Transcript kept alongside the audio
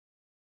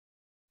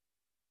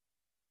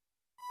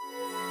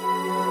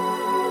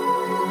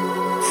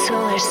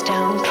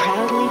Solarstone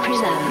proudly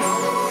presents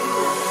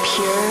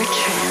Pure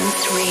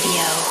Trance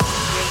Radio.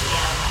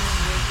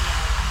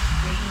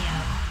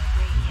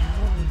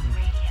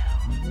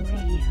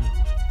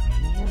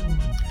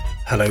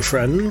 Hello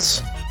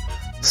friends,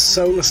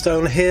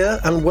 Solarstone here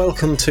and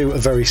welcome to a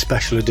very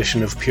special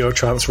edition of Pure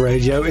Trance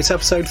Radio. It's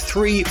episode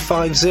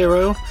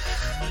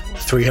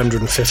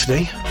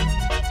 350.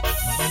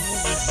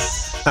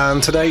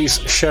 And today's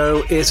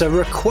show is a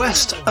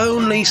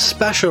request-only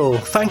special.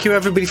 Thank you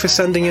everybody for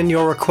sending in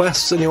your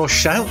requests and your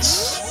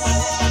shouts.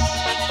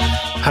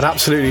 Had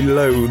absolutely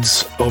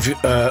loads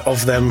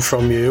of them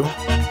from you.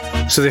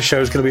 So this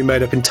show is going to be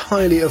made up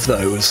entirely of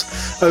those.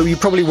 Oh, you're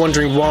probably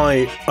wondering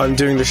why I'm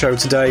doing the show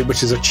today,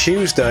 which is a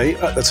Tuesday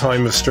at the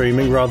time of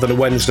streaming rather than a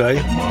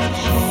Wednesday.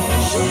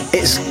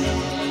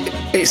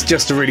 It's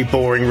just a really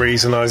boring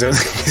reason. I don't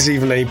think there's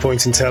even any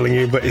point in telling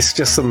you, but it's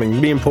just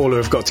something. Me and Paula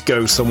have got to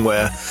go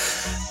somewhere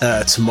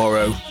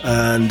tomorrow,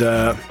 and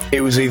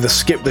it was either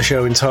skip the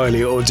show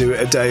entirely or do it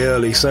a day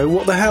early. So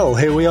what the hell?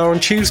 Here we are on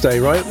Tuesday,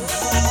 right?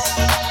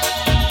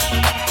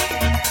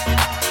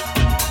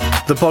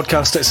 The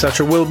podcast,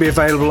 etc., will be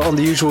available on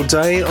the usual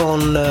day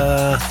on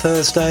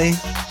Thursday.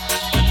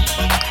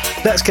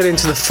 Let's get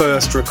into the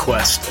first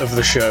request of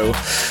the show.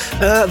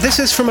 This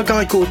is from a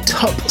guy called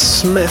Tup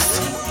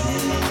Smith.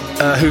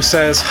 Who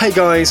says, "Hey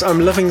guys,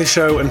 I'm loving the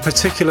show and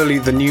particularly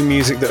the new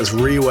music that has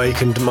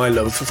reawakened my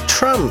love of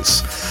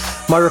trance.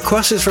 My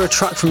request is for a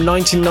track from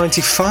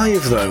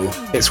 1995 though.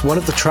 It's one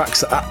of the tracks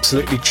that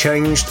absolutely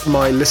changed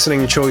my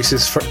listening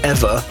choices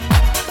forever.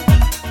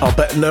 I'll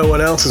bet no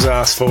one else has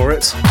asked for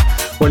it."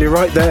 Well, you're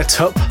right there,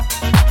 Tup.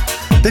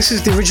 This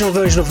is the original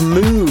version of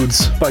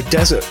Moods by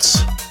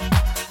Deserts.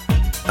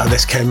 And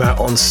this came out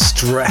on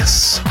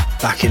Stress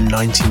back in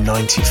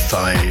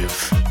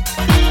 1995.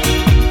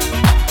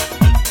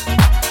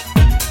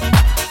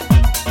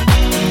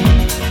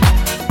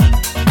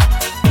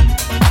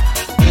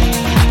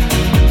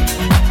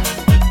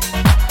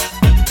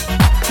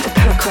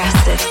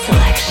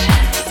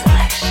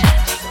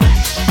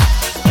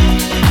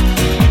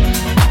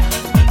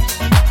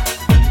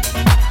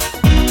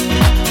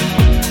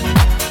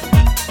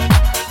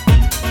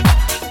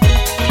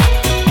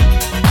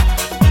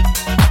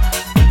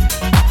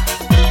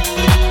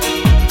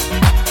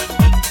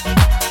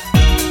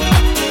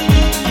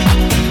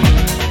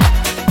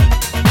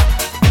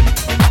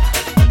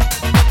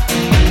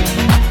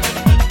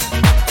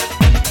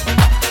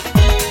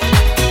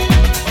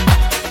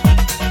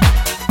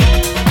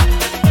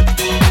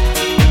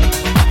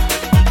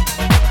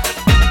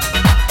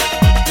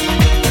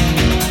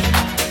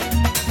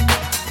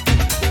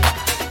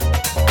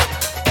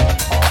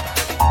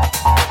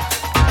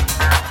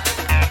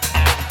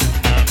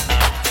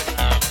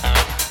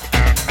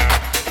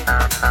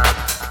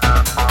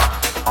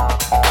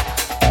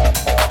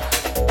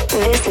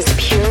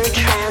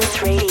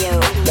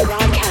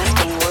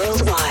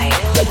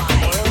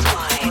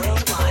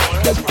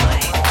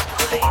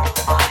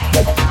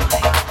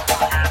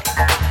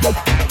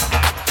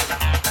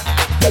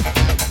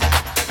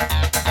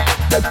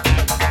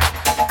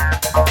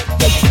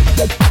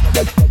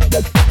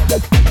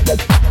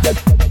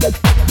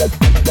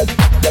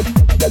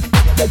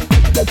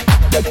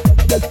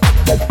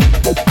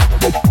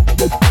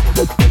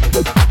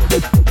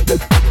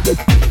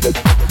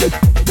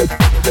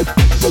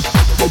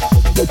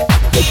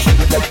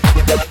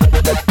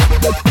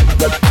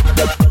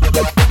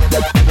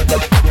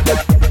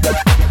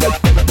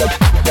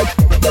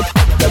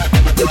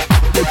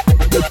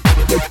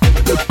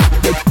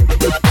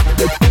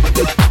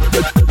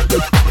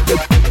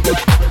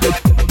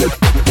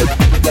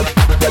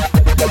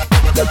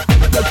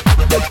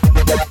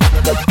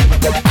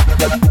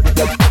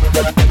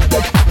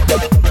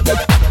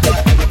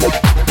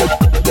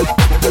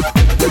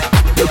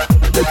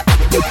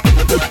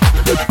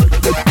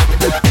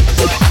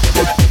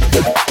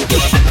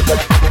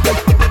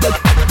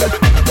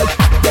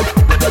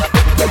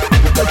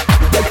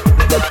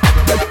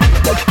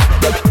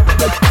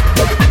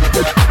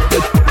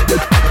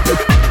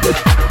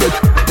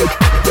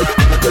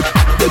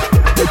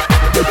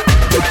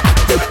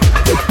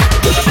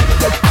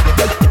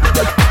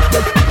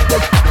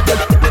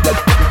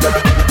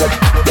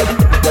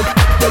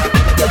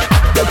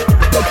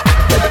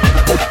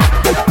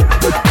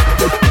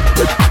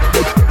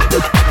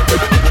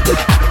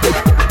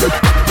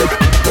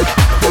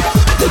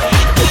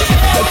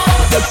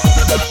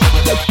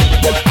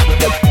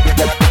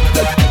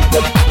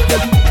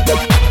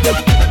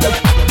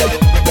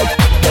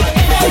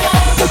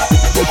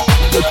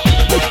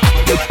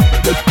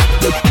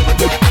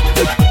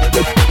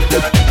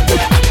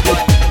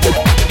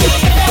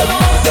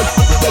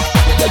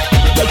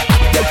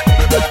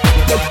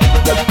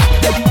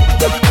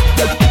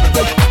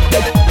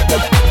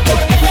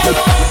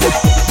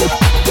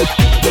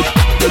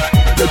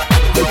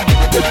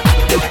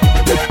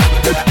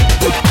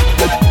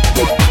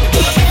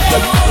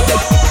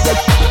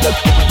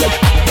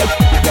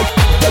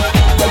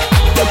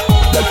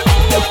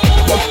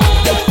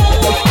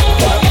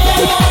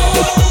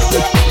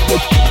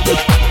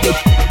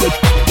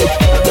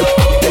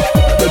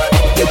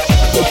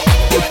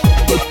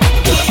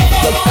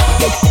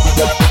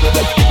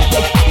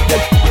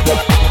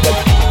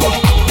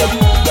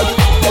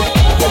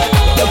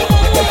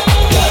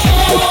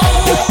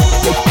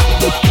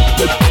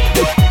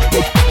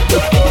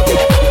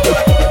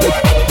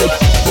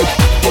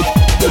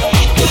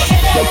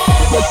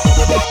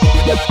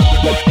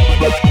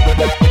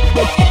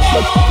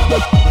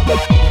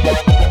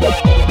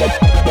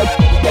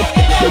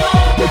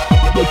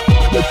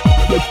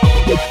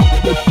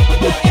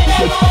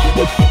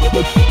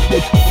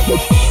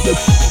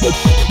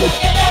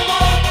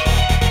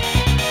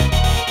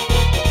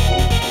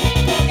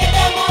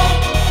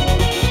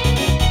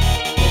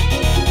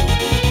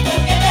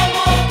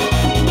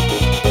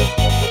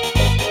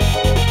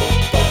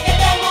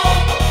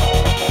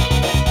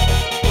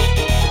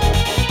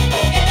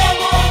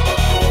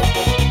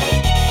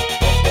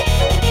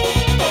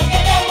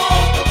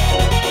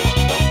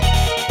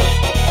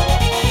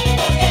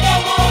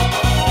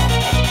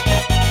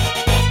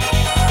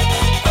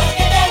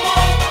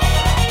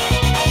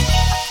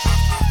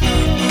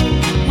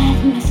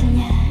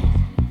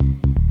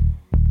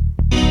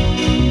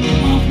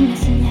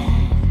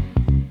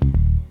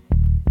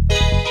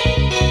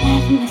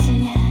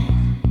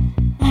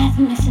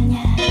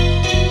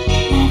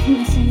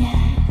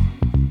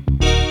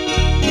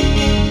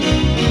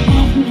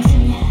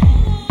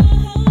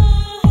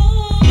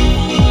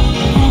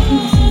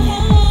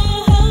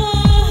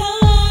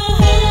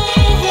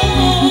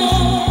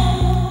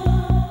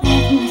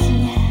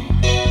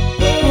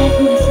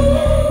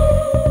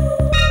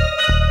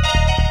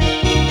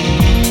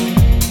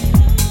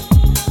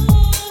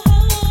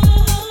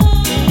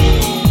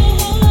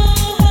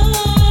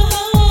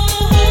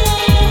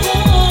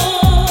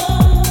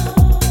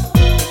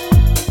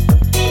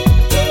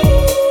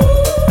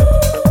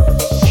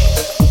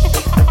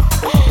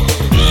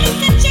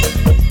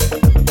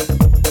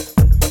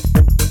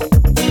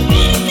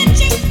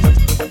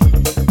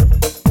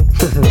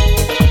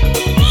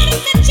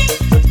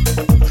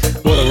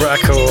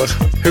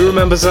 Who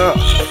remembers that?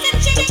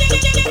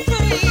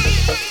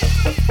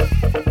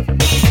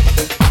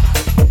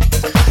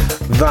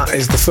 That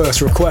is the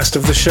first request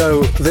of the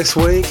show this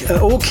week.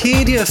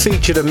 Orchidia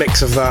featured a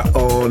mix of that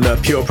on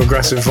Pure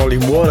Progressive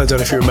Volume 1, I don't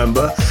know if you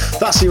remember.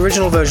 That's the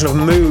original version of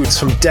Moods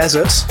from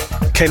Desert.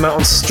 Came out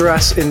on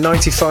Stress in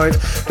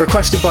 95,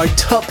 requested by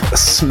Tup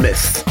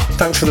Smith.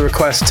 Thanks for the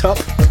request, Tup.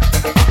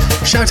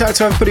 Shout out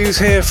to everybody who's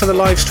here for the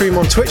live stream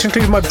on Twitch,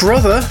 including my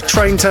brother,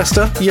 Train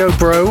Tester. Yo,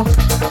 bro.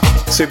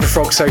 Super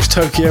Frog Saves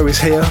Tokyo is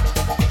here.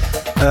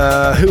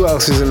 Who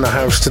else is in the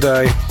house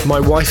today? My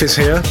wife is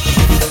here.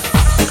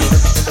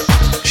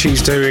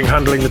 She's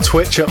handling the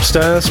Twitch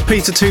upstairs.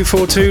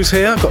 Peter242's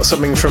here. Got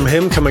something from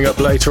him coming up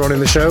later on in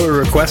the show, a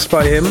request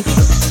by him.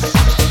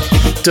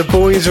 The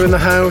boys are in the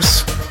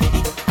house.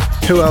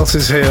 Who else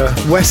is here?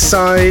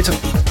 Westside,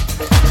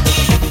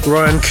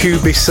 Ryan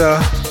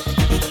Kubisa,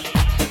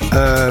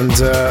 and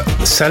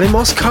Selim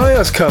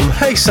Oskaya's come.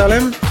 Hey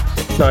Selim,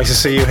 nice to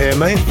see you here,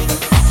 mate.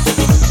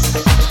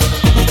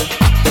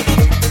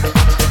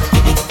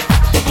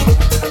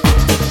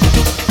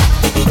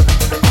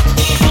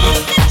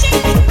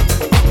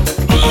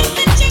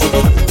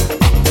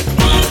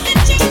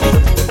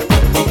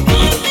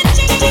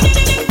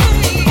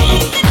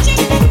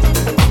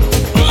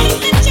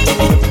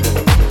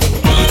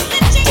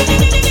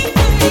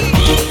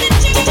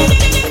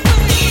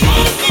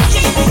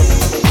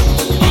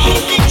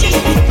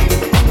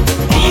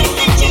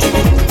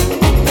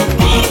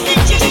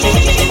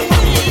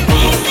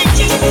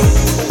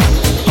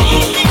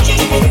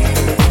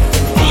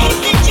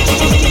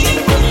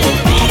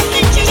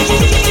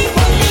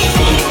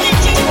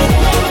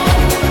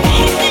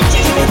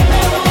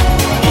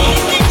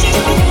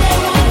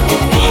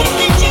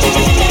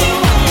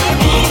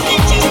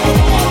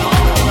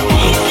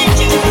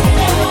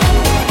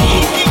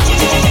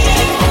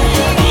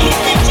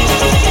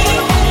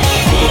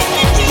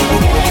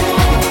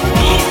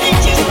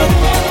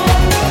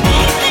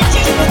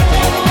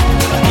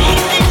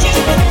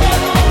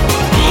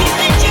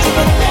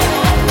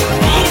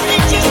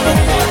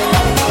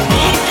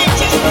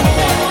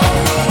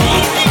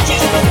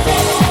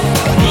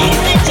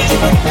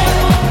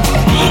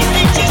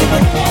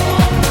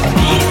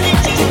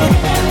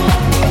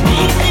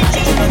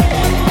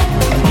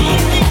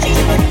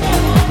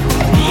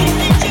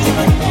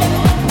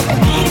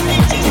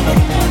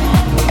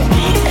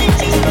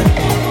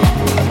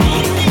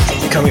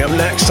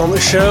 On the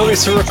show,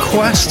 it's a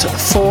request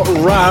for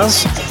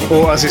Raz,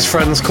 or as his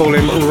friends call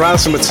him,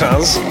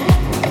 Razmataz.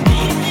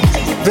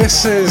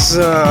 This is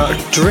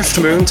Drift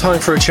Moon, Time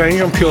for a Change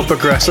on Pure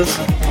Progressive.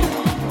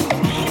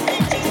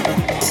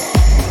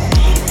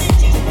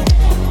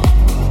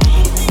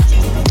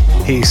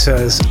 He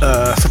says,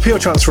 for Pure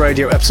Trance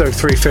Radio episode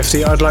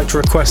 350, I'd like to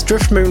request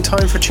Drift Moon,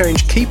 Time for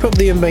Change, keep up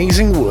the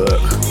amazing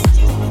work.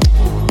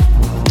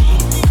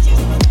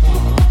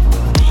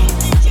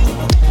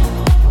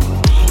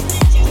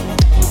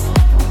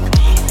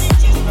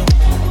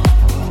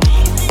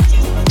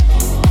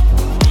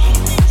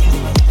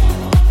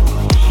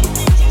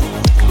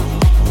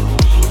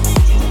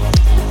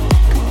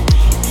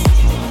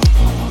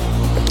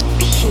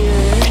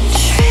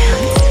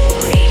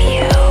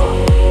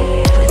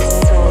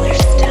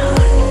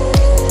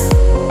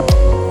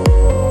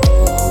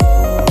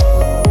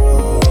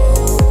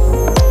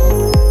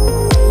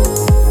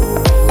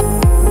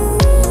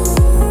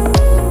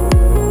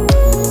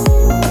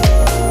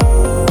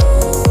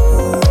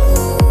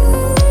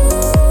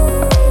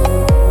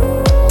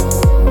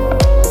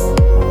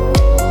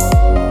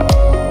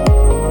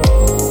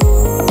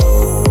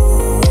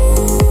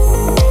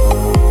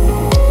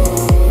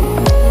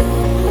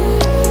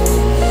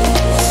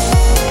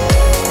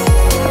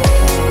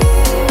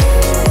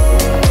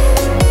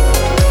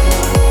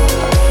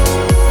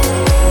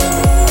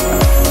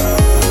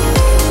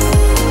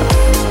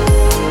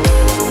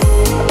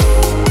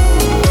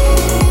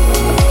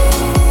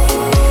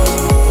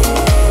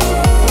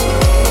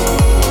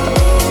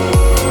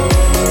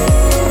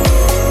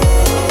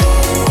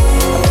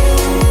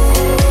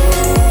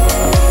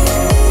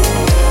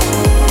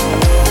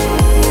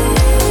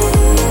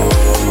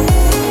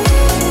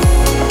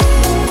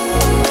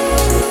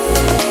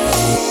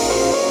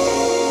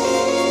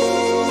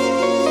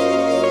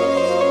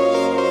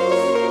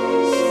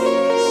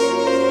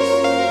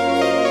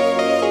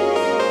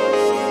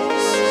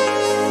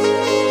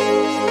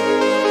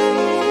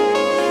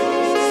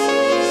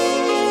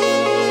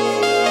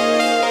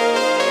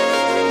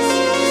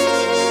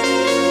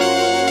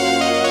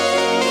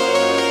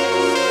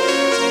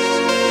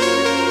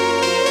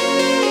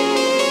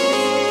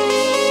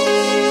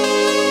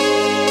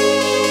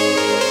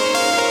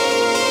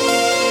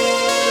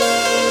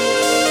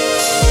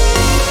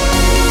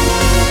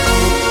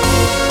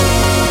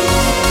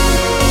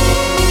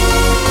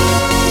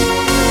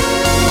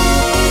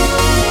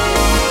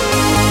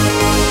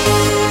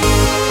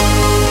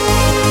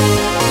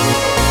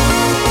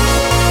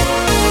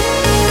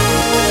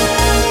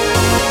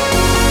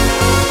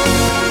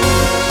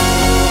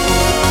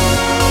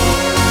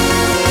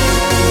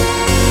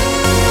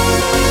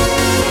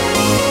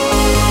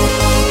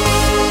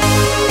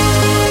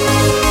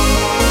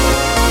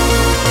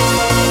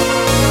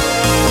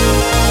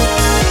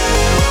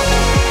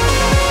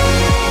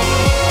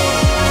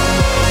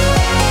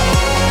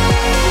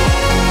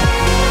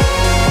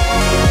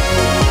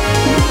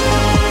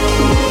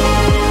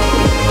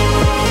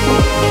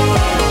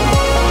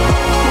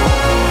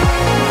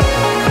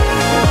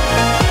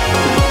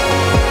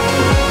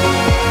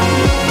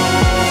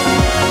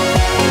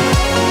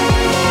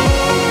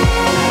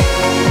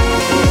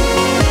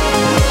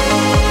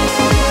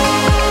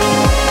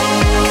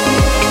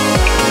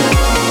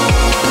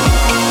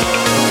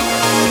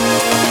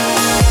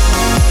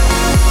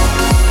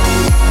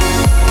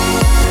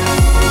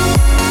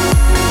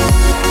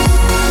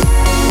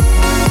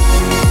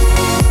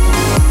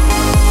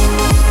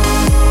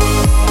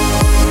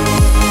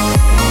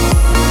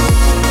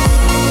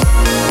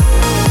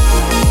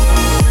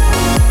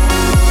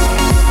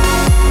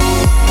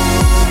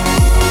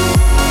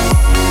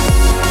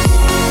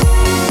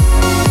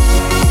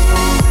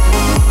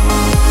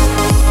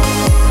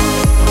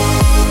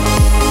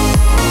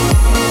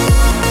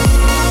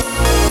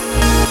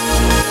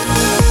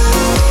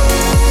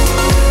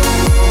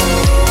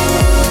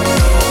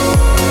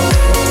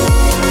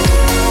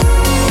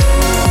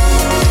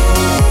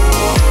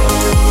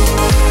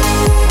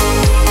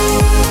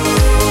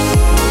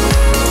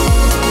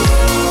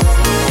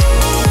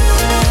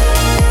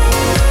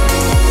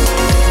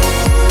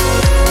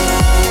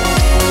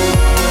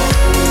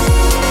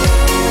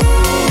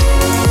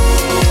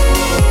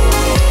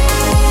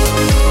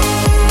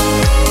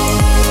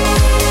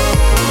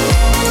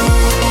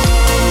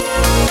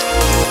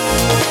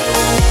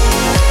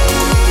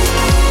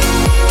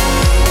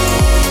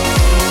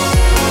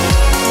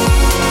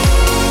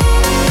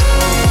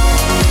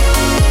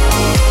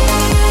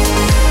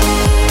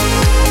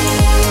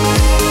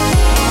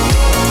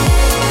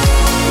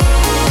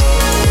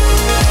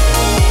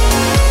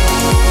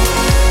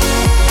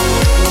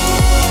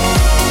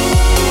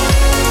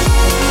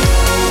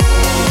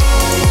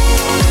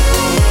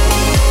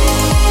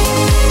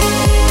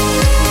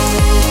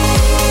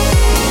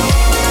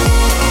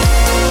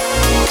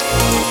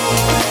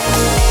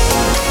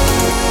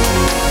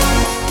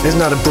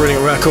 that a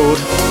brilliant record?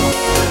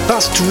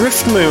 That's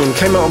Driftmoon,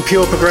 came out on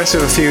Pure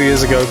Progressive a few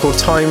years ago, called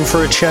Time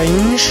for a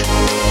Change.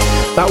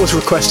 That was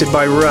requested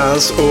by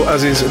Raz, or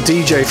as his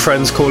DJ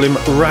friends call him,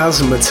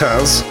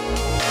 Razmataz.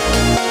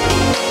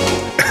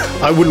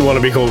 I wouldn't want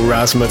to be called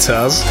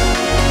Razmataz.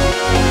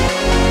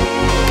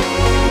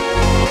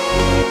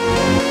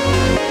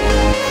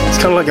 It's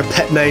kind of like a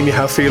pet name you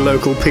have for your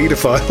local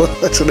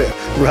paedophile, isn't it?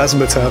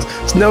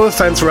 Razmataz. It's no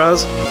offence,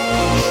 Raz.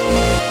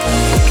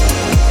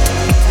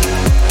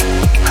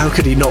 How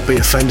could he not be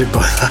offended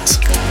by that?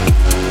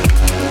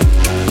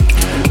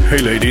 Hey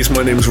ladies,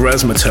 my name's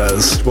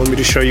Razmataz. Want me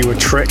to show you a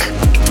trick?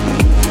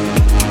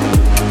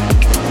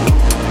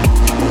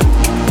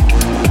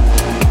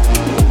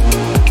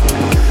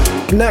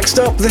 Next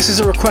up, this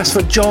is a request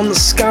for John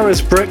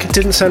Scarisbrick.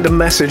 Didn't send a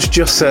message,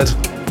 just said...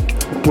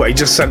 Well, he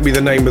just sent me the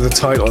name of the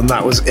title and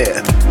that was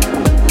it.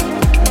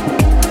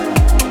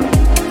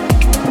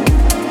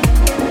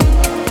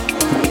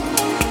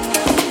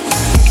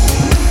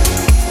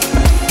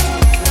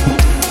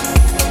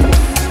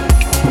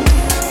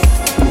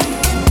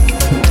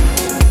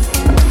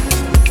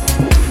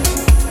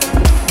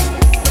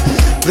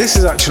 This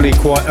is actually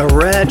quite a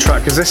rare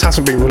track because this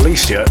hasn't been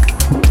released yet.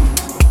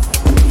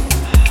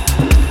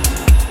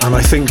 And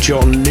I think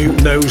John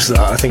knows that.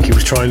 I think he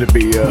was trying to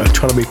be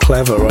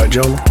clever, right,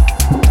 John?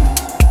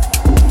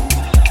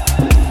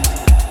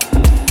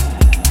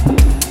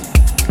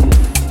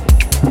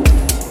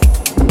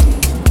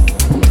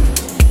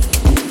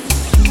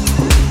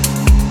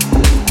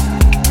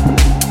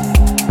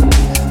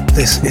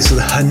 This is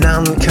the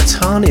Hernan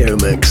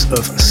Cattaneo mix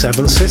of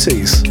Seven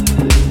Cities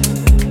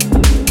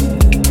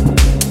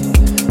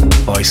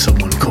by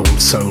someone called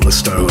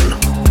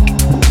Solarstone.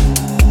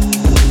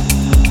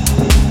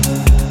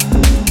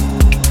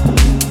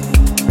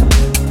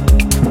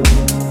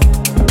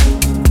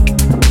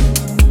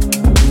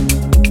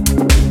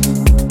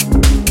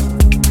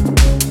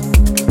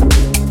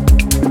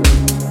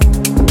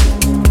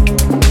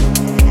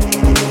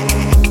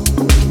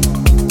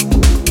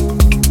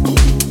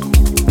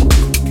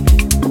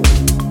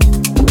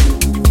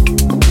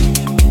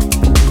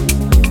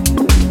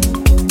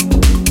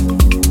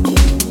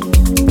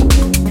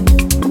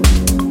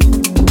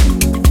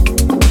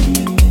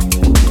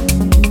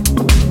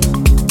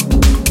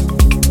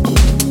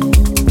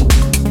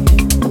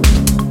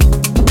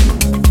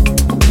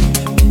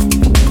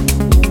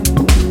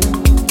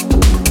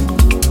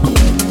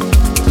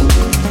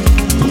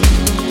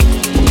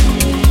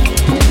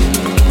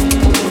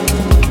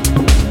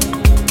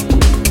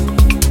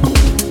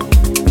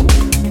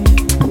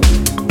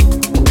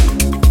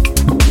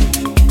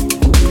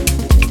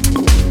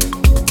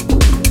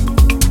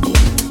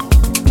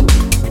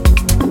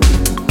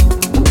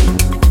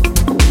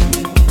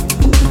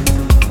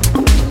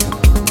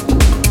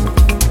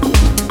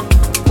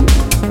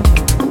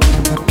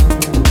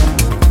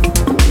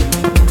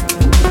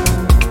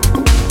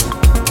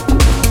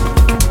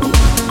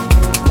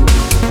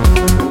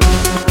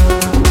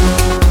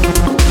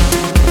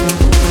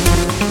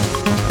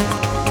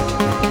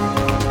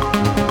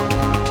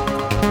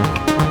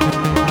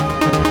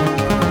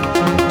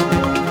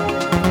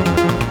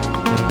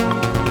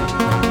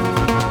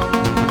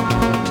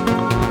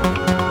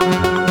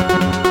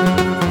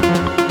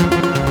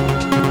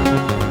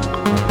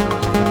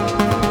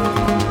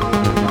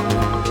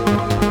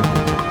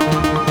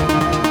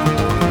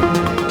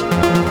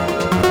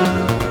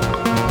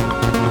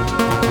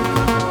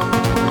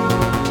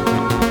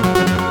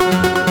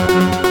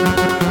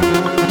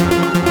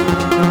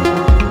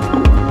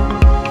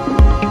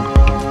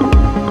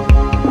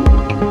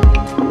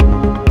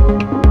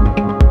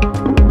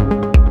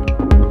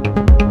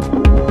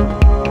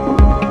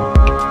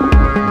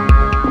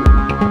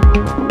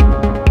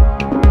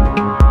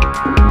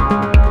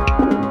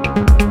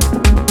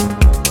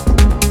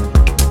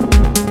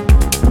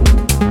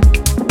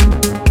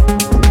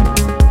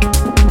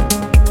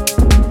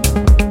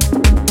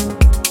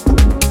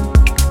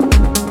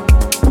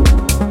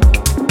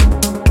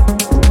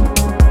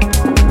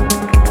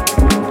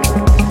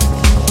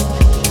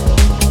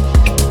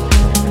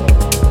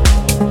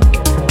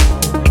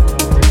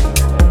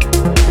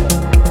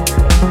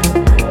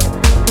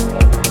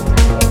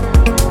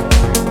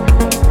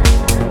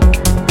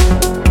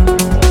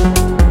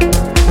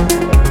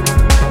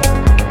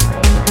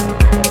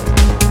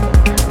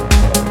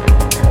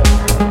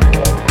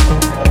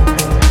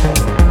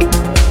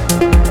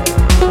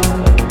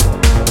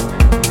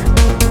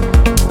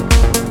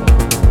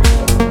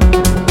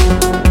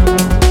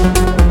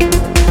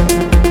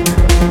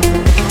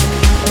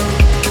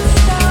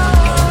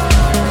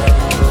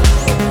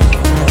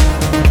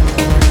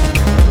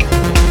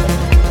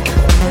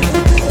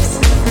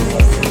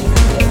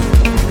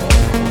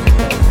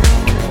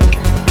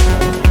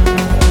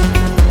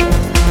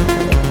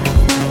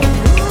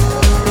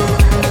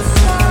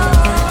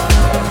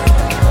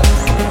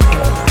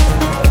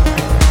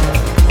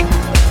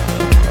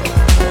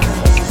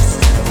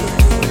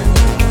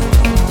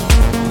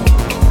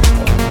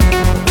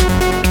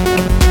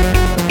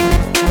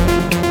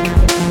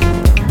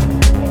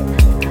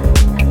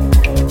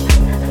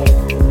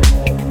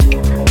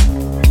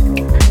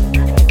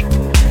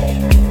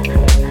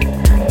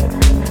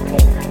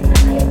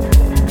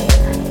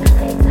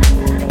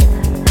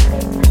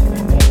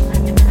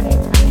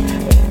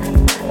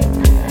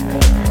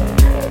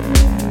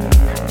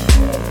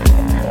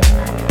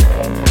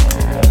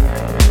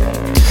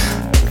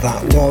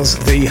 That was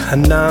the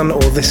Hanan,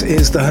 or this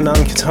is the Hanan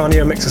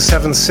Catania mix of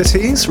 7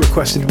 Cities,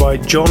 requested by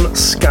John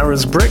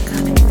Scarisbrick.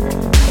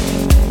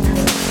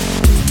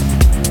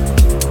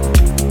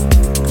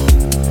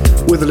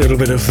 With a little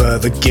bit of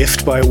The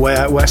Gift by Way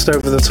Out West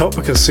over the top,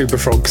 because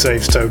Superfrog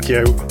Saves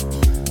Tokyo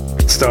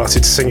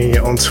started singing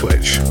it on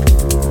Twitch.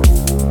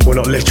 Well,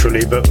 not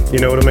literally, but you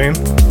know what I mean?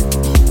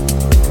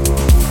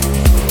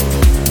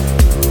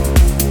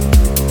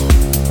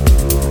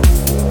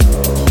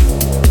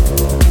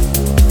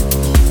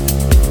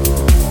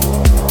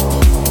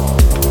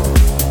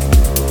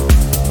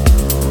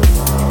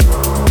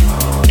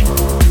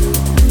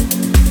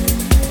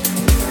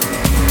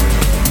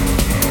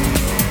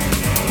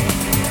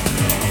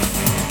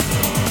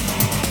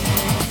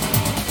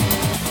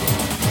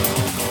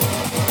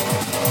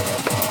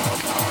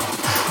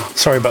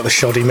 Sorry about the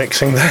shoddy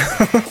mixing there.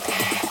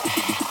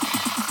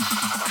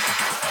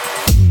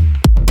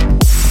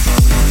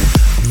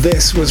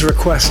 This was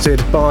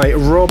requested by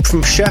Rob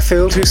from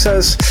Sheffield, who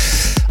says,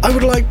 I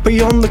would like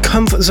Beyond the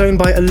Comfort Zone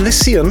by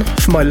Elysian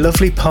for my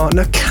lovely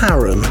partner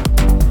Karen.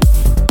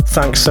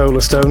 Thanks,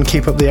 Solarstone.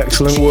 Keep up the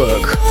excellent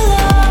work.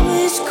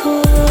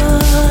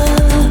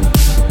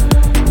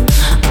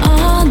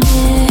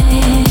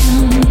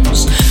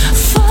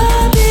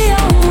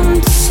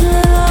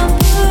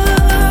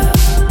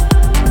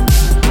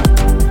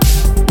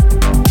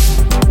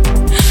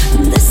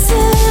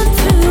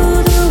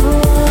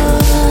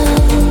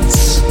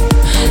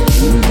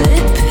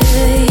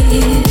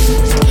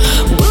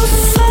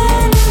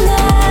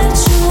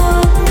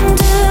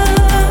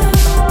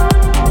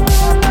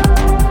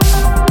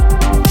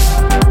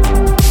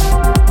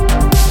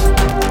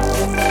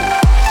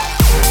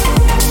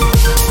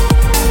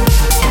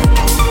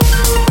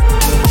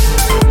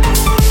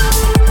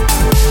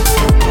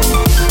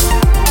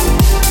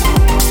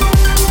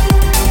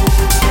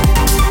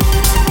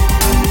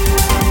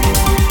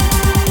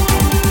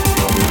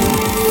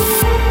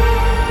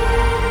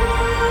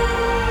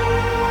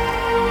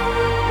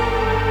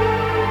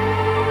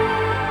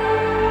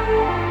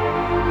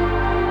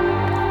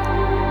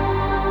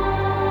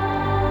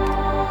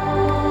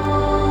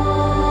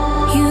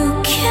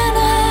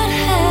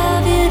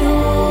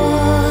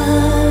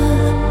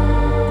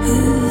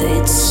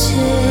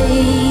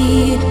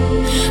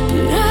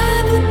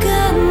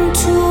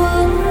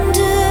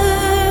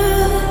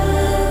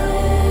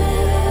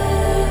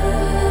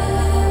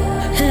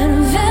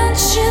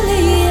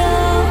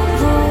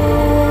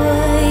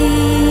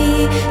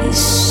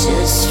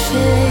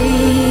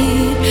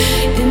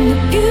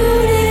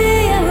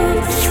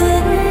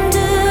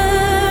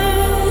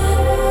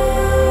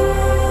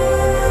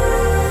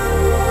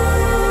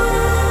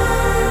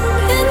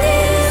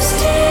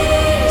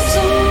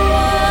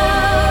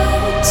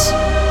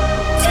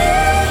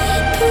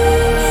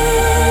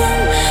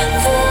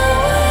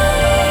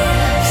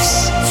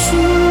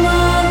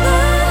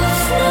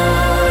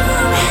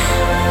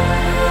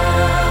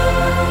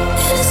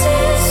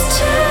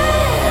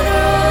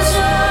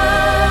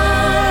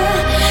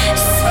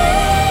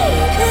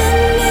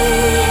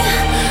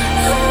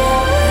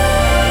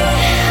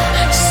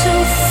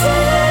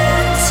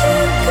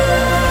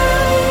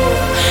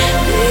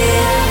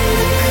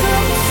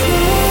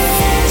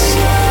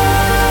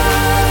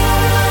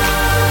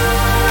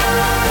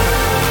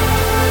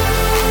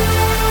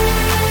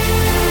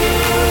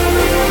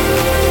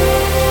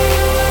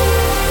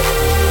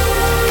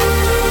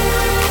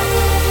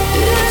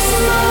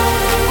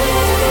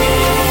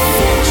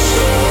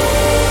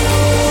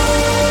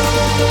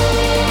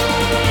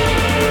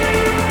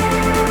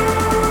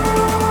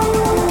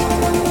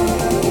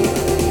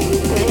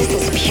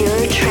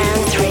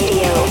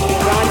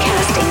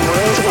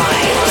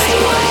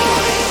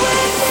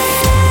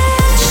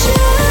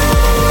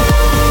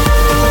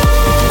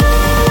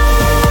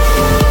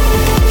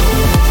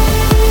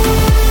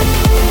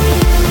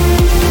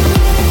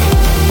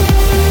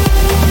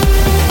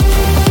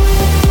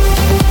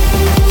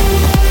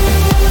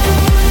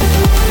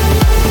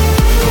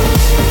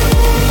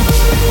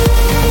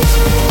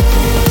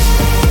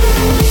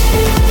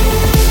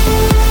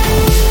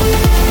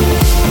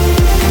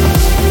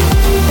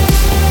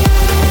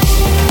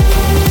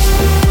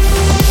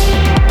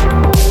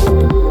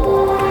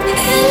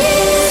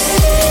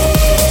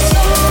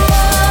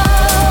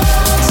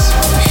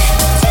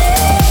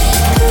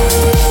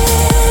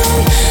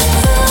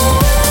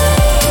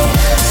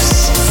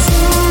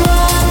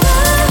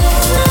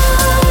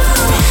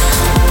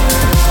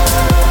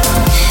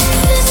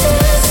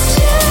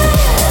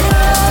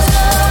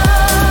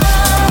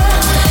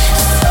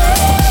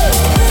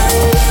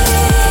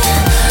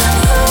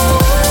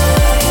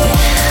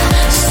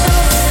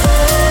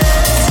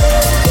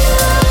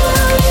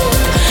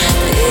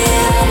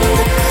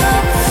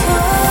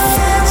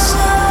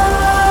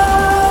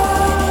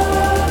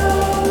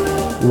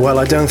 Well,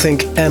 I don't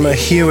think Emma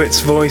Hewitt's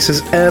voice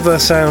has ever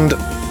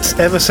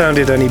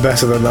sounded any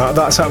better than that.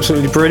 That's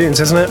absolutely brilliant,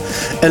 isn't it?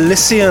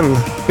 Elysian,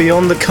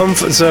 Beyond the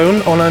Comfort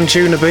Zone on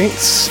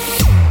Anjunabeats.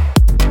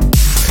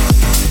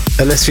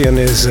 Elysian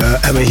is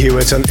Emma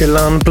Hewitt and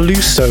Ilan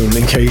Bluestone,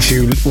 in case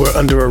you were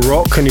under a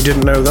rock and you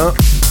didn't know that.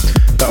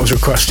 That was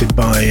requested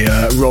by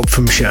Rob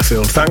from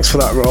Sheffield. Thanks for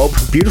that, Rob.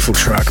 Beautiful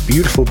track.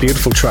 Beautiful,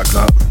 beautiful track,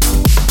 that.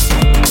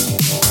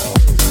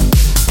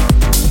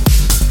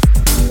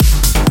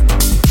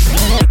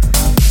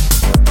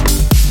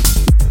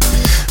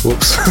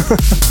 Whoops.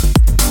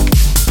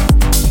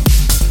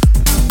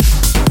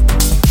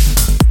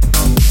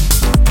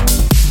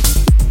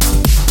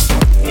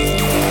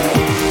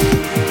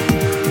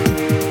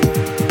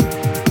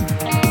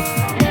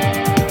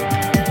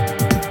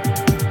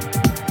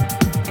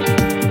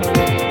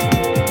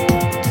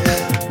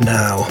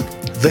 Now,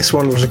 this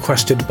one was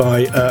requested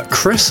by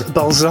Chris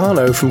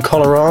Balzano from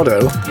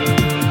Colorado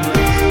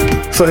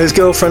for his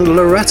girlfriend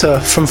Loretta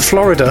from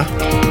Florida.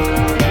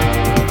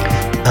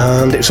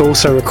 And it's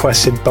also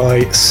requested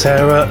by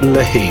Sarah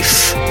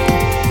Laheath.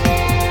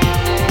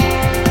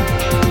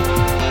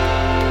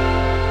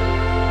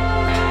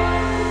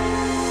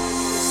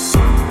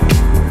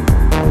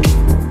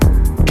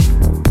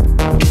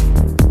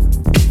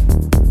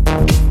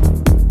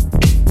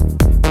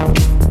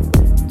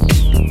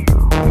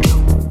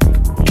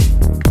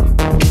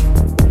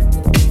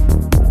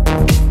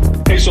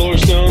 Hey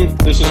Solarstone,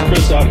 this is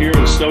Chris out here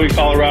in snowy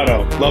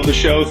Colorado. Love the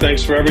show,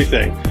 thanks for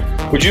everything.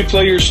 Would you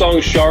play your song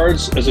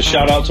Shards as a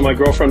shout out to my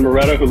girlfriend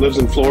Moretta who lives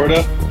in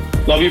Florida?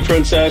 Love you,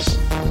 Princess.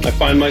 I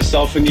find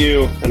myself in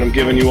you, and I'm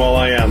giving you all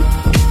I am.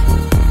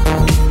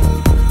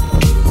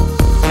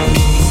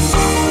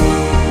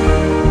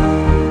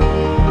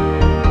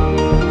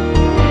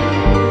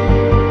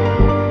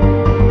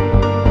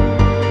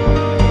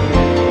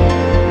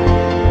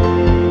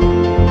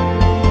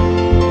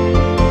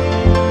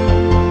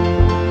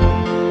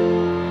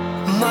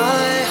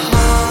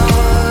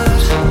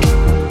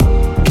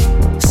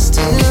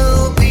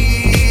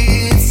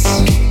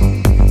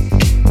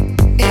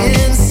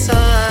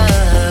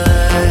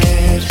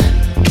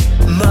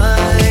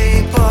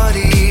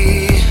 Body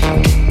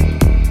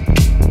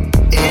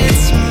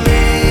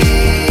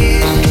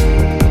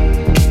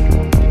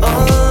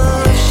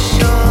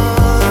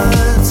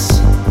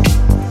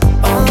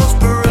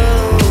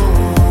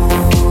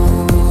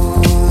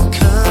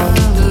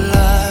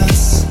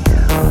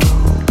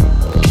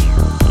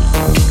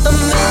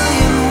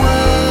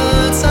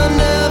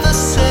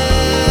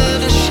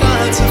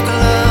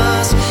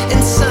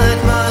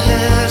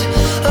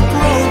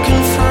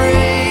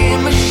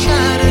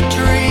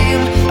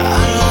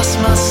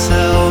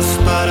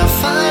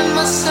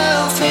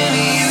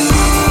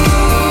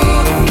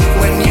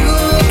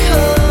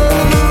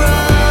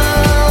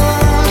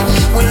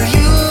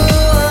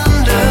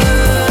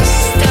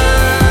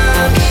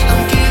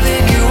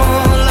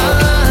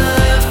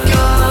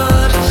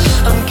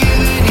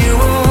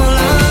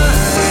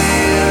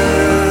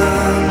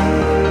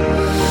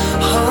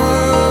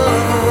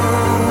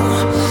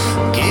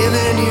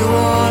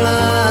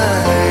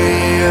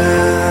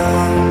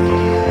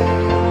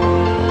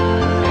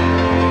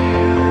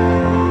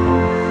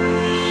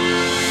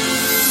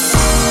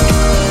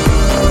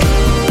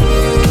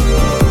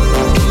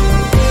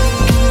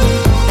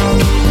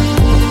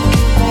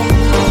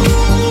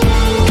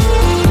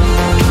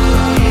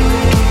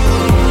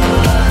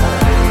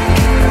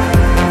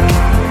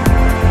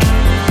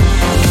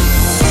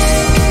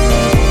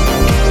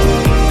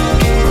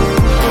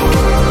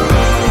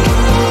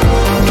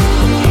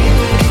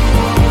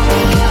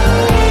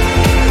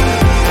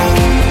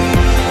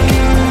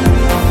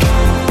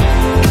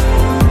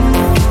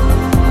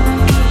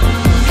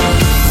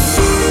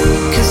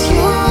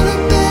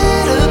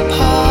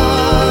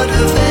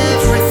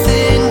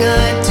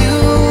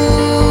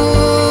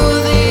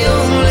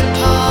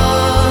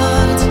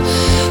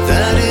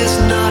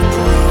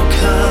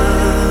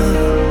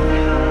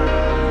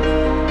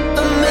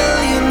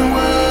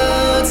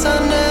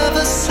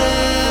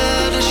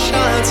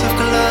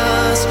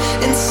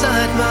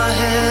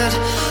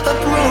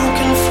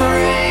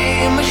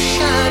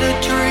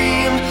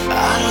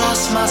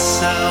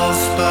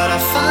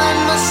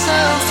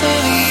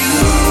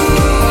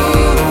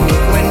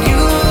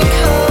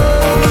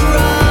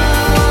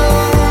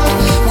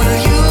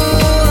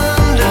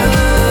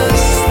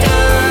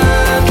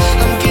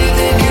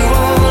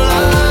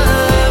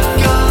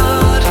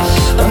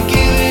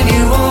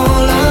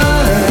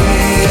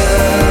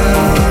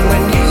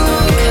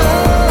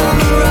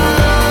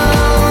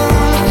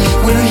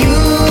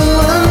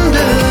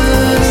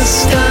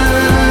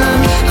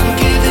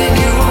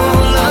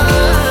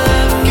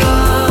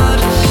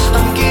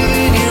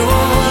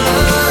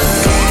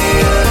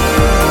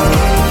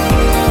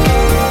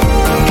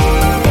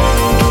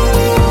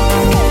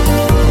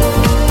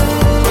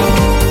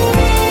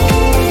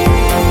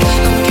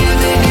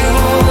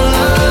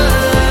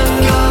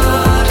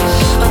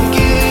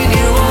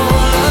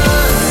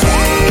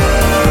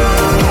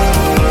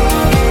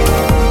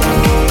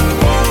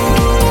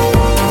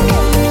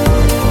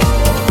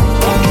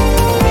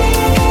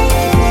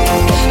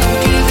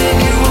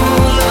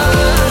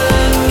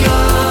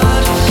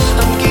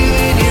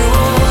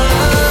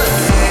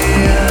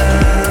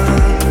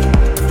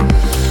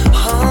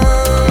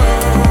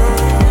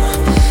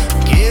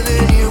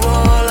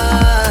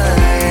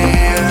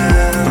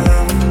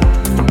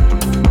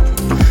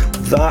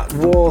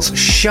was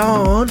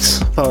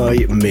Shards by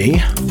me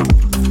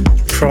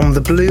from the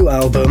Blue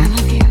album,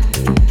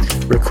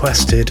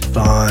 requested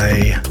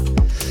by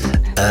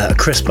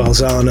Chris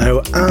Balzano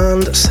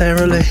and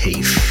Sarah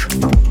Laheath.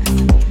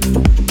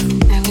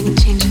 I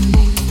wouldn't change a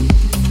thing.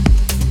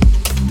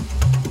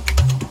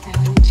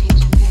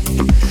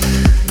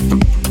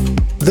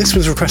 This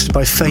was requested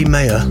by Faye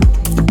Mayer,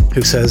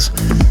 who says,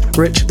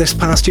 Rich, this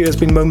past year has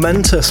been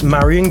momentous.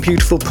 Marrying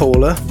beautiful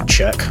Paula,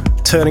 check.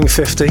 Turning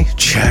 50,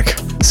 check.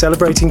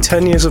 Celebrating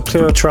 10 years of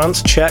Pure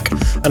Trance, check.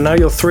 And now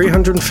your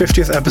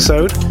 350th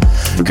episode.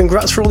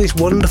 Congrats for all these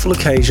wonderful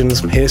occasions.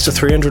 Here's to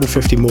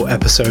 350 more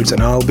episodes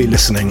and I'll be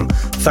listening.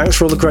 Thanks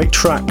for all the great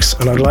tracks,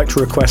 and I'd like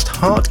to request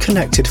Heart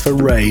Connected for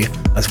Ray,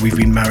 as we've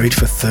been married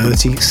for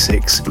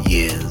 36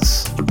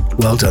 years.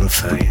 Well done,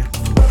 Faye.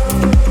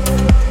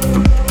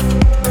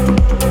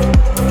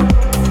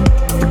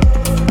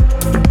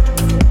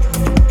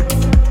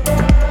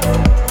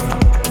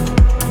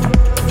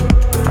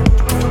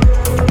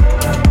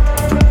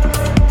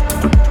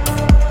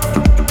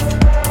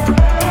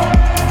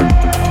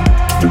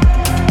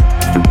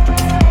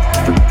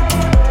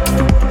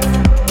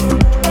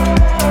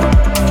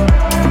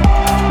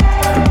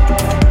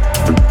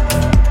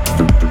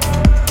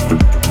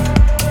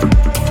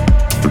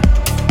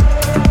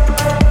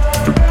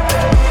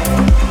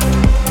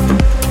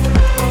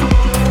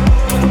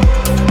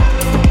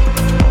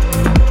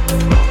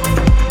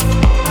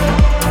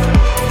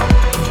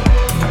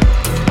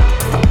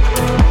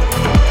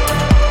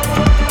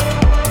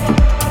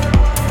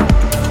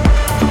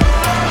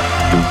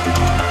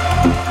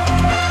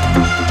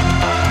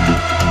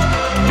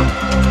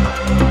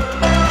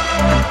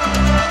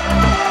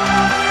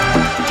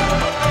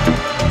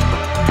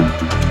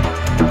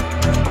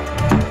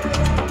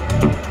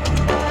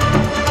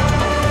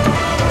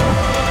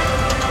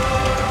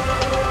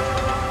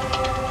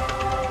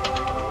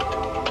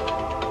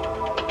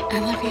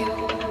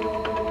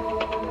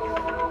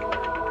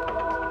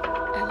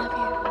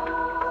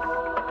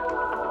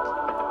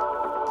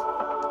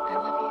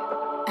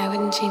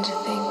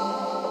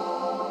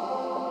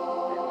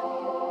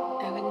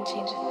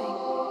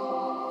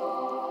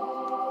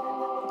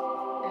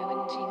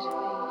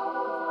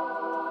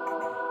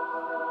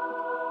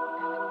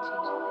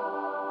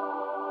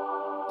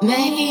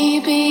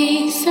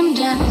 Maybe some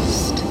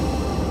dust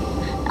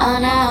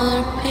on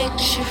our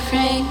picture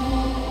frame.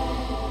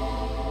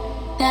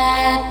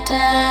 That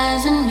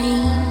doesn't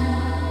mean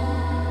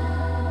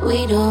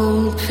we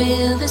don't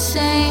feel the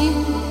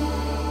same.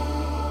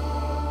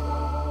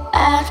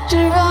 After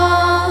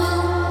all,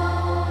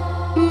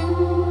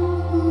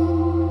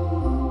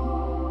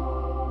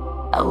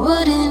 I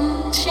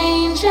wouldn't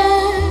change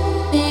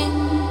a thing.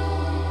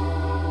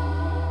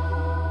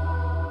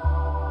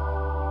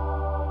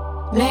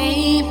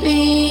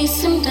 Maybe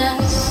some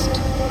dust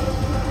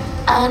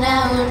on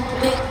our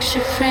picture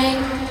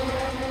frame.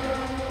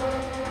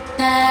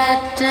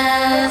 That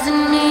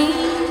doesn't mean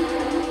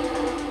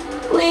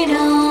we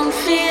don't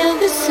feel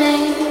the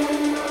same.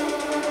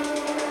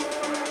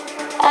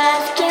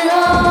 After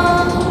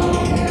all,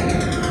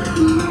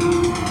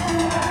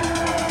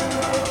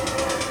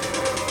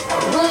 I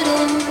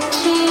wouldn't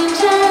change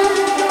a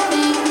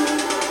thing.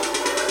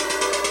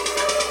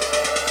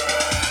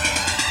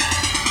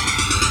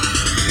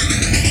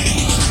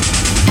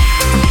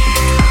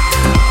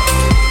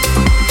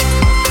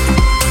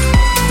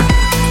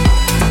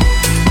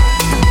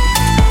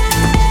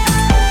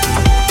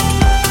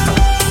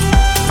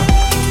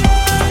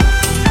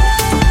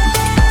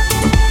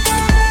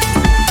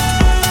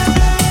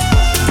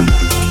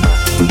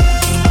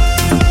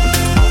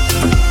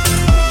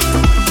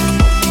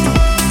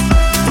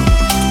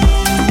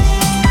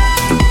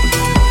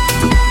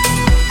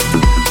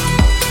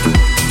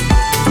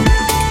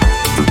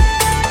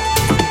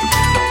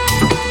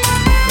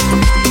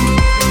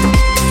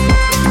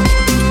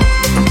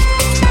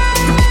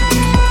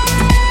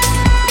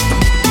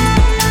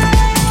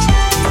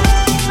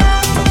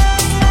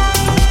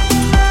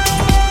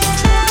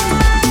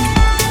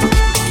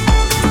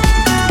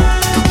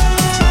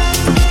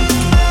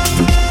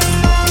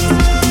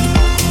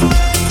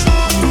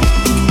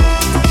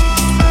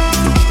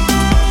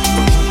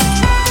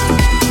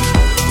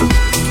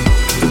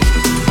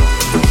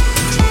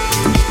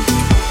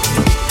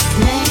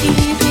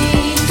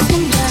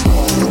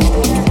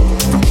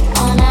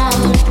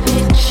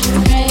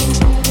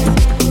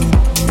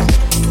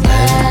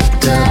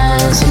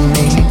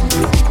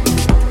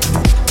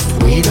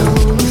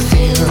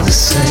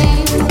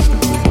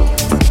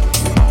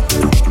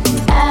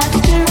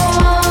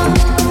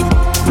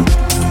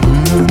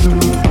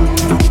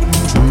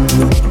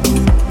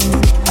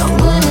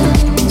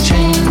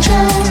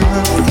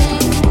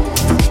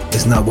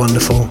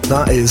 Wonderful.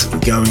 That is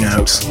going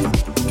out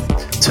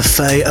to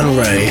Faye and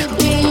Ray.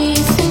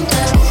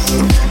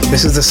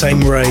 This is the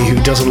same Ray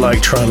who doesn't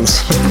like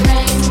trance.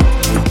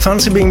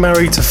 Fancy being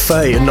married to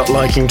Faye and not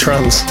liking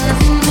trance.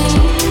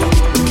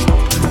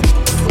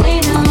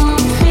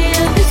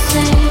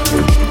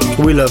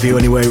 We love you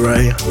anyway,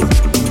 Ray.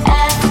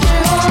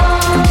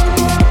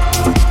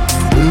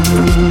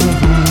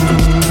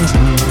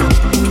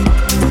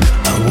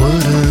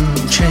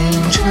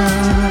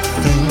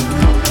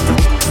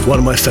 One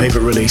of my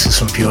favourite releases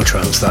from Pure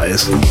Trance, that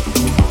is.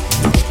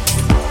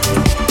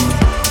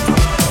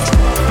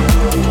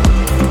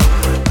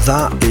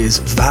 That is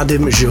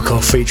Vadim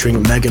Zhukov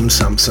featuring Megan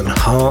Sampson,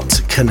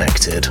 Heart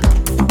Connected.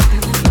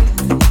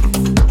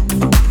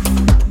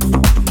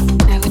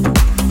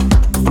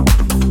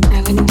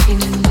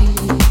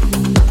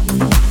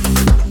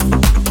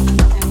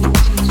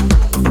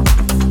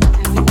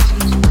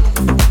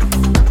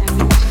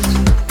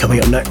 Coming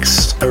up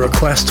next, a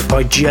request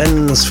by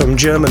Jens from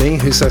Germany,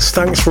 who says,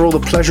 thanks for all the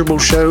pleasurable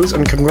shows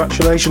and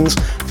congratulations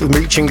for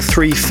reaching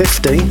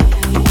 350.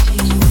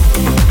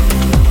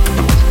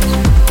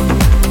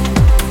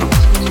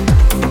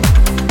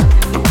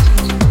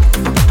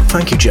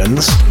 Thank you,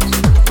 Jens.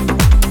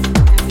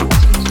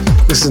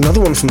 This is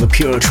another one from the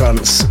Pure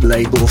Trance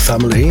label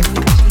family.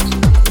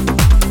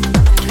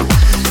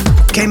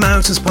 Came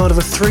out as part of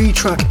a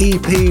 3-track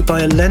EP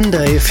by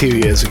Allende a few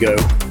years ago.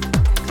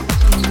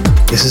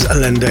 This is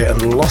Allende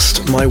and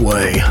Lost My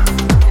Way.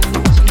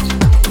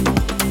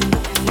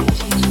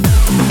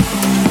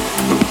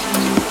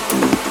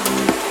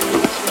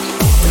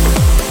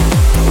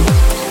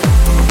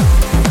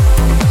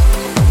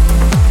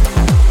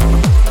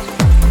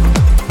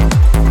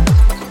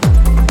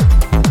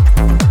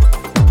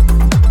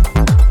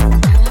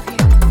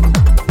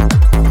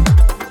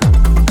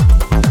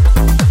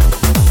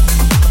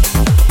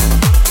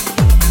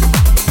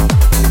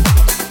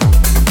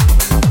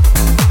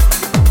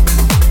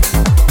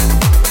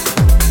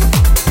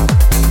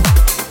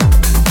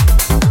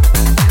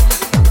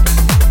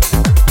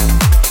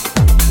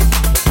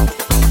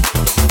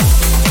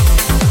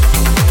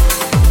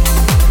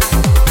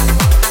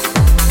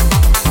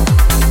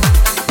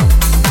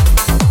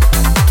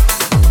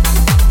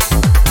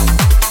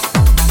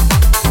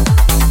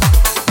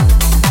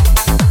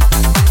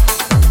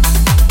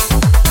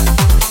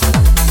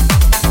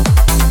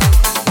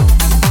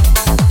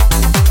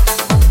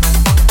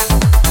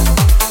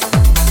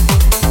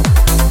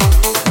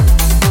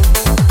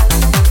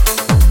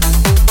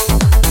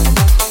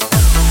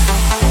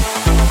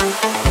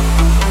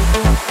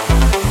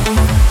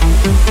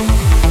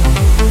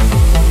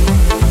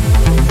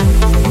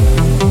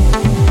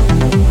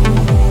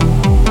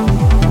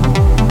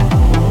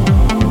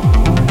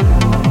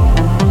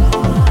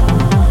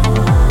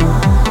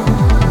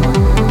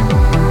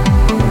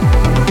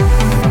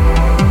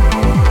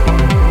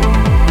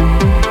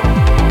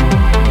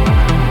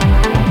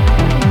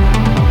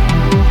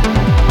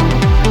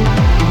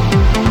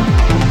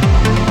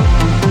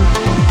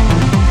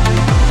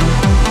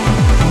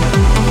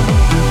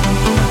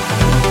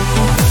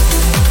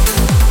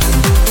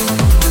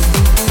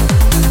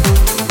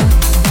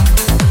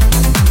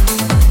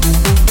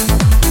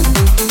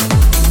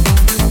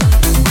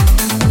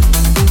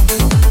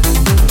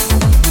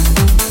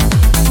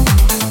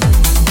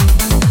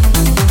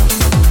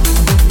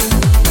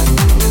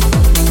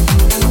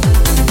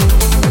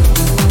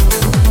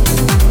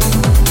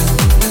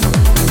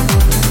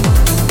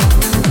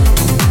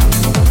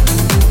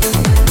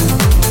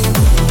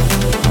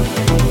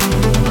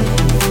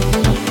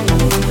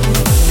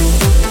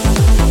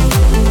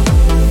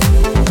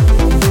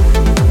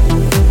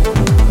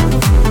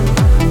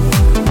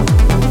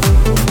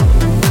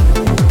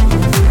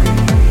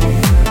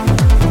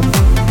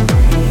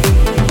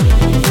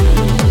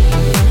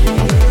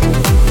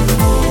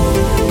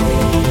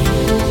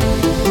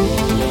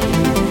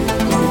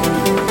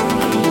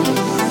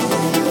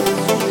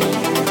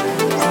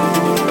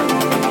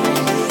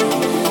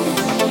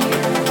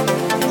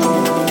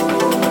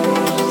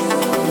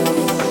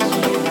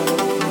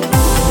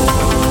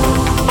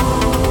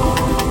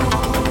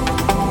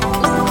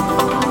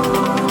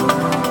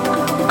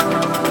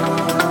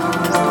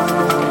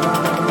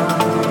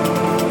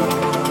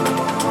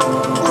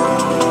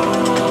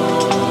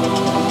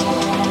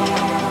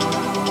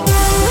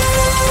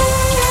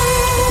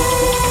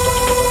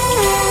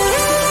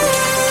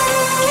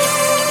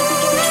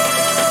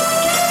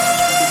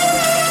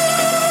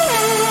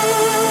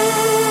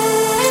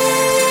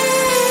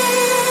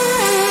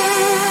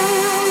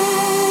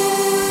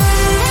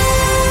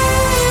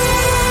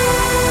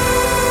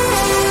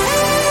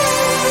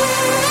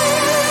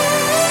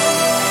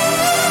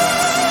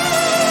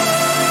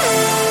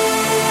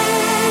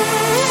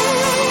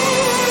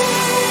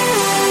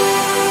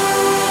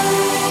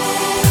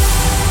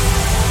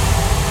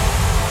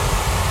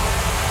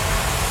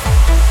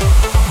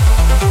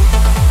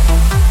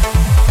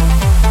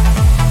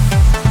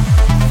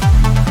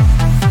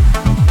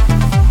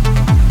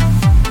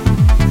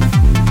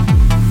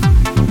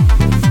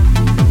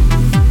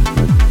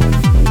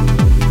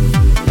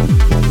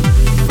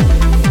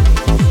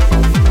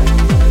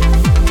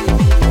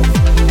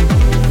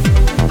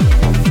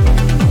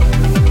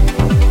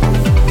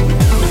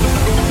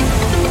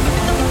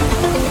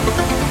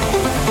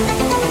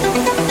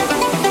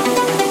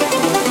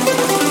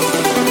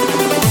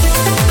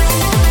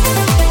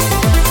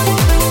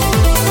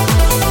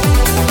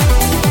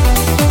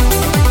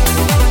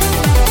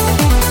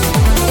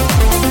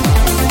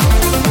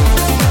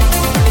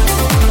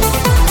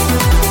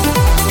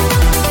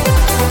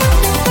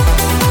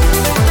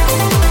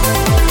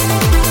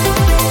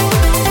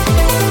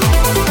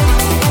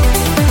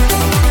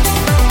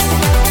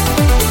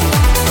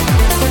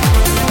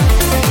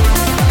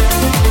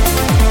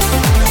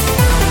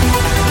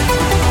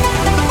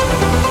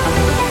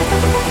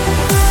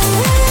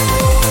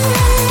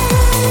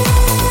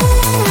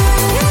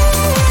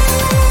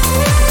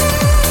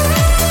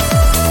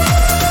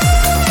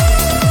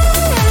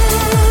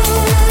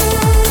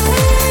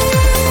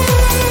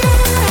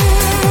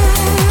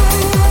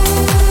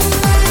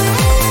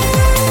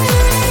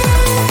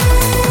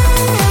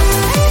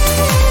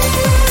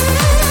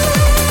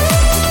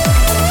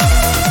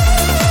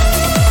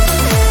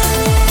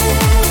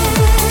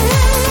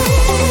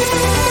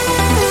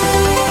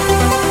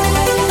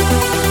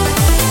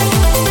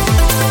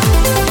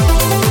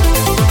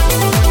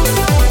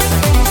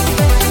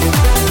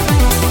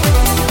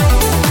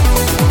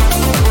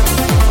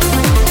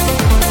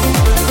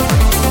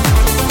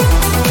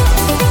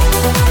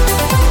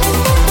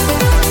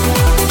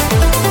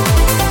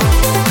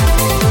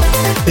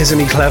 Isn't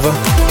he clever?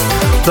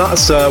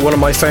 That's one of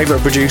my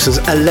favourite producers,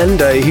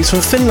 Elende. He's from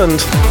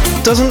Finland.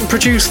 Doesn't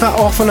produce that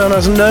often and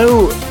has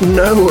no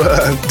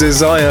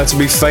desire to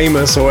be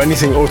famous or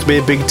anything, or to be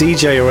a big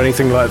DJ or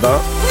anything like that.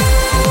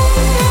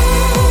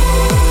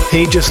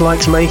 He just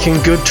likes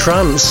making good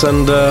trance,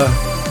 and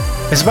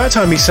it's about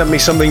time he sent me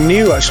something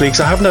new, actually, because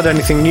I haven't had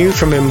anything new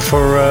from him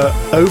for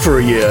over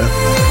a year.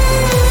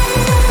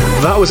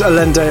 That was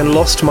Elende and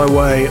Lost My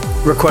Way,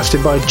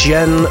 requested by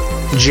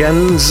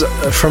Jens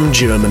from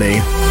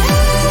Germany.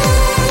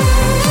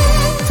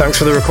 Thanks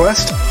for the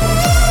request.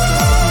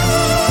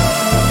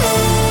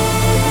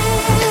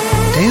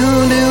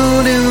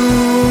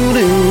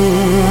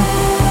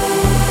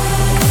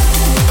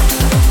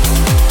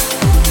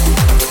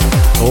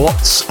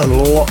 Lots and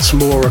lots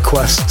more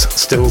requests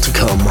still to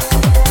come.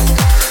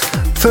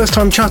 First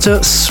time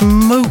chatter,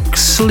 Smoke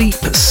Sleep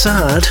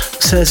Sad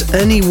says,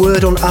 any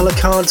word on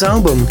Alucard's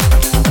album?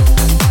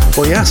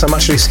 Well, yes, I'm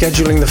actually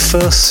scheduling the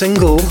first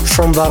single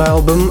from that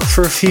album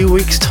for a few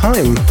weeks'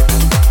 time.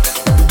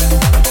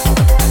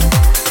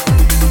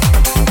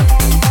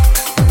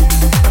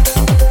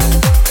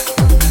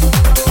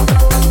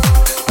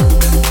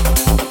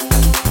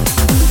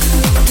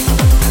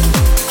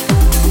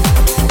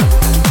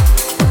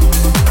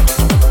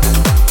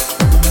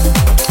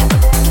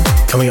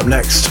 Coming up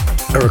next,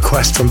 a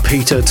request from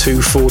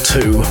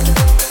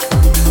Peter242.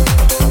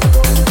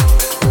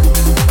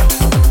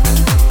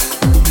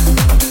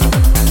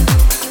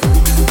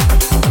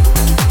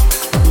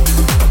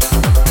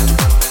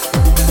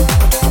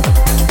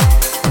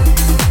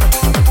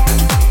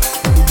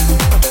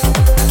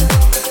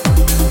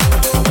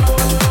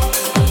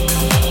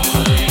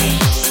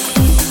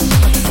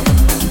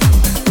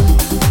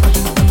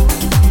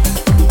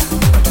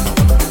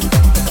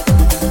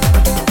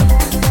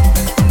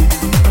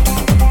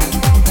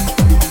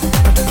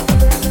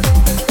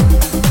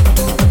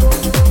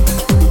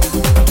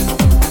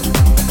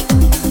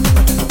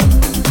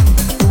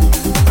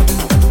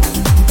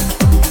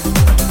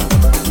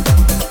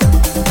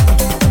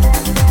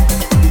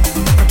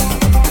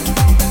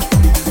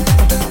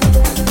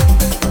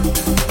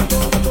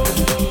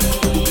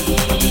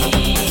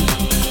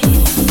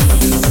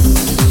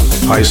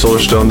 Hi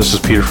Solarstone, this is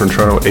Peter from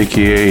Toronto,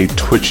 aka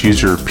Twitch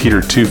user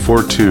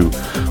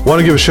Peter242. Want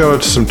to give a shout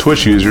out to some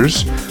Twitch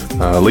users,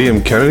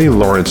 Liam Kennedy,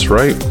 Lawrence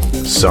Wright,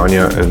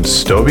 Sonia and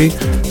Stoby,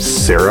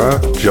 Sarah,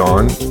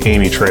 John,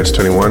 Amy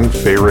Trance21,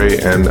 Fay Ray,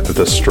 and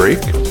The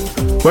Strake.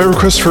 My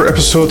request for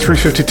episode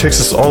 350 takes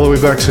us all the way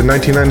back to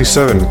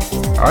 1997.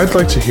 I'd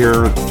like to hear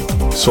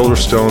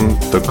Solarstone,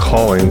 The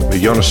Calling, the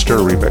Jonas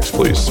Stur remix,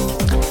 please.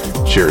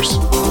 Cheers.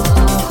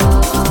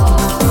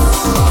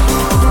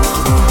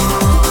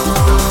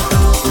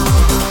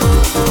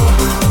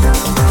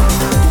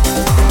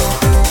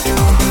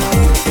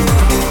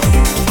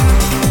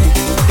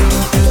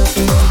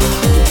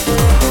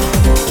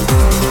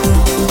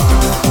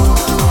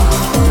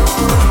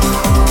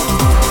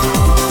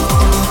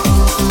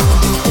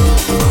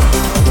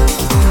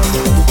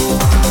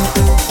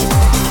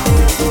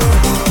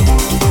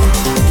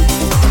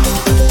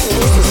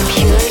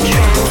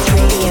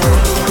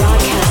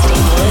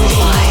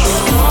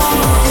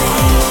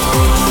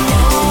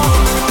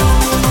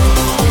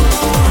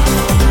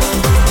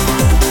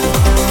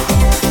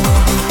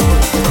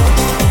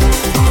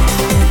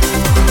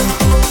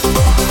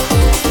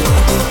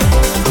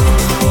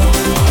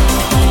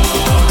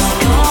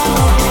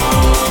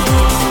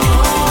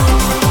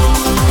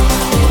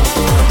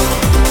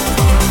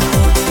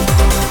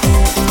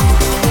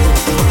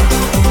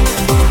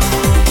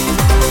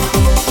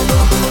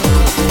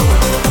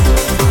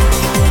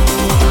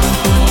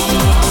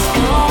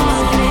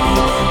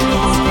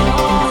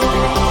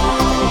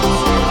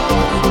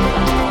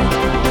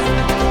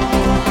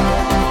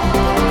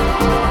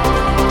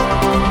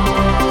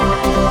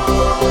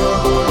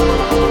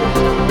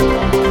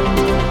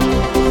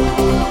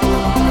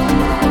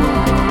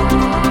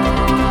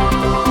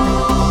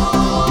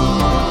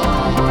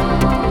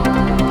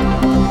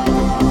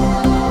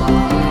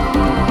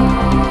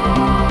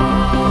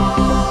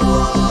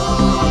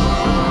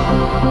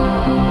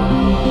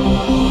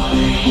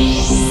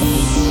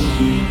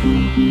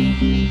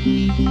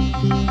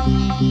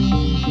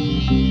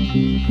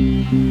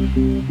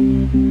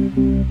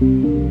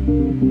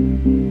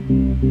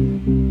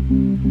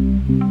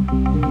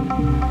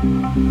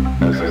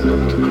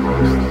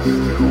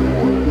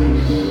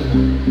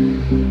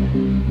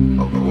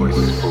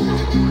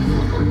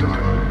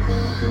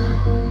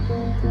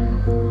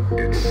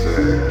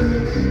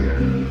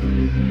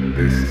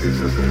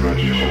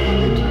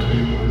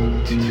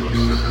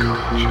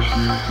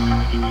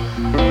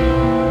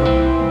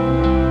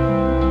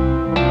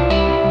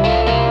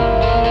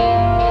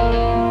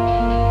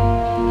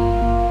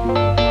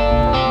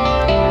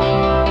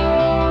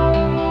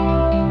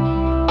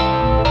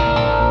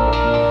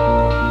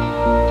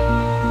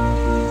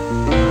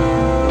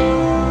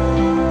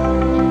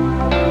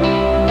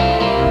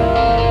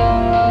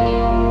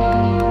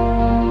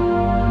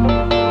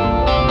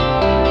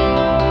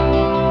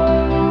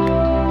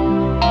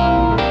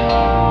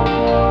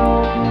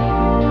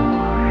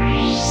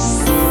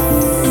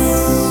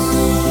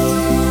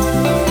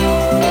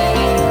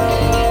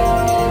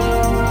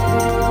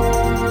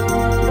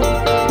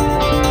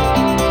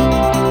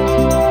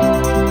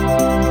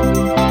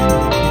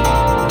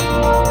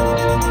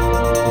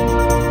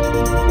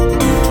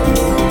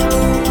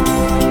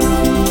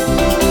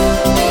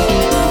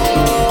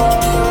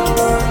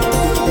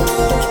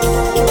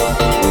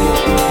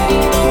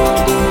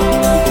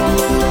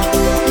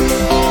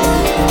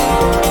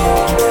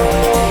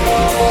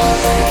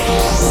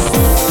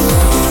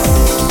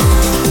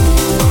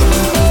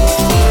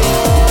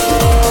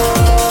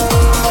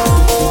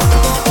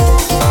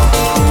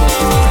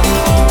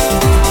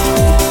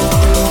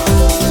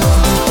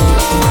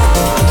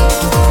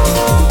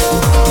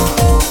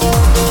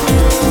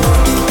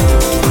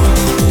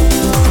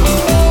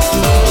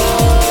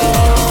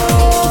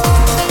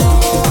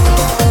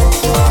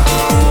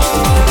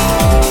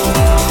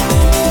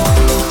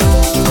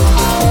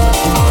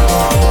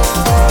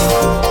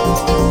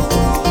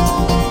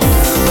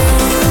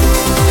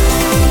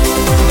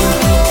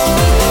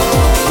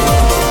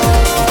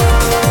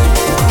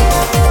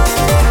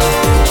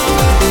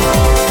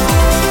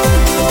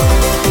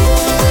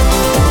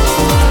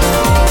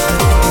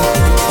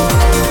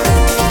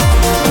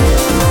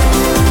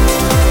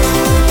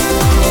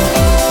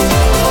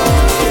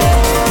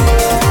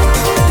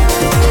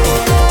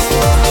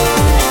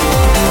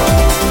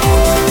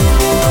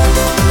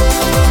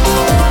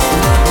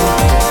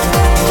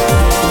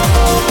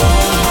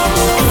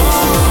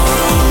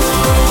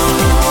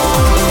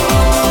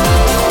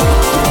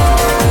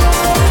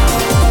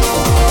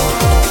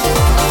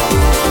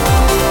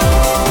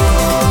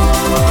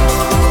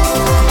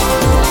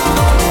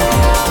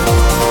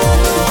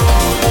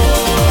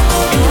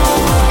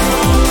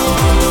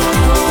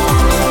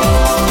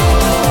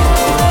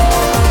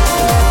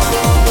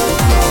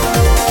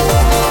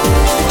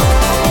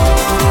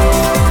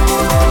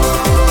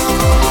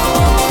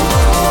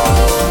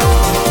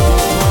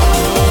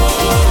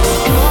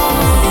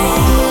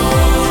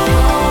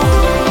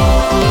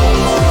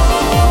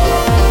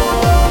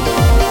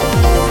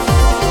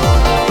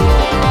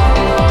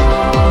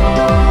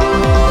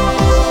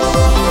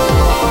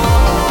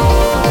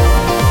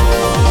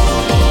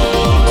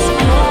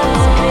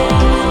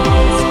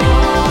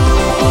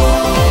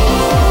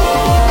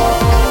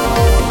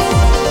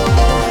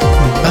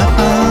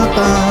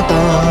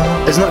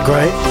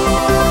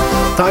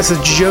 That is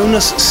the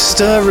Jonas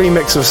Stir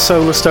remix of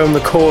Solarstone, The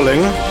Calling.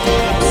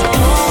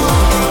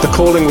 The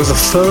Calling was the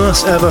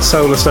first ever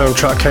Solarstone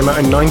track, came out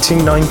in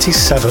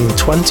 1997,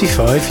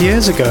 25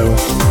 years ago.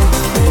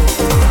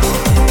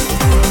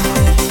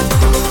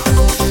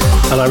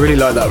 And I really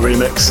like that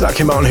remix. That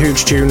came out on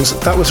Huge Tunes.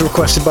 That was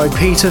requested by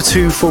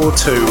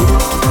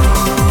Peter242.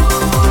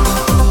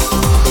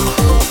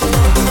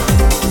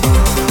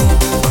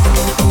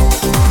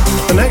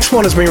 The next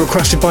one has been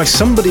requested by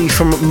somebody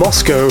from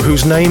Moscow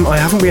whose name I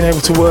haven't been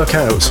able to work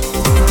out.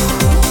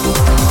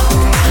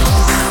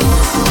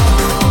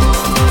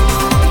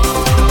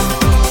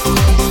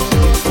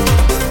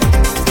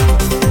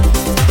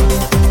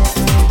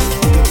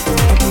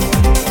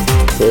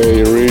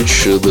 Hey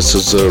Rich, this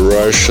is a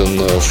Russian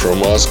from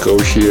Moscow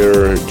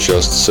here,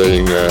 just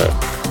saying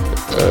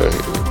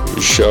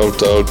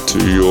shout out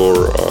to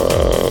your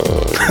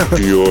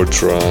Pure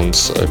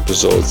Trance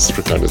episode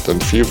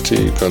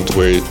 350. Can't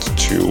wait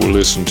to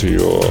listen to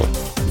your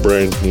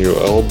brand new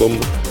album.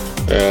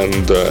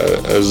 And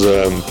as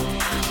a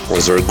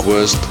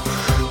request,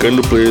 can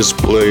you please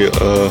play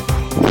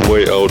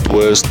Way Out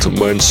West,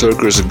 Mind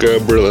Circus,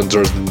 Gabriel and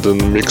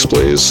Dresden mix,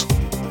 please?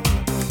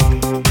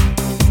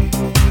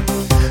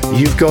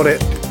 You've got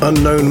it,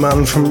 unknown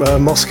man from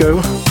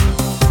Moscow.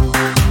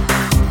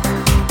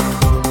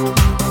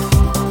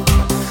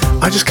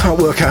 I just can't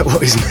work out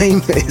what his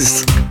name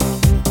is.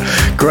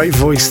 Great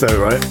voice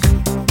though, right?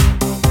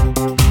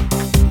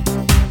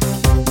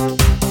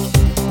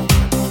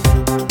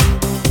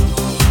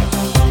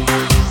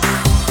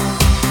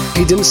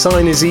 He didn't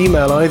sign his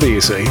email either,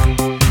 you see.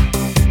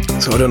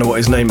 So I don't know what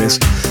his name is.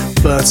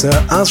 But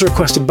as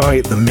requested by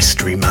the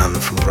mystery man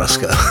from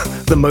Ruska,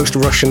 the most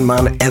Russian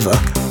man ever,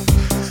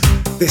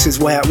 this is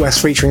Way Out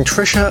West featuring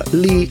Trisha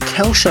Lee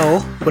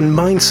Kelshaw and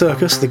Mind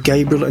Circus, the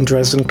Gabriel and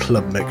Dresden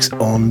club mix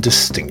on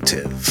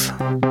Distinctive.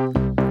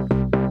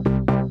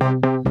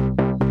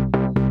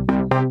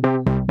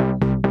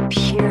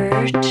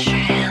 Pure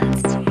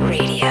Trance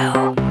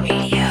Radio.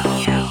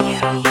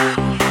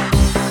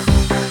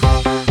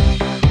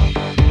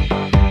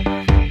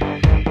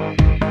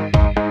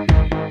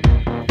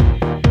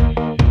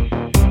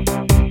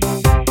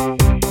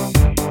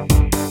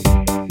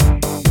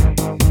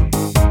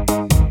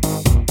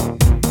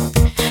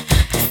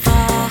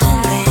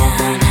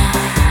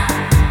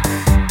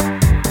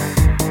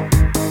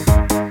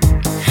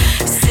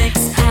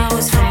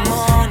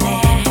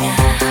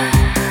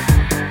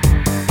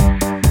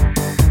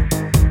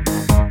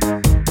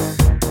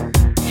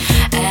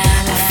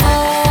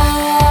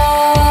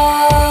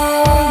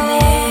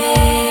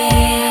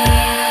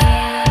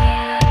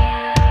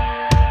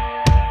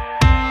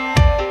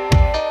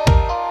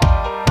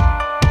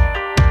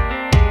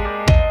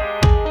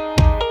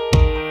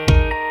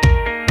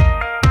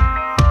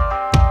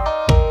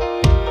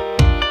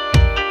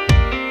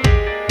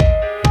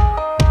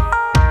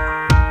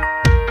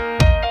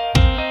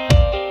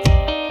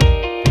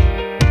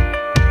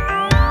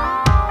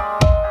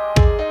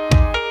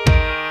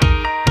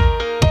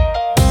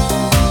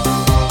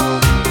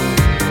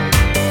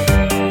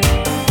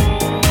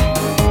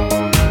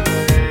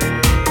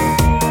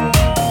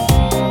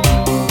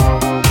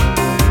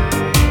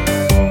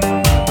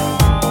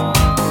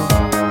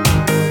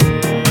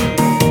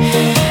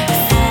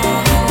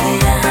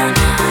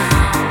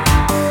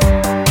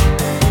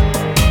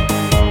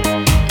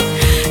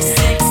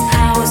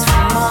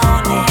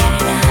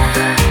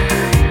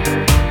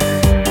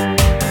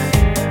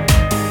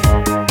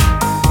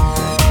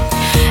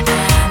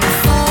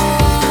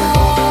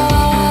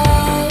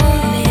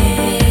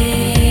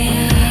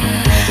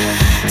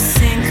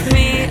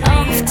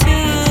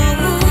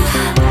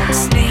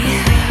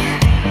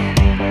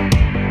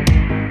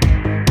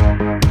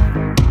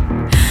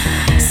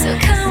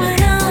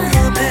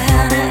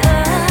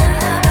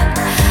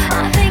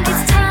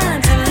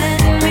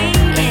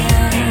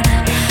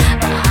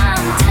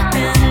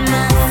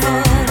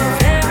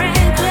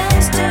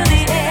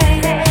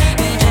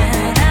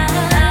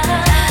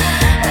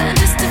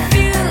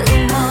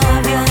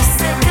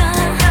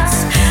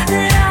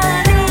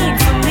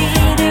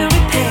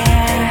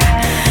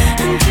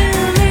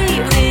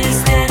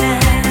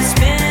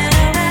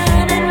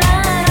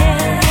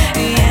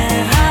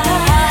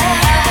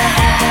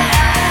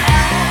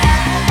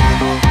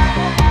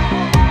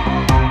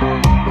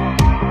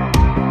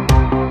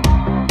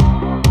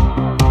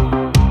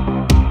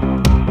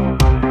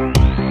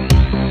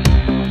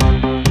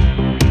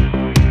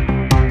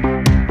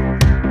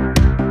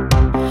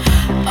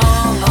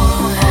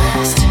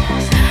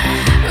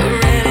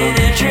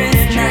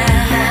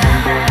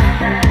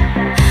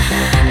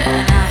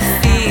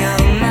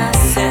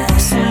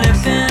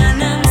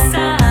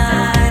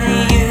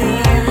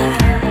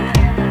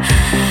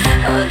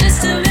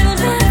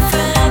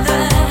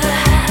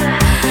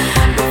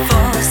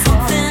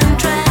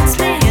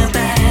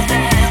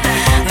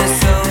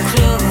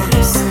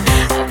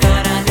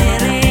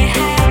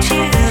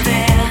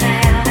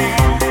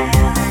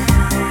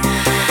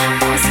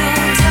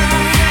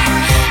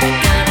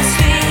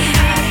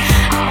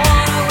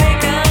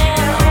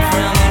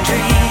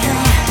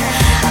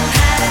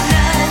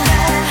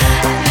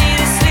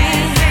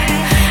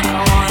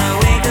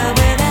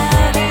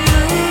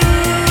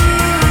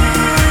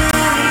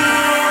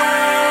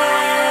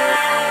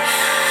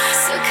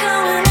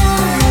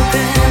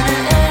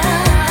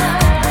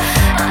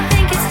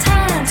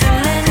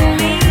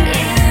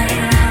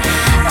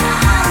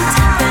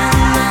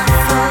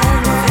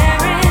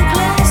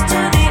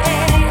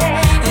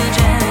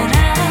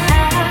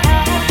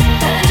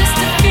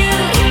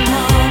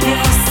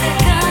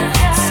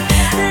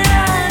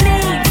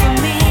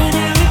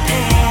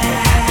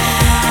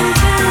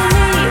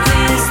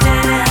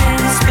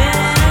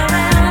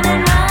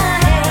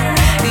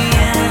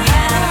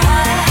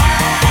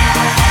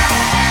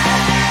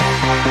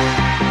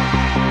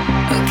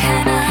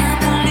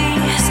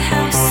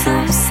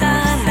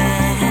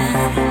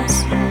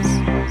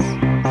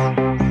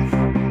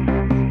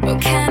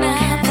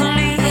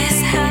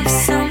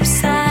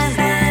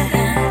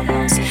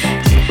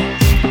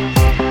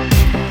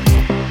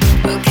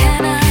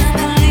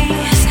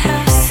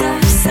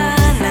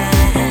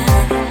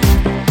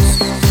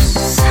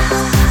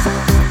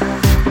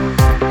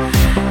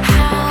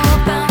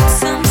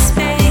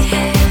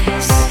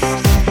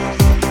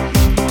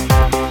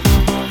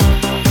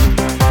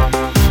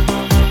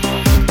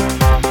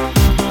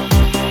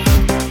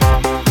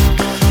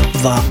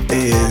 that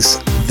is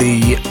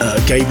the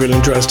Gabriel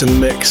and Dresden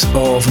mix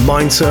of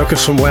Mind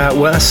Circus from Way Out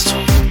West.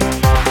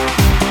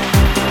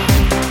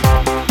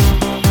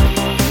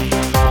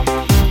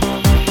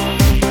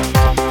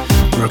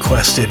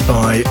 Requested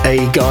by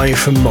A Guy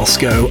from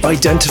Moscow.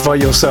 Identify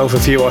yourself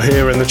if you are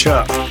here in the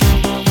chat.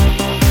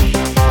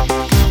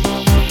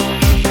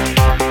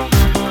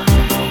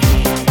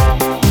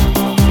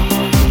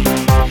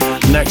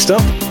 Next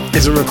up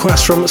is a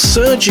request from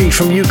Sergey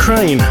from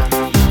Ukraine.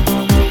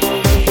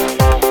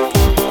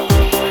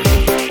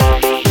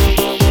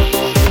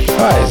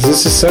 Hi,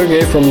 this is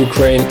Sergey from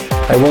Ukraine.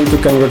 I want to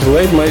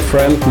congratulate my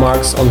friend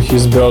Max on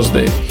his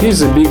birthday.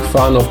 He's a big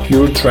fan of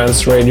Pure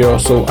Trance Radio,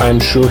 so I'm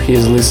sure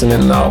he's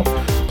listening now.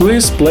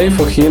 Please play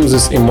for him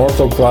this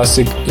immortal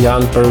classic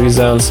Jan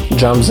Parisian's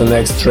Jump the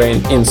Next Train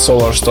in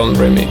Solarstone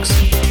remix.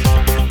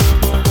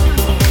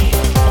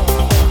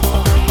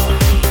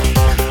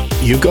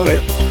 You got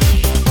it.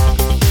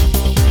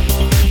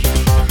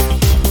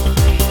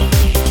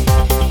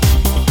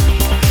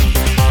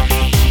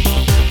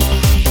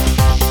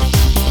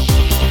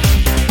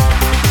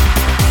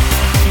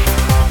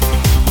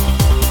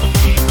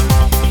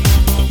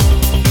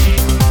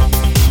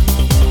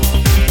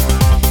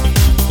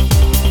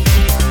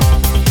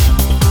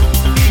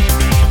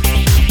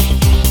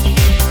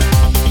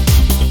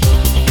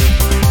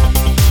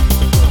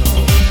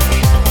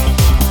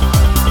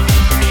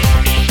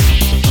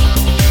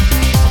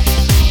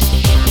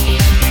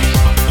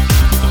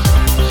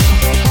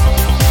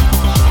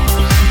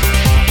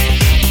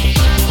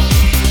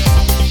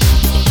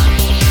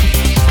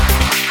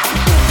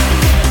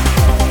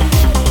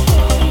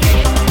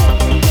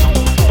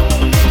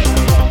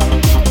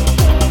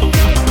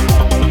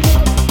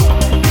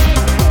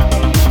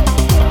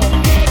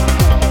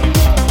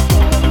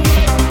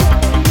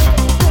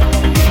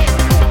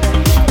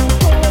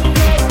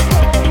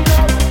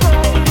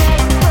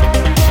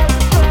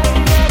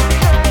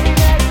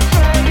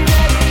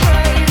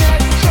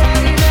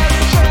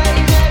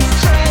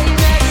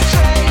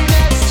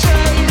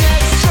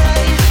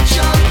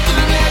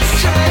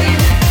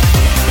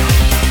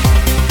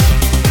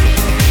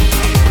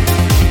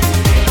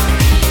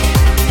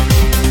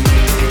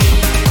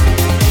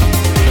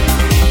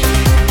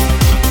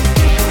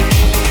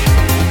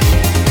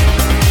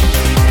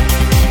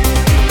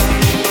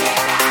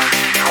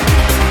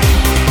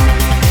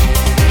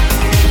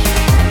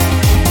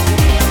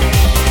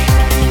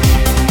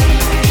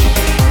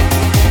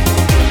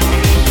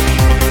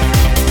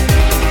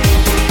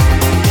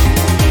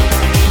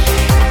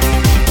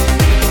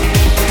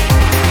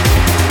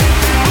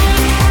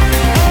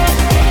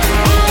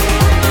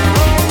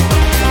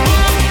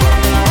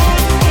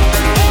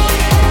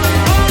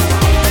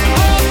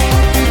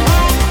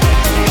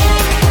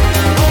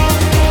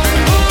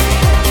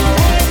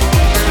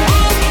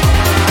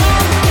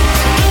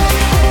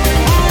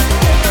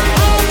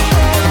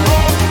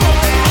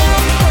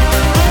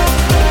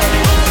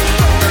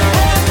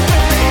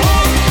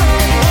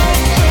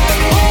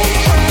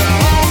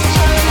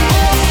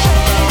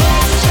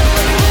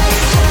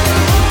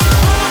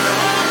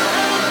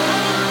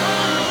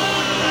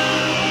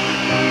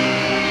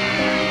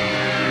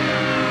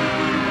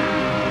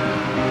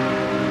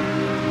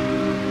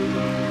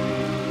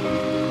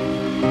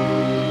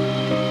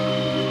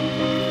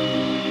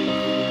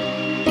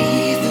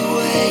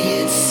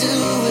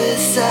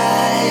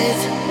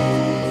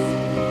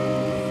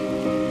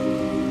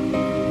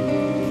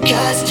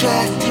 Cars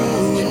drive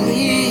through in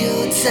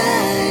real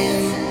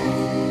time.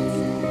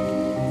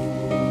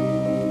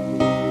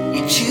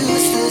 You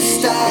choose the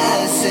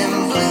stars in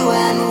blue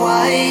and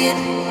white.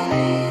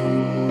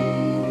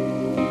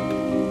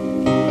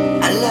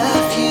 I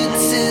love you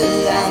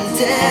till I'm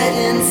dead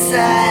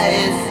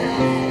inside.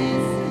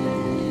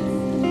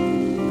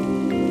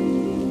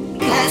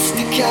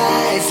 Plastic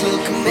eyes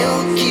look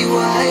milky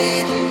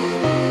white.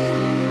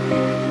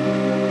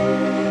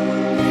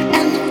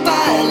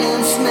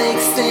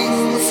 Makes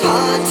things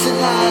hard to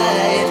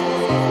hide.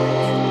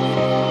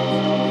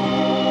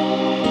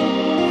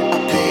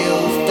 Our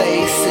pale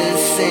faces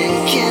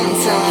sink in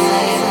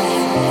time.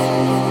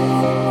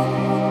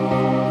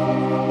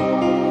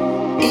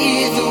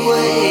 Either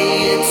way,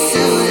 it's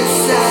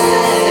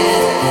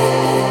suicide.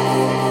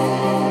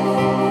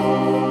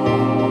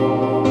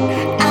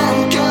 I'm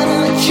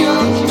gonna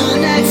jump the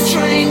next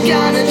train.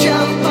 Gonna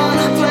jump on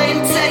a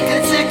plane, take a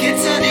ticket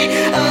to the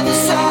other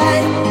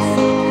side.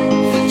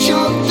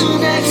 Jump the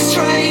next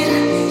train.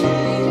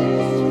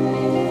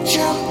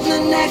 Jump the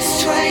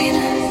next train.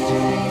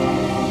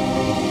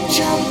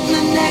 Jump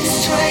the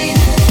next train.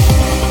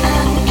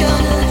 I'm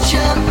gonna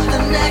jump the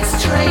next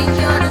train.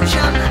 Gonna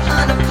jump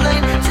on a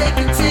plane, take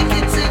a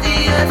ticket to the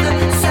other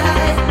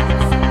side.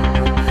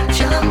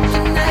 Jump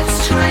the next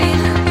train.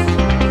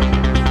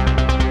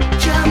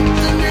 Jump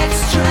the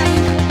next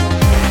train.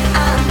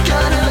 I'm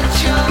gonna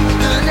jump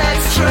the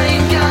next train.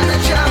 Gonna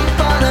jump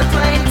on a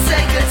plane,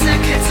 take a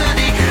ticket to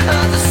the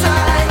other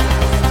side.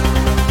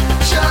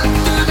 Jump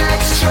the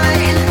next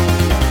train.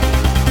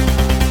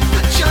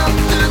 Jump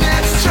the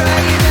next train.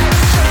 Next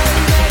train,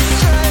 next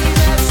train,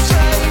 next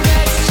train,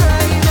 next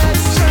train, next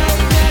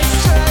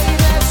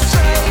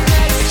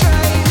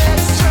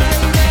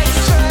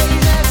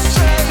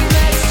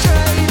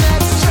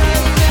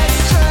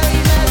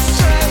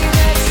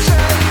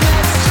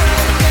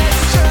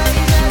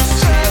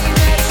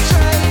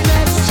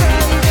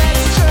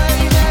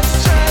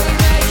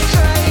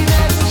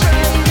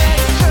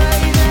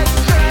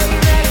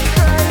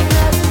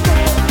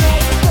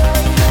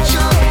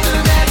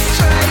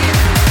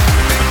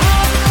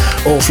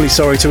Awfully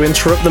sorry to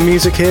interrupt the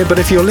music here, but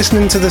if you're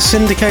listening to the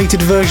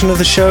syndicated version of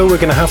the show, we're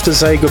going to have to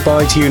say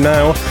goodbye to you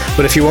now.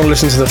 But if you want to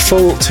listen to the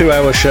full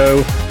 2-hour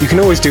show, you can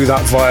always do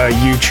that via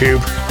YouTube,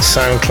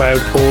 SoundCloud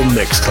or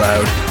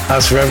Mixcloud.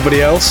 As for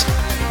everybody else,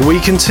 we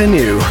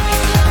continue.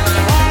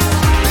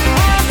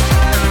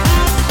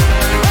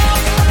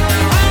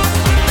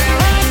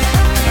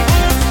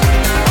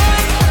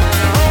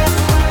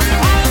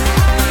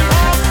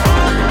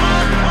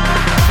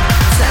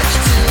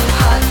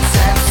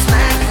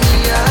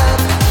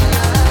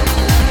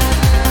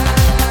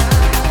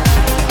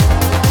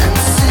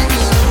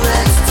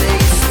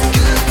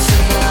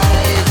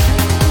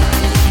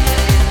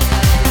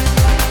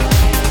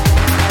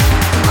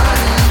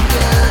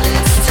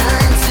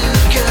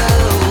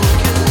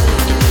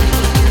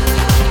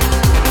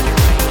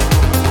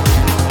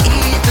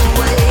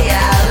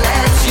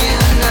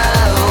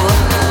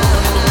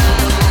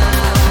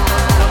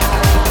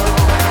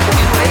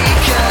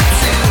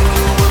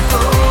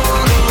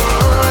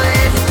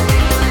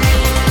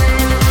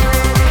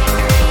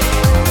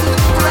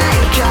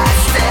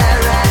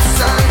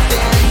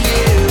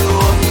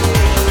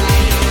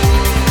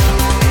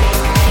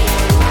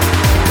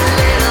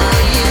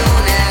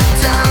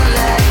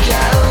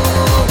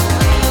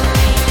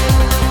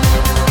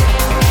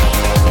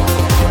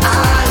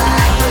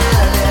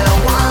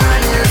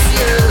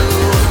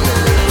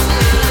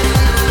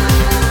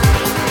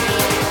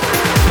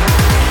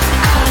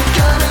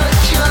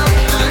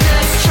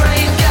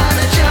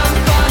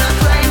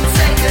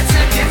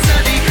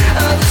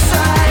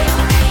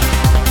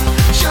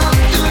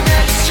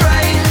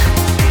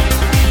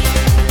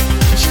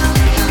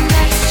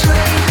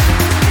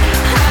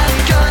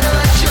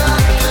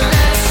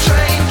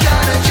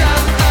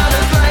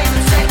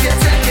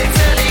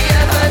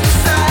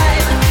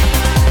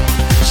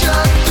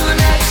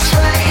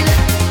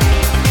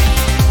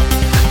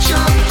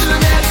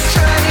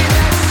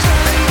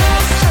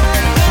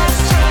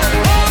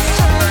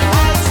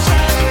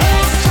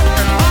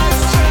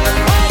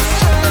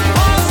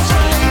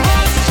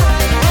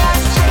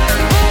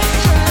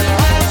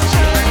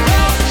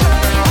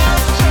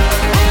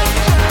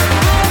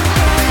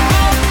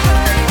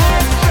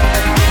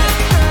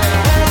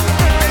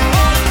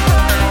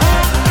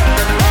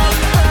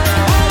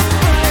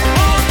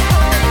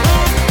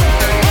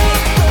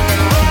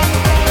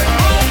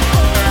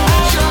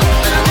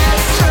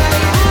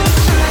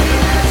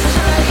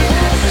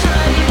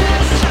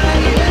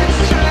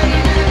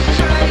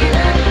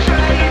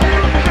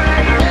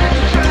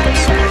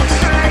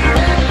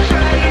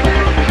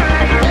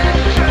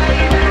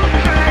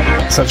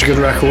 Such a good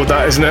record,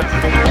 that, isn't it?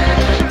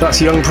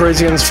 That's Young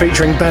Parisians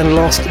featuring Ben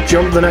Lost,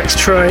 Jump the Next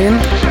Train.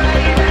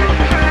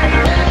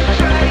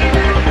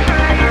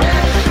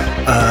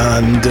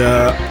 And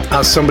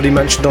as somebody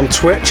mentioned on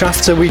Twitch,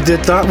 after we did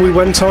that, we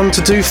went on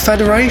to do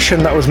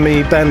Federation. That was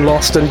me, Ben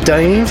Lost, and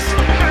Dave.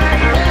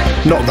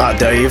 Not that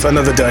Dave,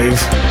 another Dave.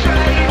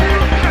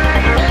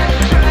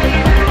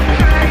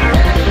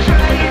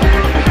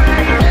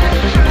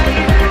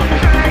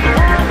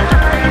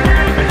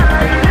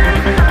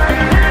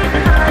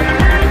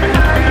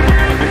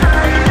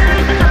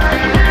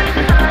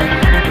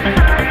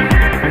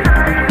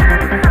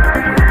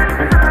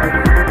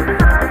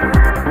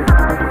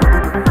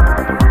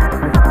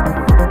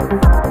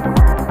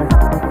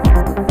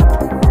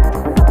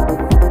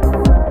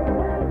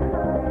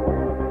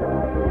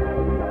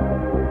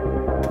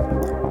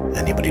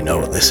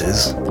 This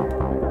is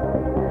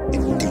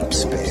in deep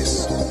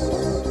space,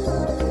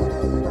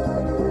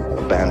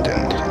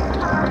 abandoned.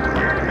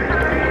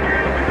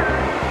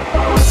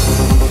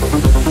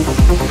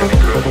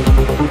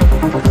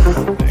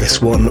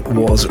 This one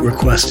was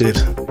requested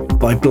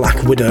by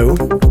Black Widow,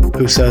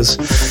 who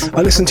says,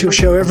 I listen to your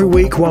show every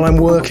week while I'm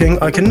working.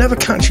 I can never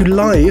catch you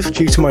live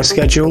due to my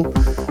schedule,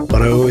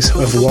 but I always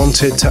have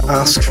wanted to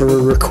ask for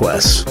a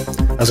request.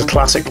 As a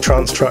classic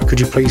trance track, could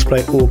you please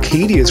play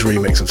Orchidea's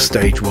remix of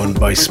Stage 1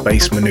 by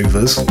Space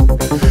Maneuvers?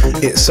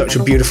 It's such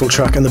a beautiful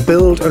track and the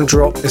build and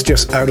drop is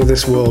just out of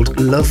this world.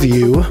 Love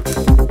you.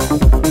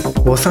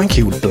 Well, thank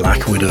you,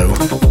 Black Widow.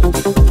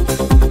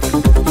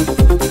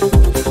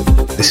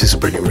 This is a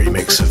brilliant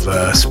remix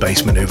of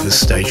Space Maneuvers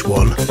Stage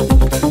 1.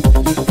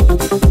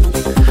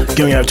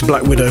 Going out to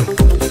Black Widow.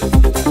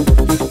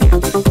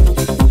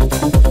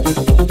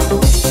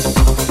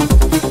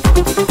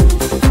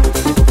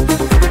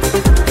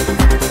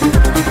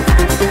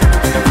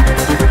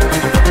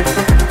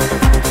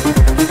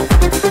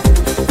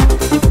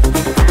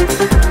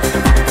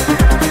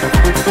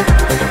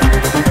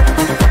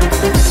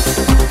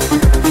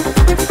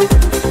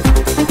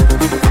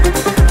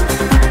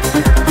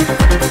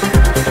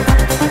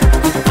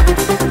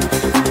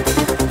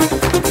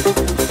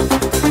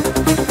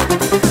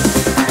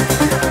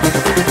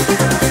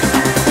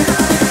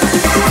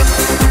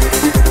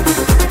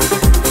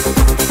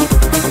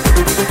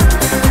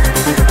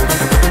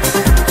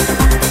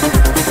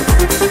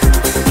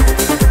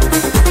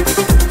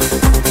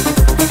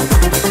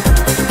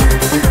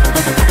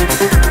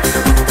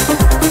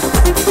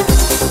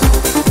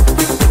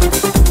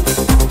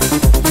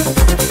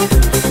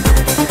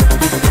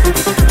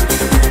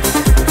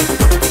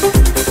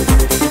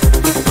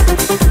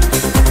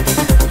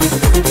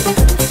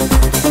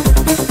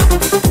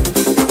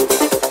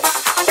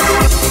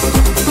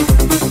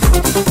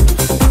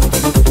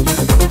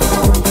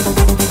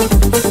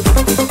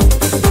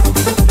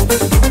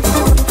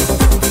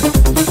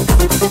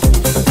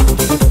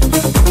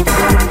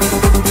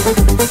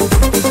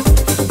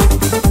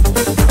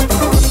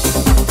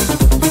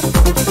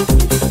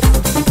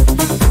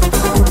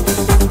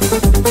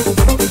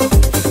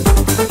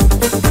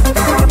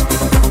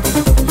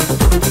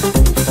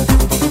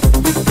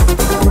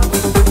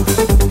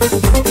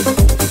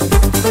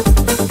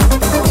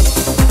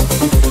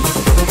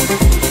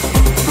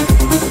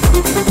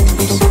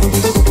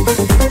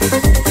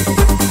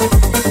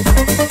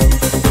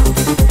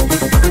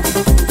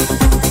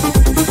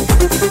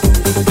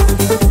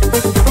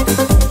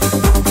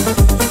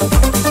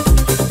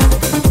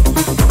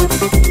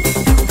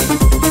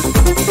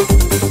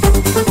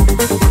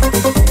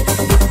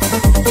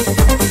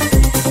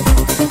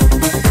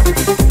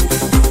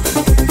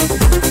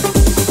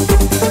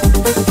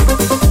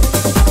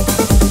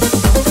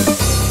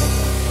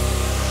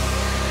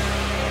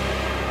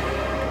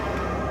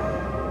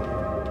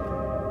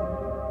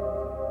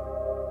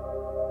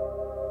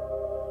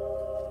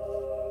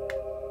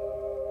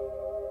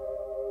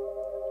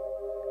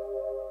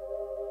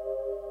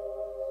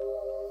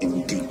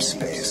 deep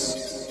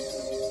space.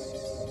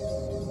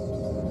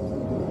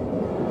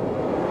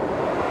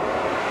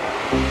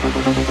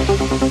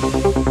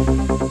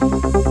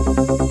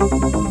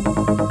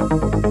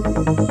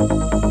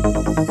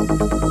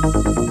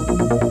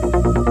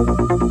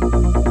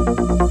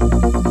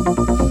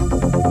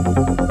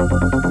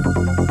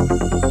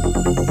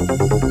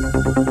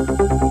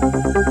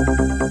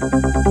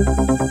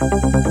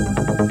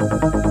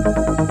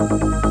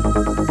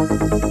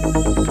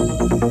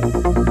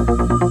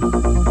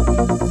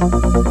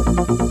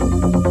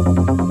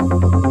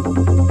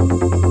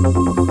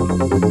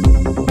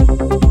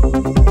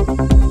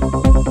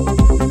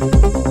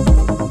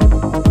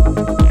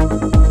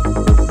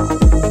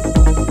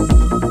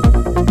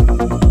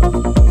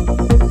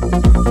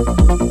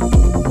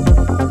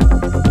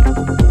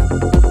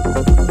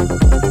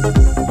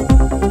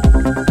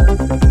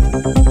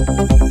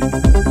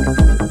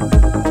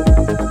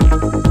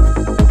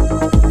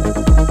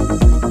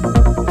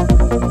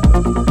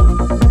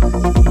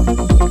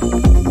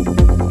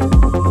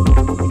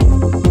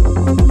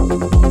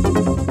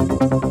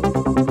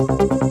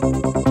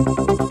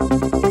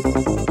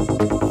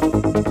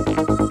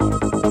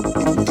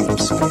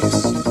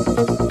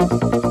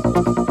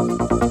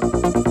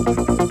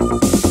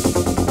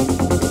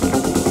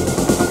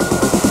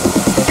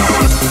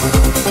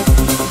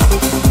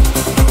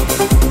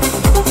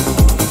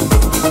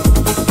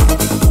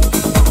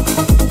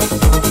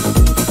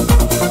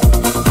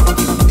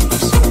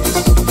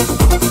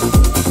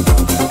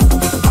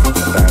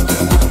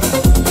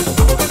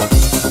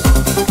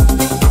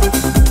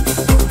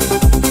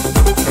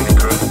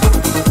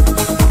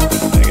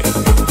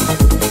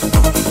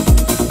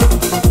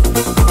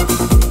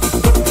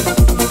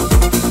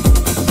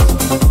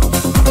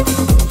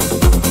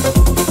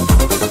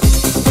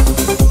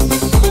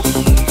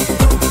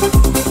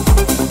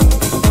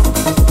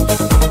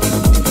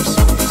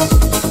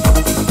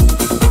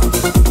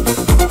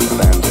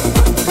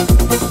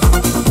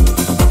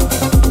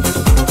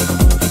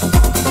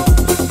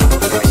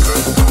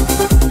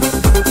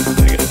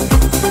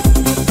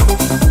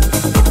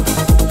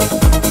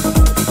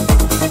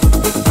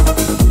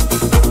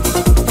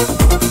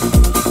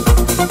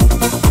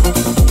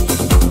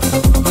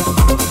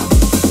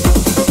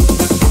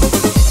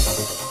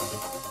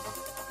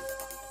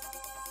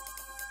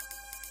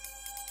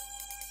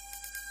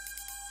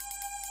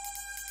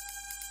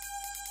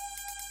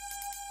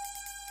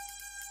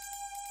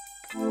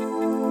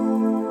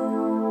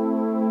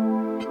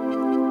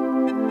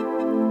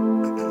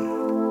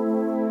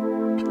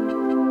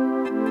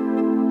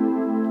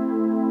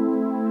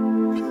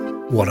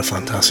 What a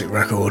fantastic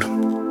record.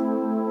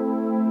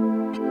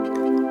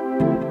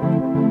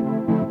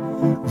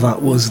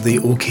 That was the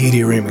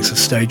Orchidia remix of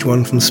Stage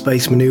 1 from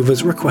Space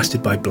Manoeuvres,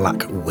 requested by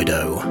Black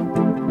Widow.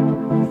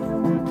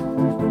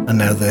 And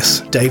now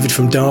this. David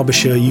from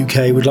Derbyshire,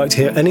 UK, would like to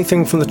hear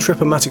anything from the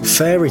Tripomatic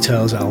Fairy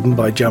Tales album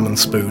by Jam and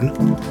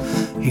Spoon.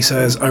 He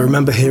says, I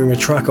remember hearing a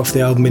track off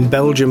the album in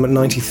Belgium at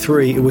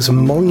 93. It was a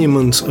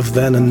monument of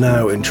then and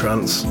now in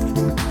trance.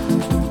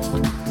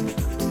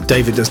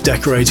 David does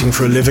decorating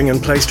for a living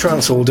and plays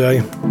trance all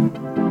day.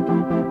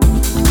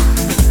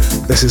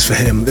 This is for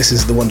him. This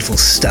is the wonderful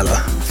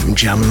Stella from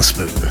Jam and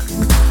Spoon.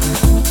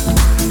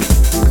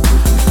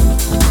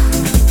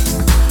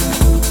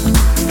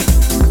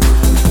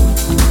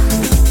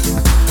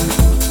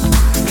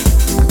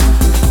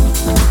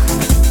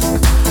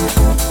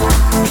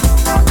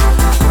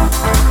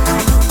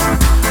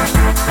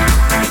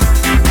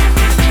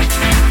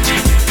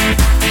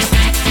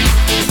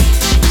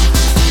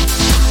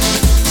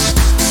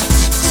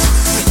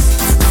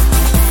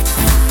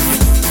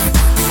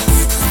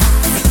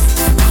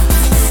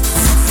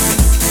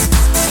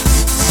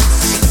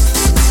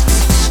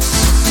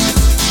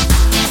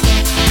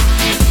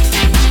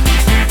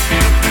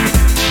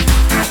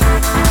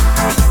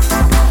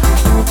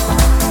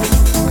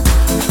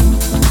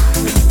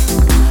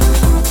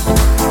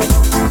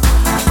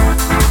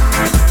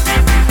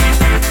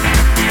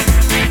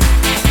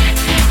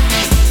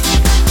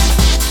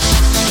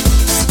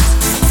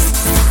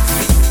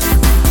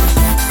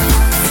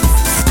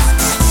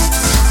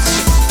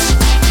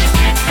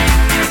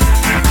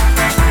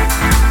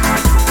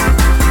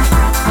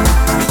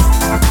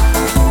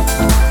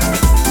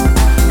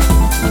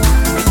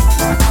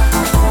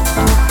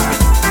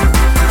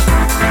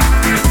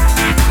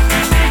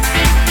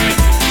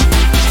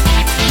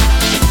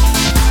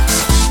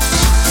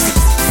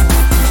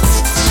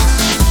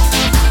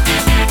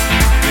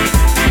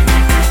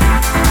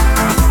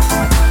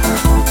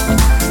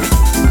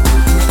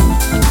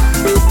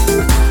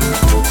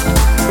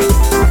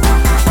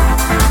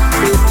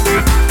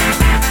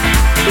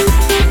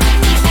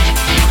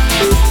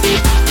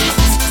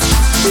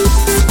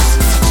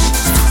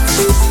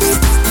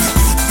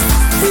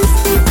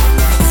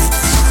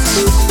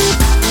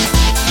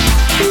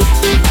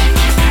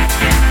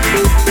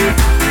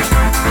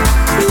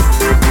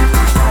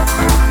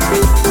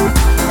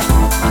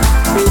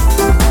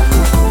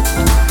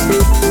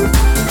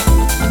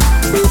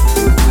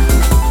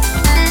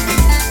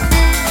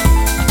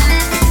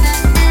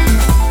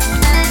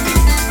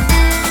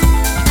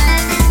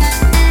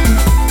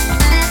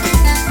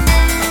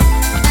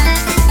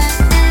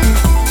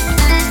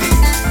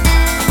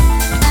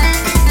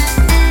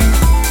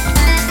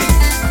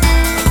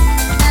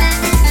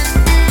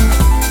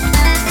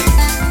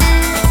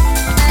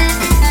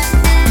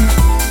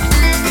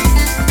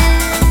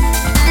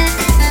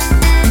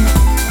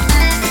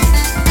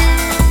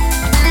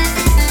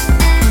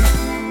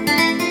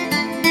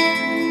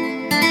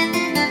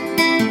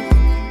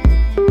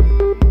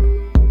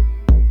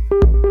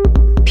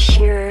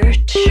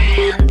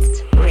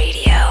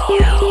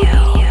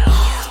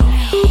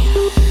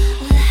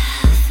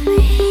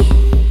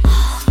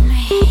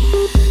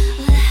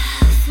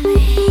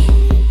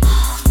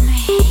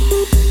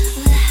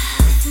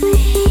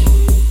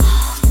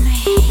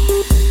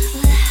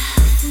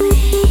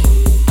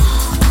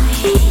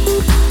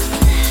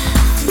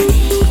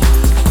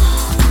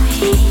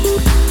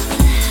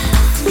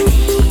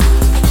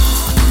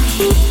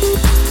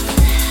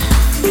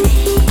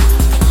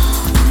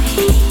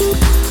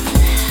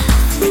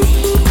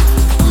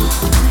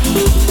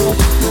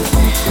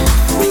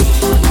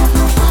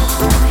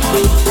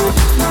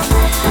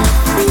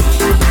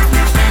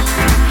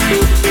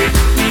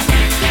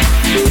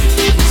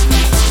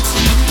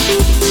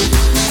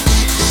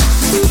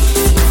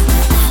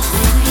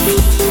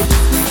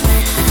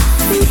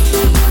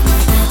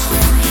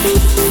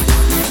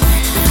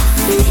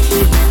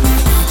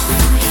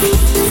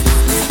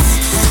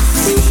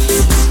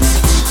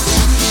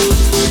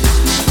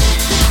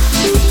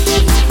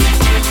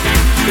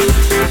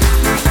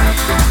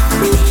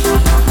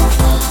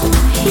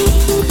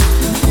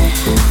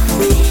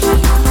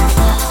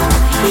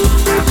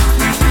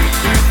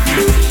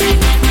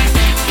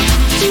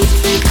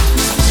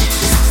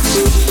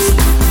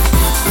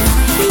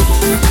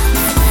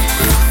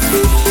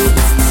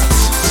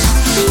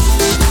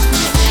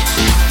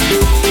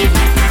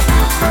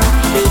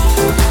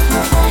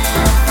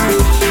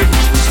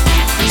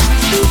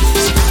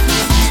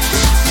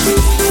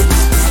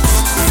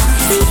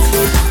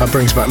 That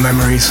brings back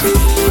memories.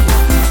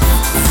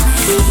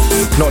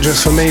 Not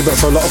just for me, but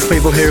for a lot of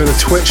people here in the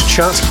Twitch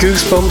chat.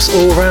 Goosebumps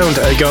all round,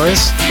 eh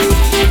guys?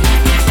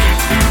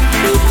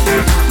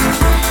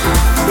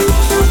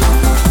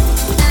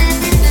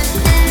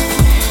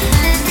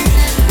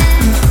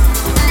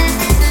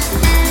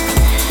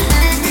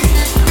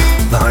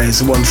 That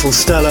is Wonderful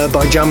Stella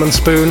by Jam and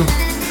Spoon.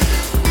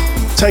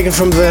 Taken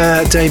from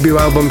their debut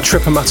album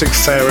Tripomatic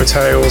Fairy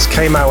Tales,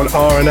 came out on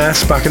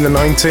RNS back in the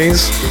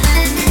 90s.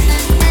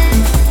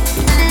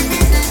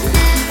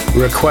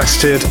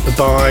 Requested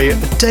by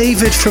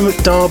David from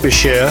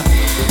Derbyshire.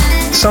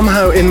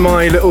 Somehow in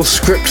my little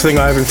script thing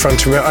I have in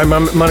front of me, I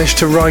managed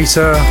to write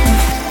it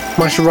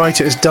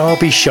as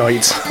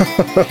Derbyshite.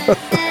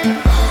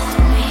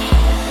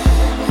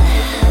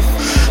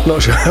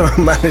 Not sure how I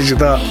managed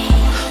that.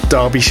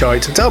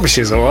 Derbyshite.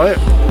 Derbyshire's alright.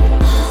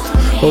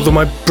 Although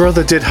my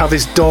brother did have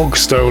his dog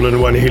stolen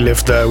when he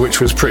lived there,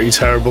 which was pretty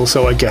terrible,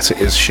 so I guess it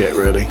is shit,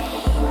 really.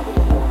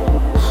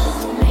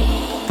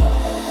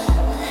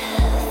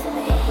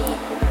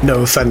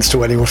 No offence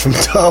to anyone from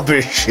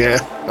Derbyshire.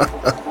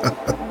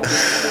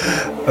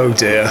 Oh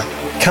dear.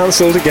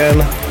 Cancelled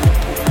again.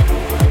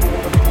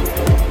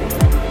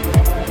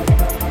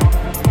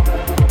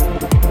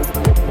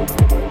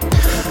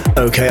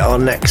 Okay, our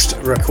next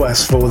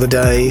request for the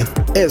day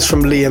is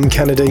from Liam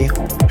Kennedy,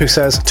 who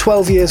says,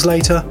 12 years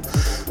later,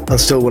 and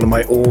still one of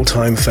my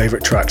all-time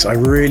favourite tracks. I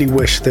really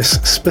wish this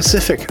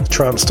specific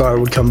trance style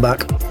would come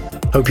back.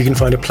 Hope you can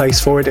find a place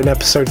for it in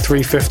episode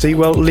 350.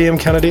 Well, Liam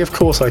Kennedy, of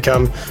course I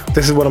can.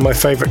 This is one of my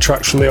favourite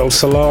tracks from the old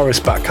Solaris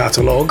back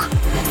catalogue.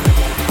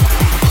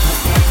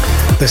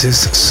 This is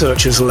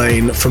Searcher's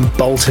Lane from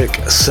Baltic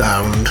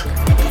Sound.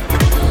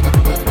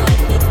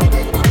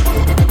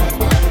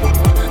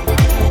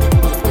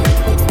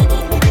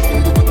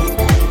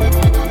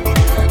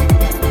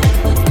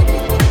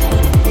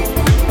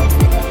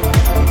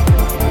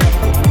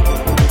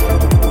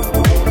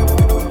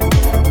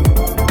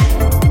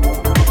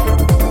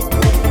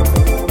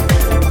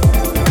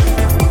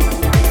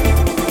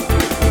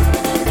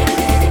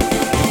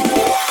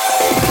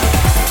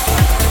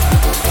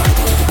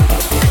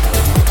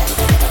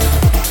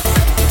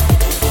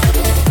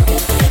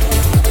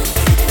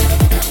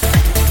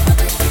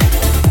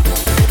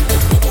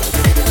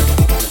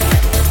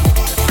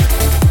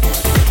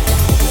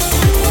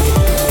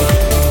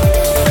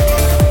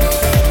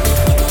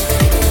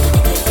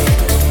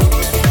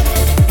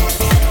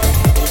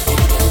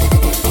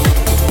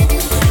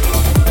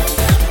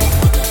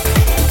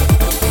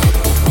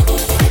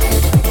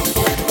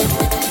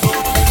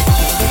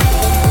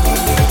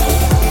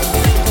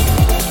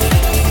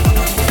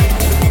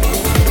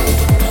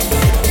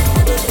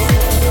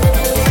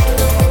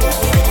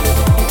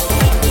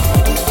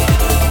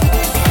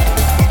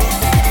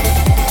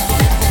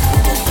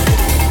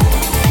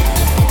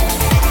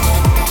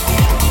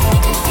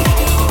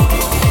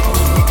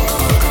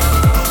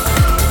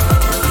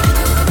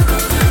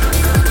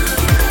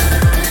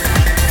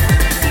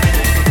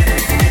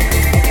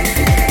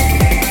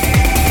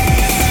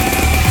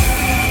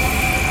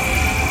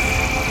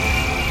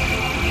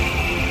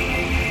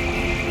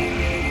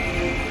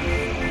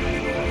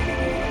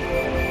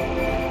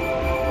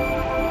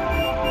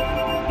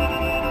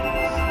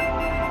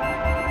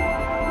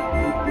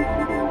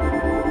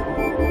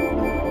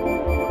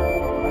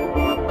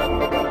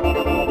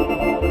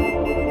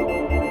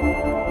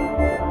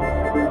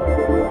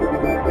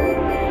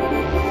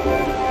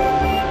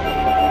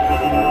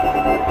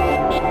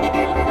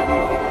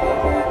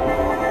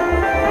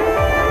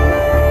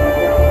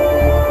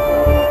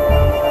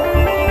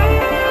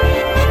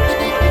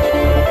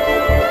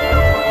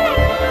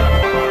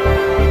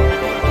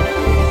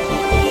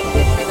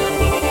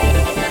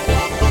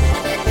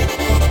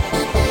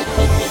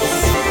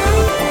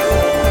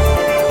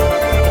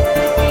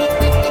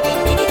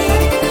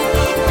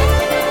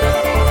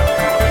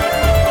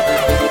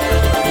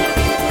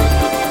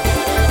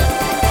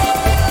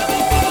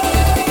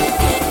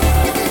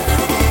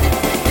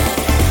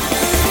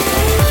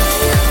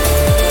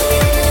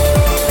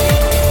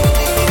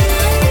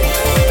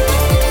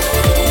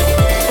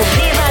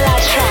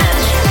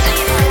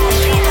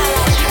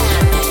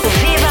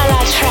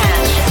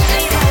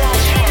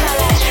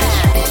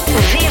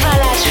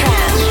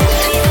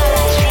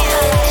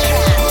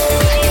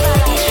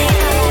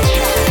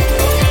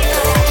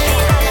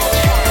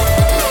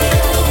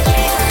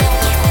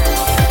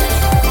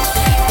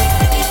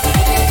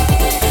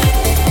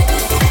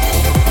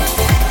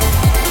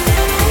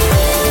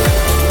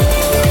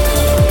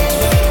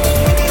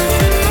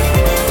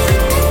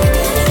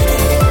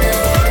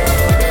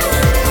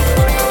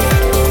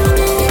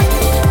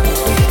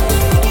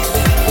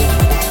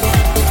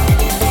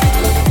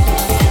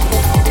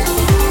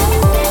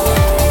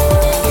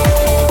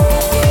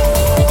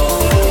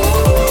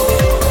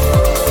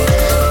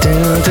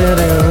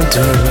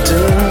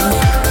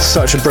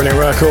 Such a brilliant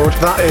record.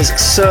 That is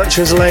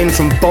Searcher's Lane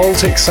from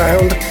Baltic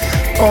Sound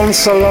on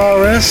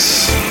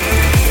Solaris.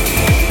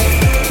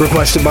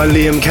 Requested by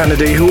Liam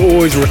Kennedy, who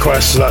always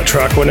requests that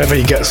track whenever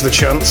he gets the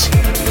chance.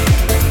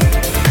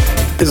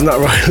 Isn't that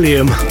right,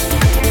 Liam?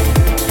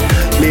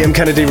 Liam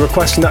Kennedy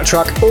requesting that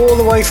track all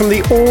the way from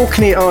the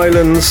Orkney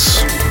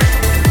Islands.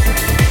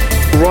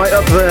 Right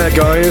up there,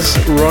 guys.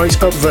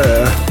 Right up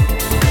there.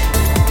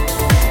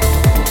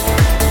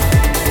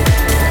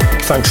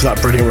 Thanks for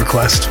that brilliant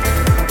request.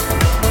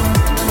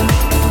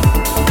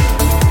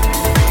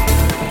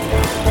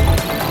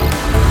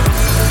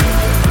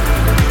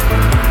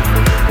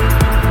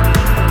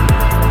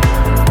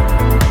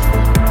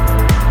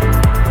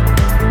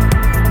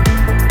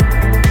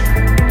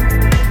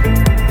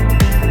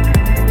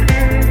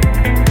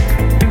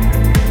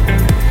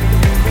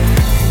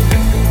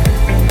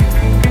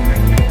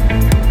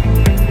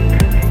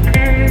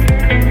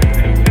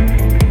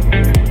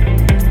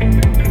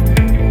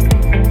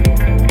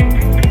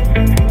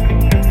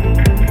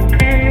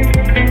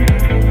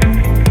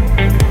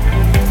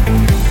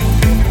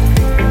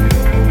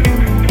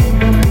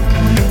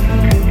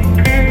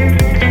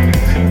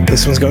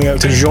 This one's going out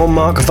to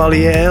Jean-Marc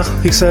Valliere.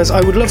 He says, I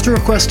would love to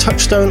request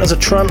Touchstone as a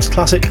trance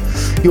classic.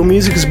 Your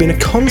music has been a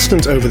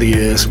constant over the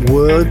years.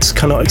 Words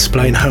cannot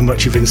explain how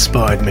much you've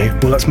inspired me.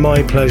 Well, that's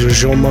my pleasure,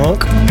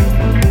 Jean-Marc.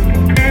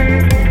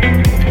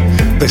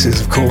 This is,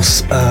 of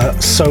course,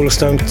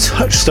 Solarstone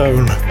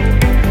Touchstone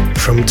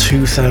from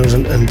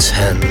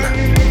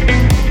 2010.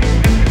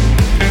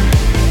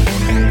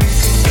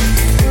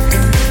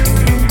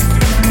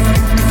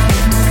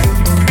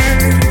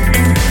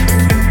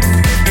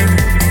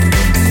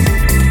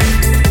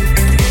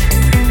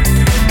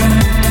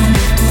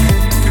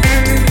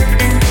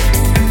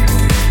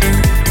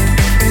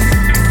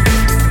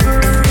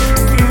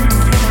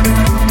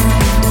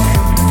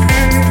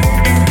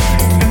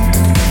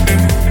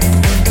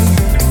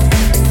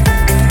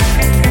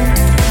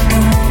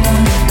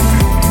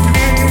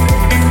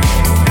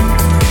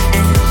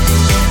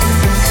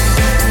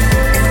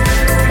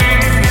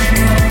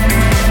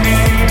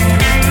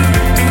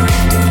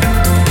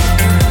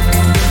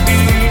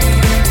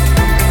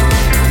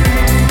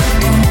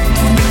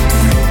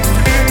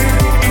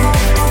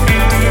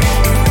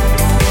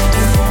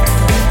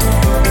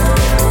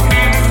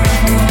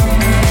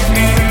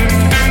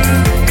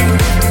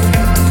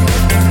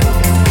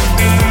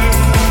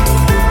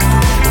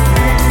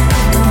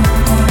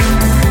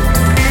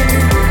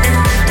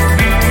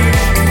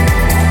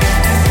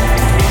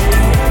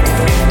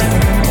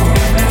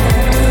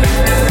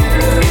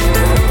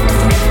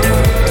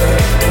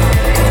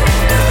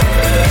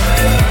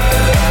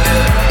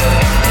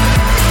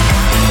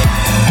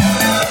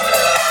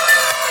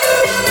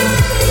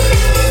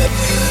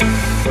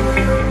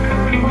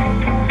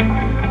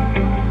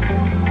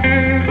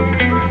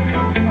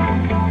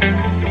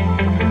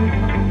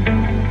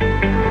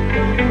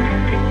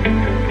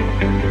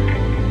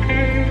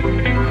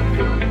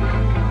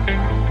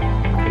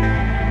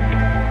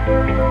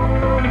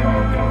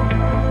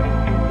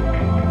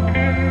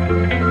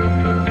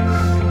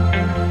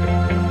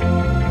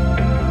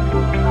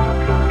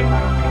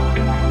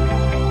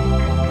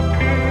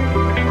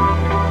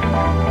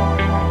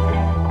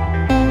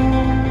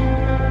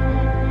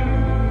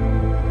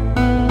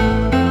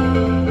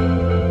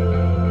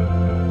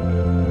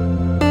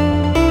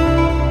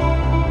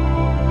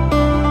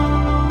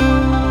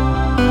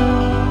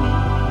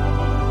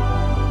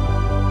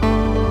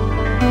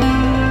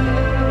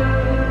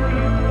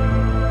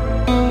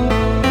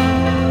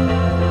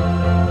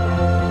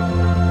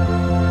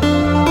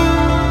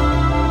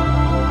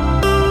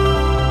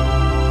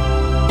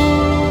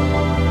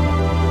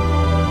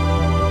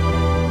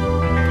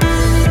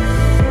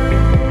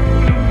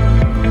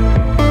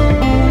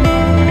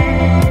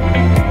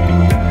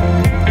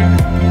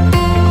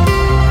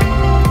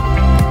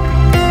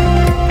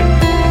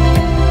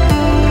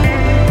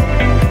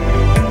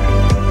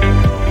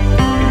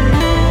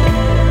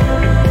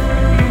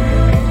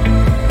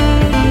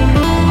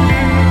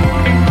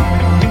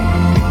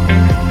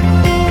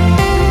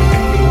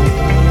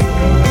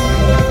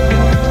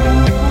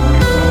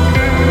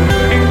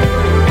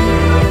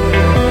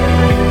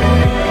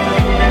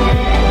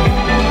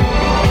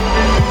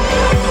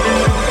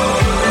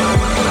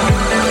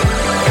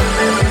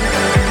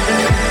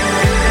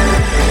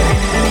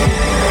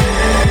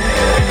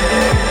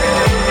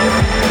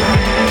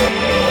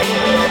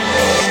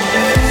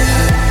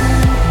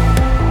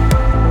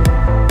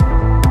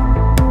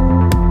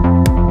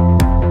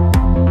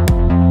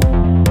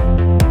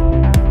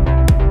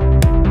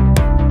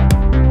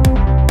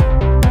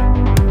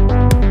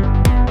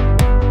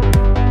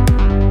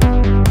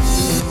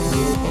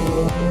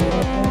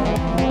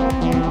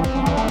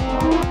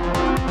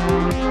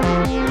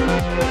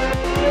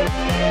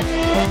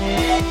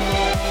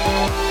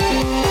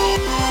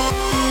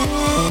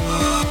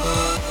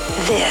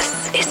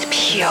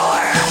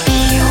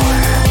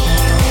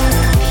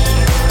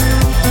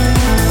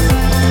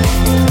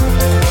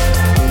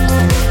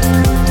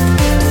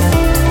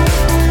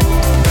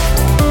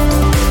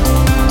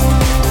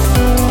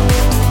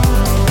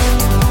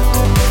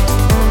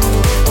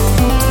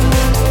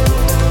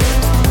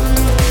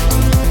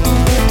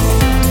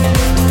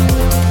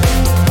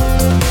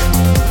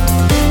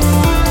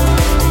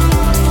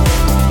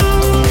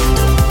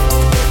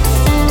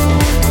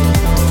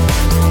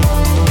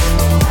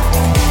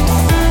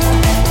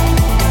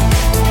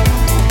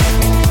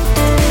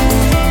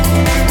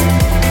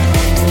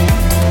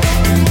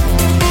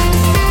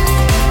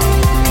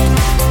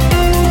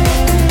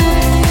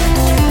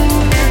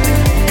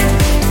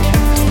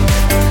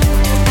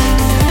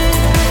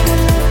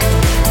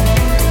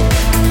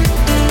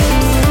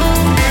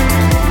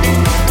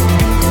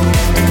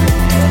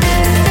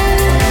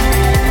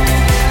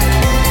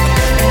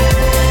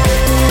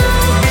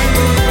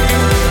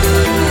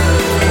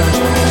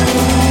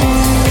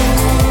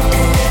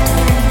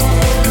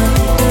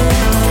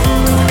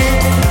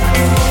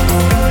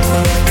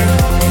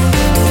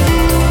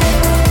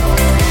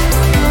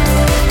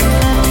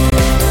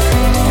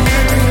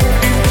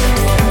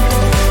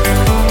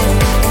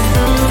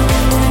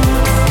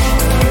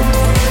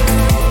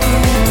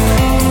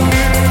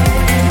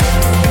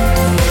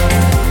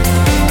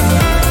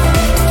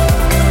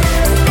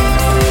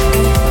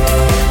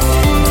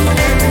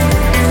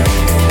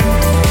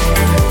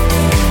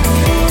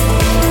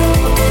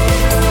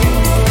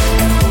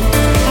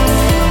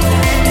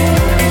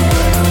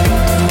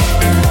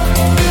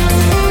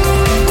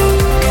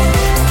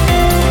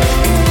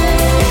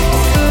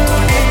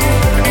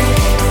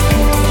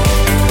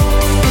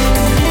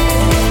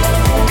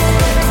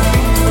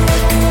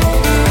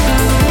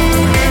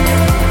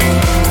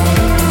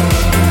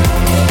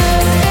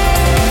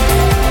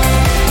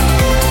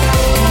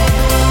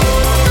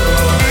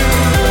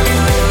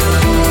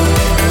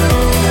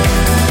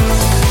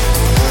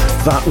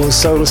 That was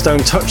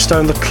Solarstone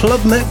Touchstone, the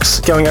club mix,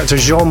 going out to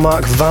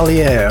Jean-Marc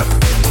Valliere.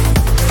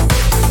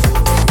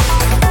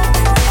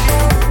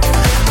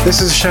 This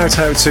is a shout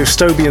out to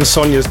Stoby and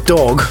Sonia's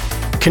dog.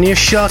 Can you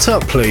shut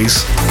up,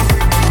 please?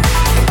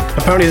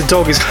 Apparently the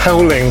dog is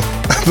howling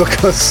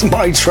because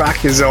my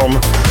track is on.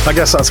 I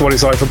guess that's what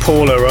it's like for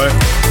Paula, right?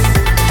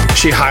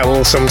 She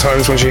howls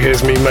sometimes when she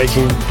hears me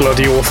making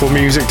bloody awful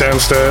music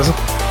downstairs.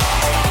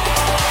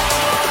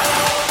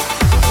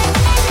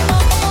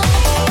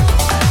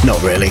 Not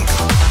really.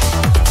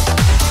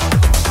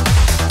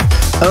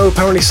 Oh,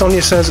 apparently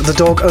Sonia says the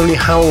dog only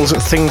howls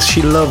at things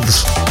she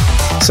loves.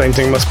 Same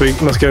thing must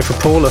go for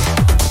Paula.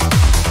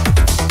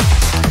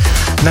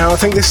 Now I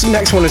think this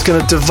next one is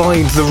going to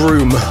divide the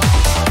room.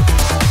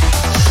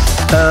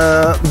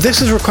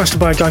 This is requested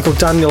by a guy called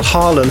Daniel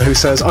Harlan, who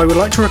says, I would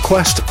like to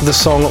request the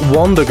song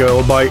Wonder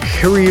Girl by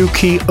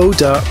Hiroyuki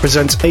Oda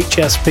presents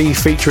HSP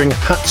featuring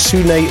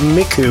Hatsune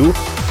Miku.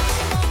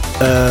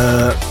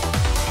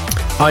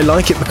 I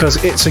like it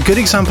because it's a good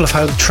example of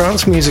how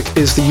trance music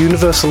is the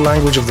universal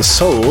language of the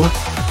soul,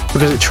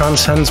 because it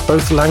transcends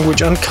both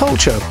language and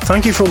culture.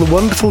 Thank you for all the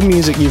wonderful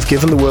music you've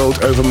given the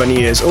world over many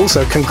years.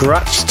 Also,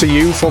 congrats to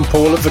you from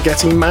Paula for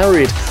getting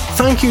married.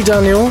 Thank you,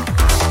 Daniel.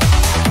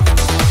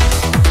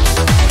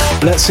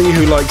 Let's see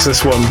who likes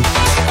this one.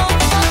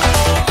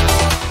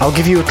 I'll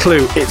give you a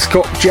clue. It's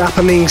got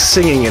Japanese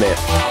singing in it.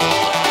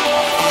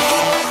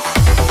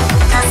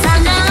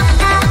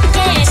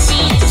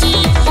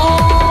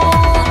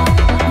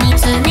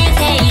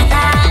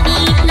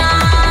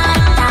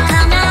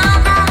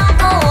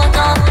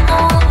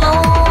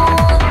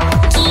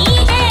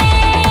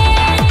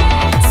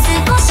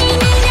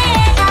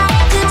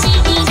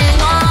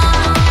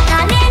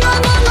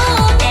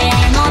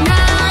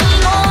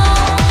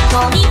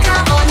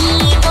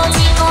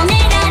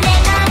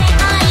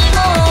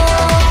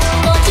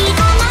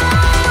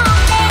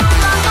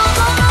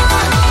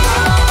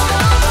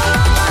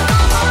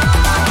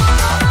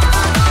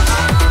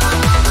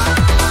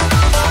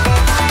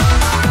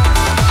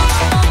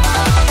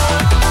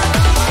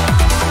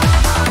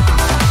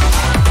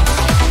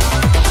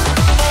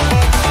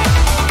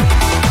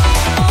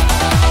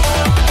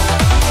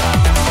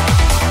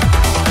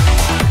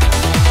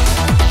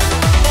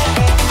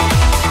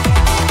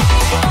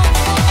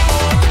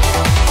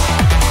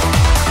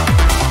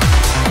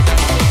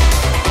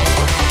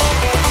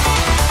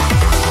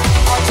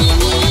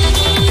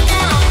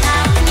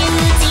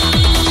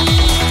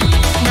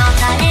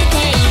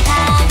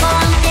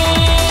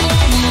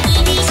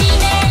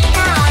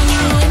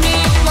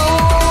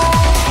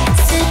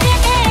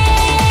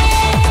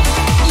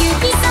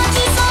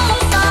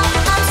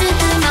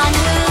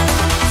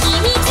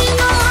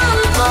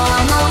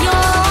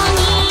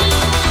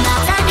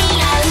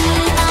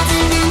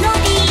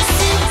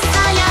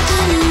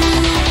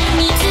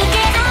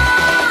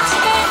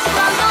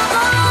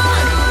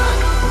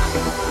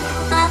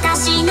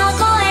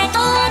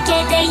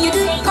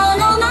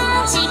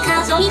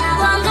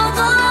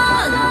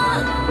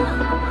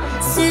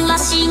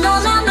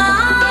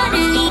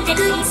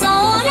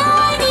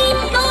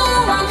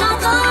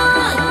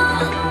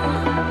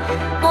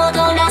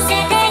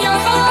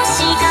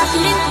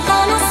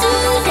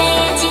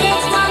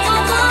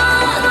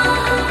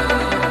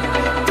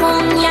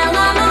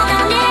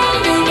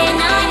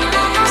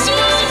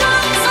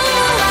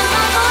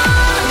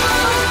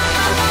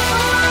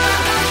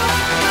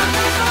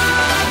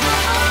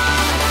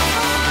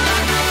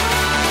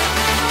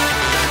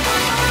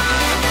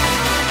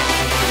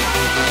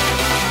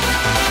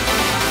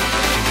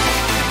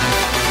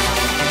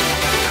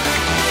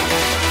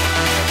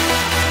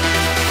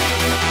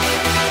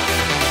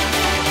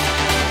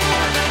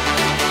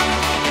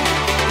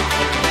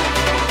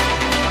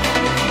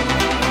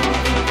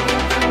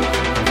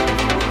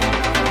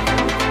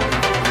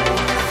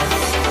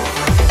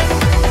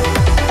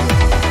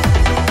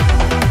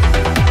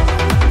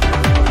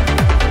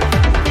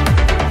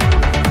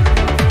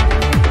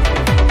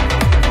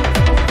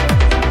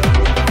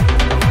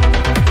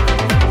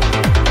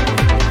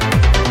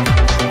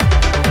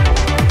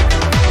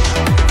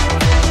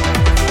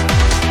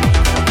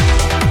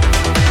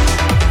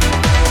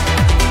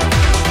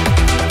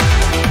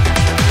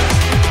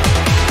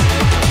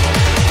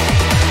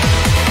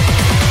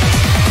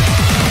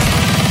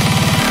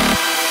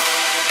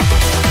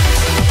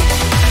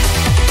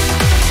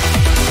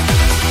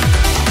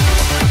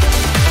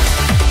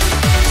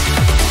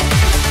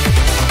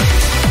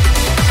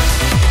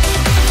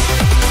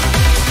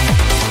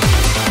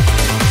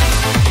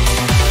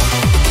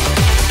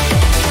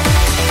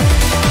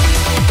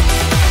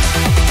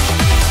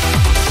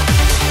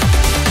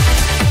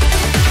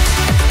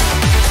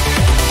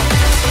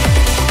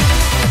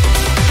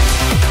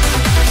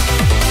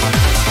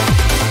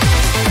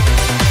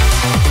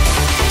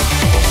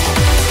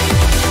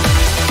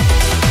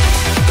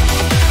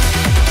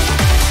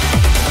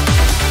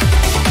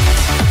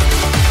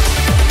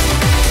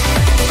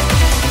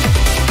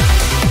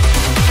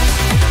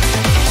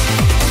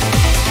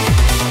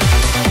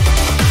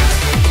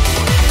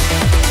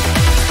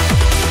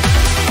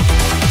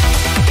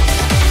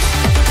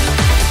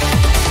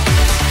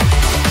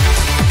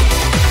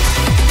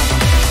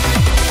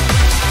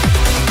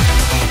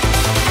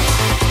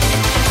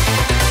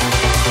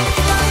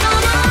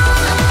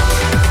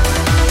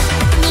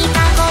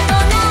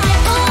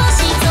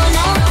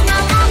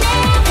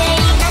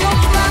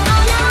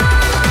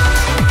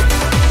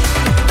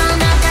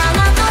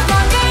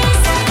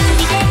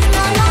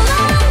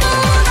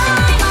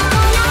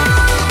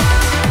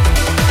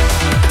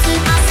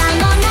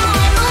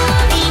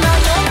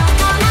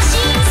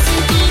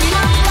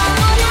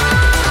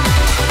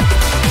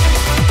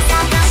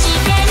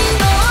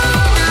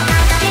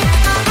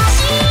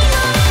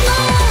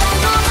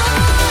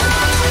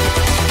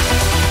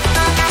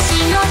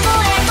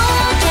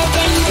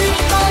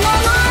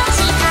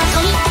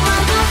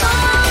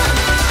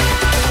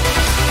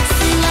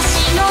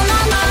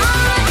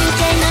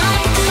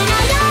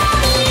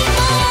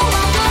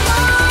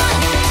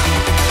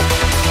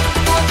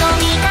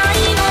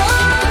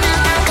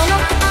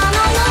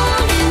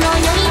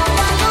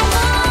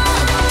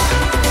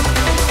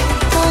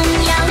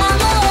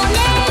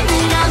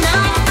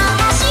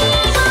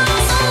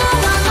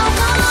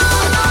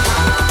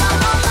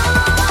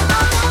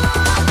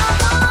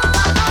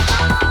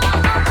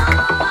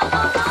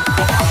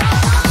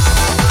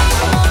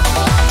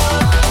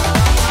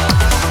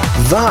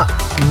 That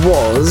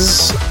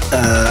was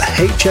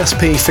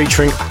HSP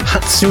featuring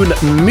Hatsune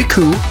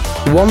Miku,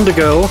 Wonder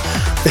Girl,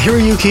 the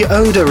Hiroyuki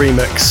Oda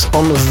remix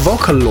on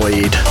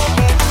Vocaloid.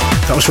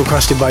 That was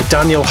requested by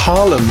Daniel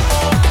Harlem.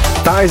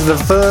 That is the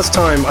first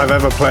time I've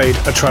ever played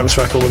a trance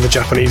record with a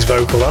Japanese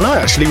vocal, and I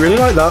actually really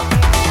like that.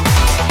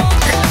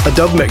 A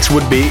dub mix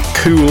would be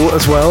cool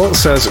as well,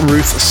 says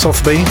Ruth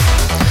Sotheby.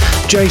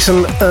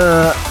 Jason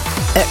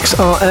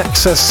XRX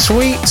says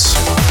sweet.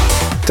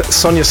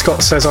 Sonia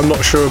Scott says, I'm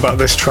not sure about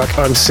this track,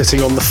 I'm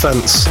sitting on the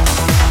fence.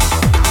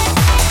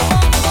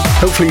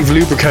 Hopefully you've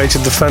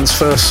lubricated the fence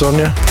first,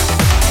 Sonia.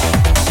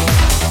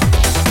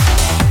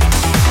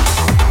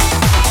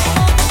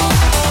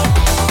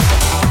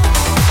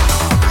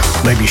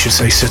 Maybe you should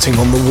say sitting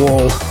on the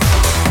wall.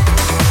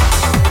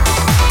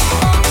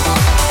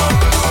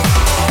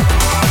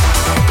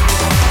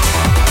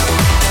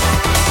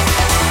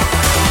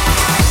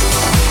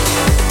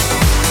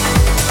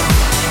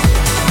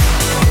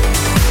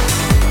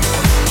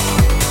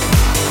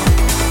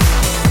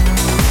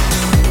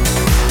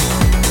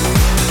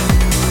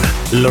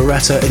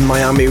 Loretta in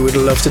Miami would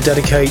love to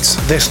dedicate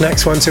this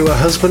next one to her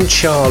husband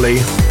Charlie.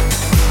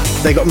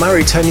 They got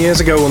married 10 years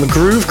ago on the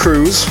Groove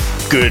Cruise.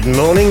 Good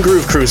morning,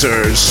 Groove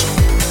Cruisers.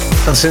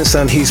 And since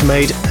then he's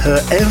made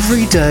her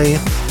every day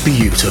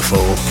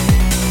beautiful.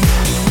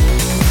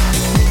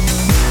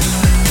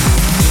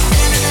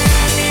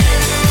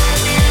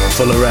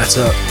 For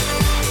Loretta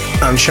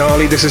and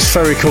Charlie, this is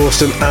Ferry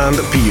Corsten and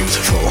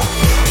Beautiful.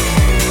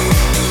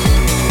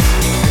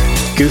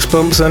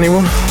 Goosebumps,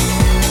 anyone?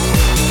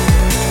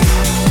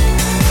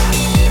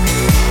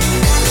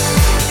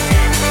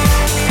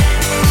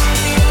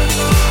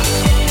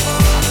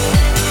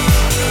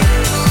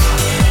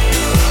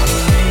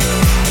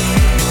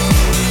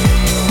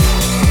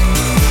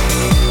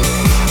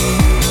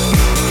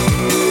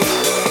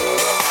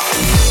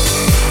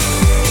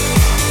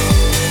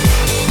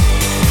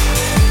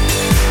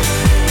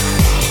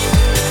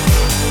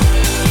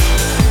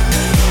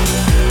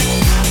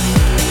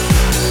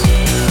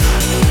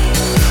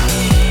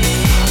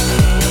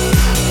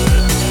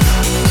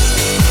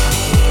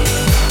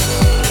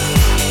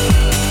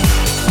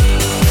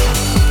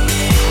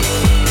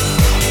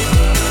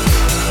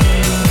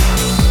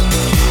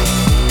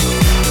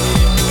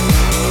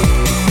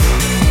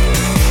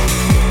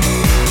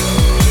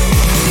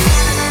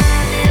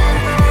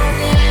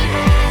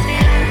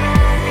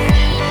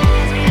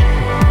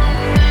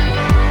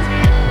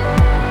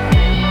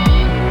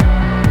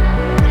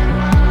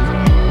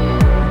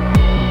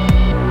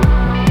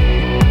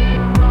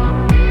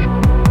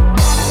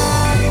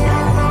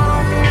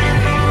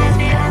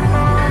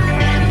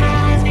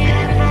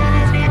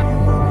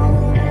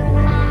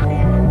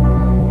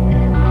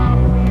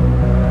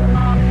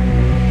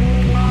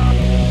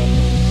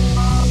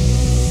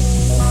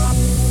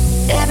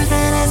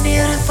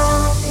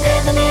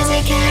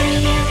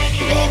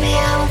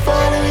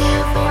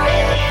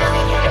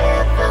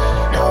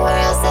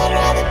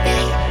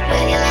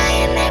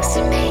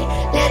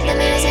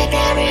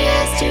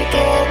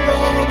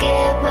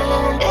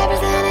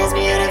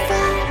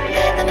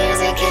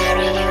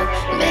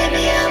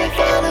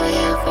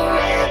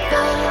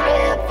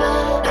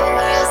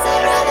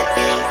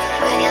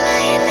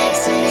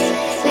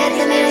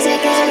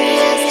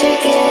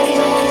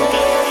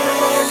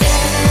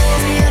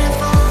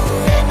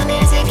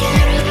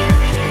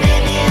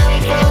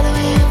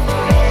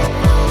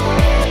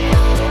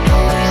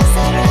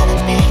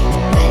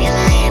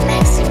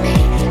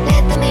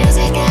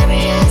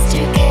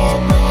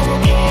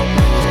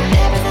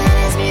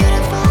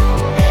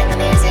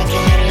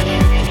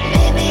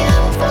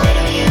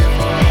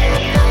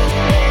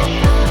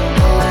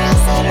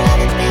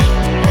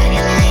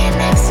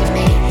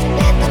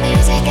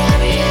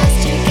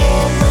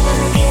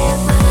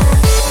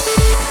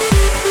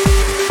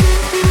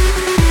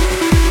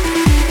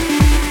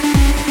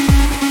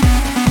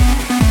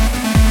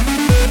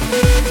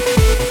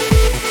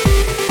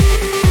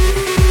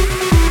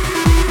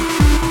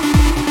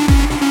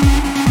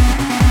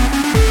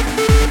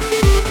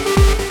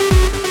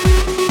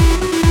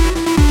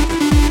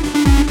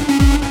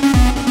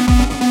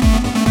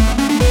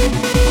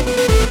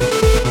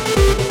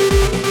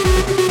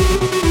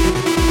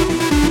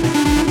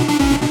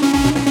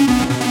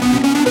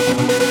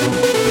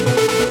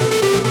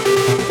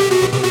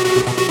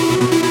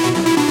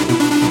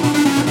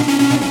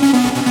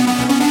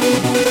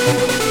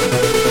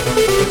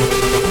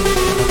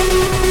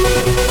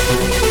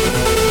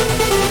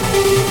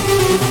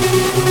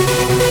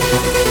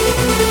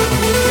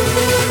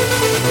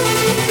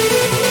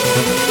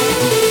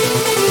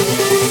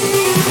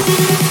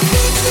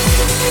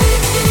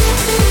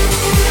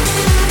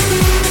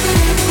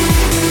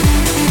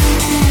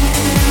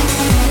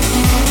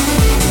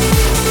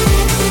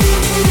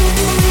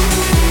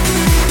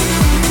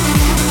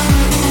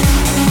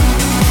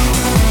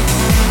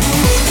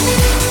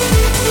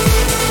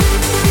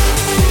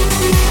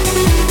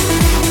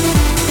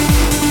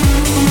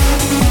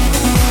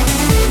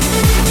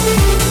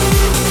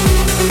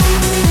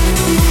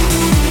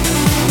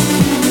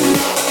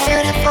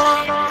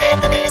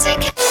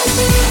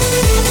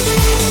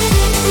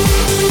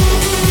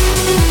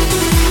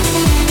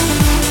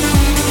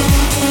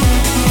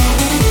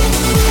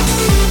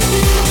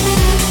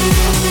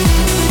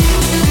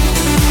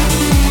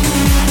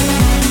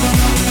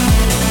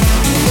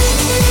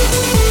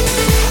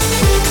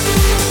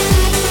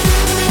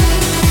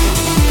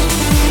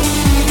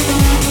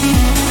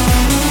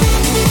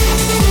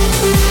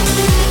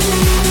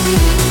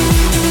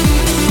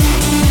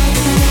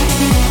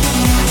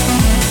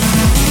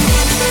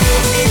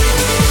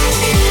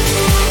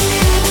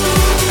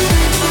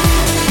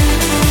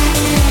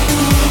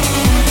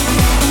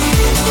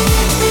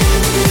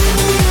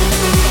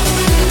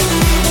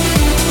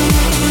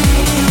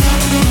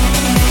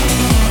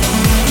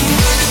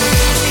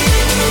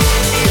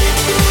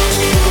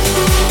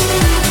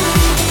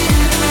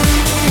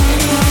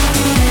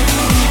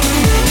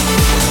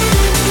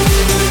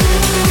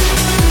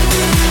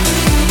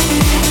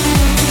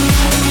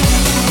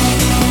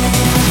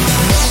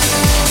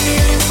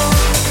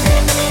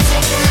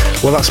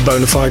 Well, that's a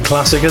bona fide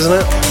classic, isn't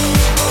it?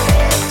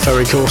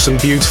 Very coarse and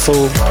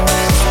beautiful.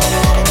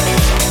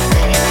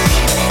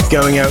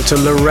 Going out to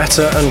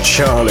Loretta and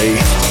Charlie.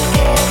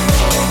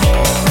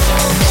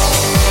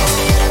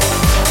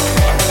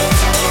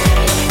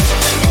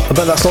 I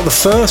bet that's not the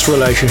first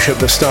relationship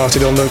that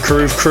started on the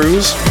Groove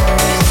Cruise.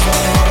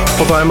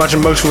 Although I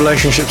imagine most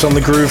relationships on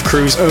the Groove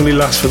Cruise only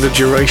last for the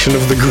duration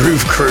of the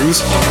Groove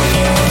Cruise.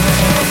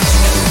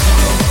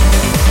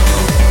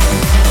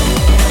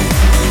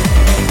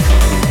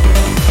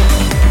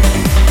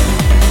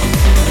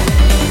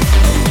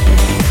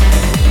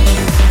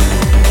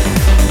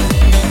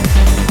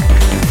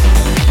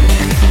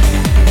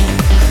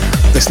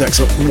 This next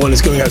one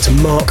is going out to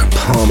Mark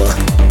Palmer.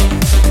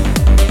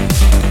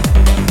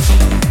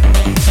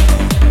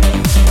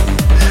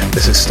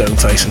 This is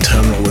Stoneface and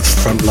Terminal with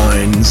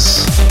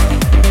Frontlines.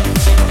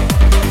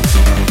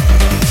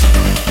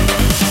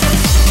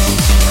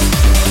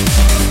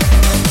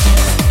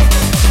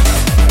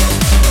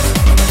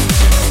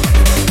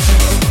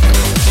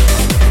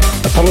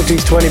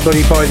 Apologies to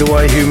anybody, by the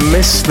way, who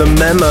missed the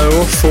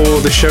memo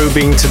for the show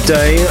being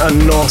today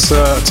and not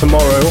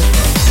tomorrow.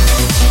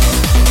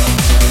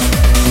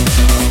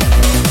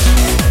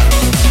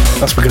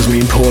 That's because me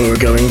and Paula are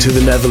going to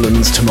the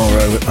Netherlands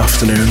tomorrow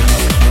afternoon.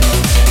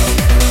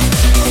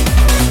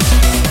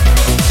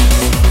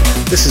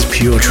 This is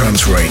Pure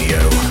Trance Radio.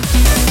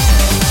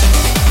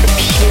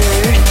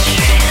 Pure Trance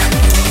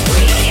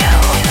Radio.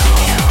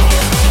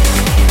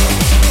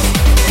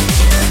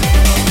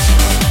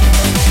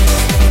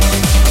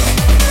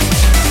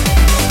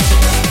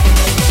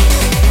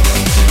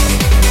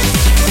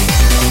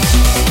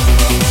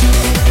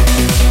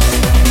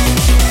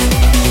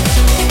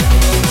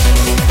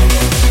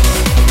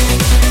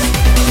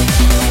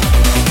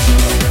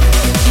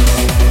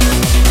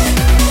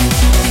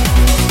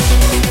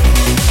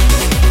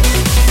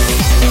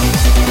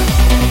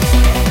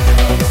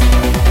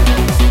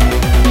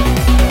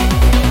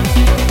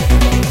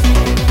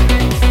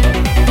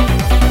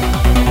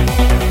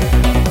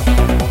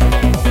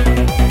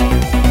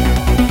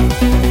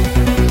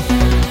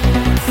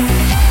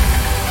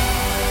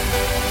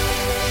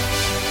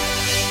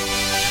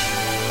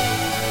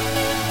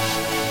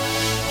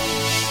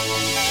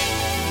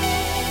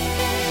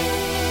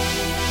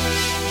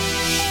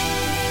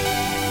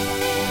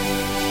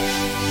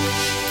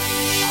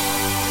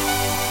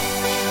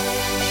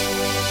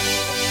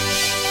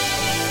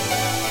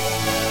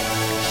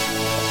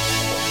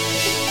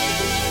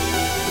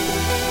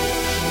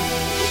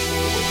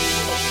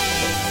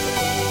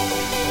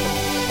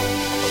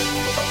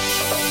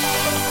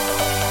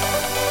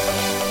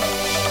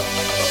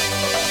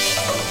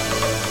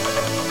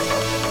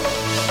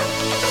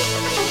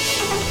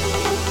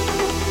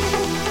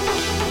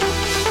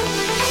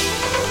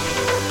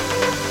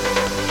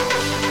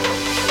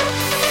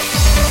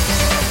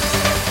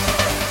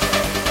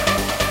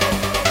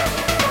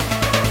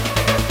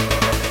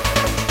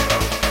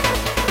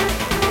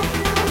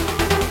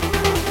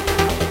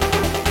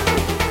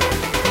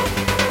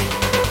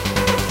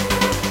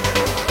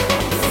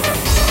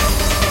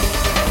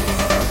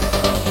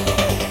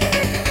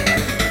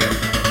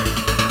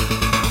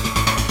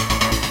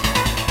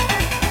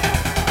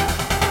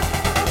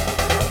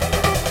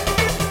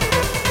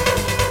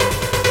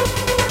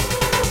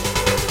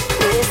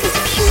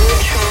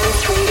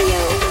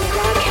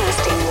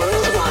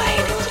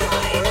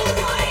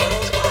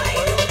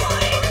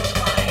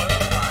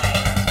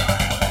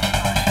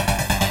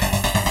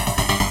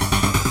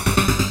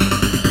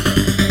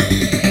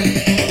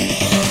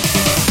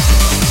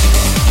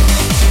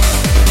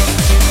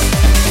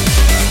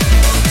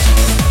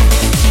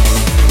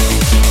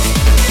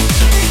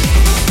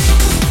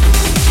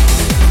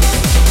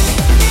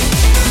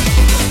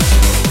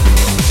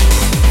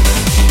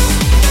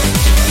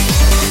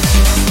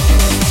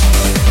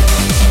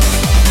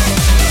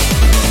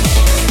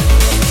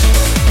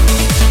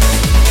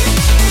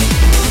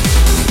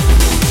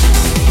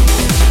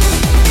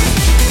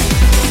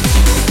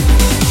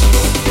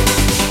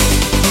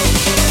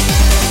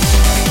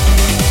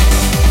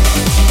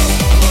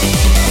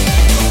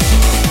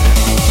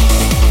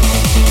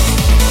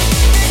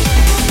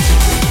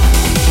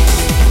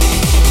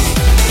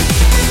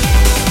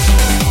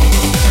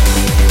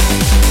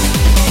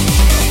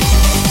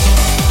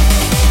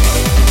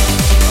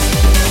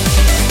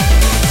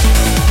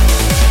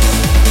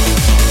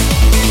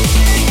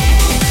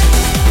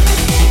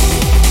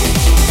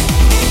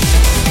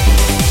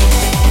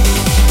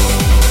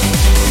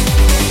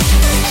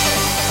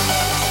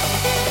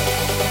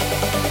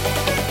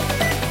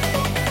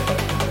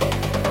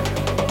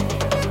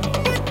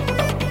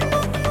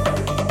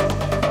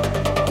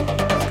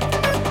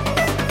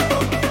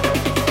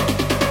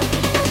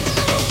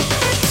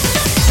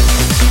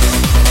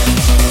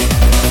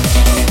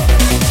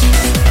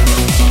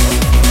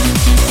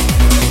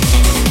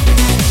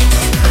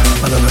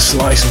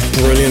 slice of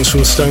brilliance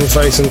from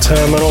Stoneface and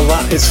Terminal.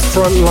 That is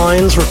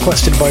Frontlines,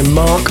 requested by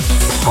Mark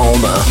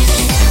Palmer.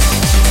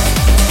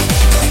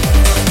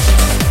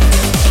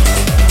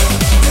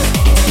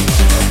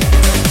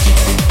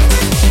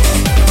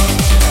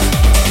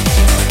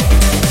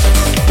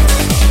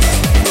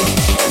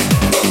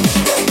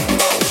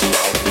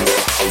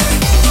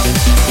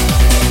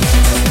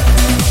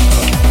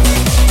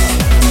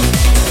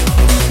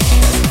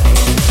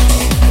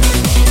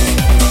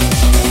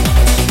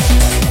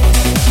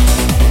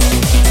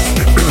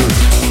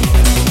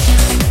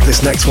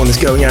 This next one is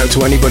going out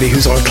to anybody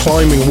who's on a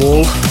climbing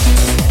wall.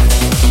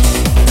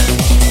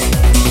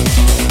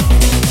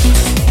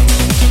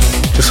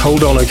 Just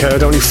hold on, okay? I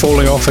don't need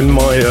falling off in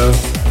my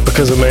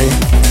because of me.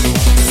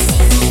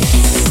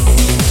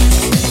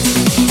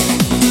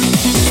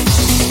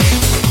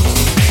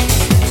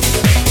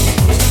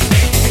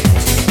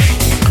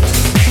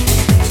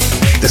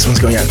 This one's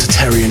going out to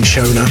Terry and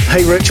Shona.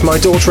 Hey Rich, my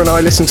daughter and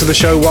I listen to the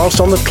show whilst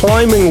on the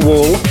climbing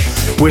wall.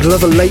 We'd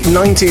love a late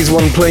 90s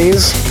one,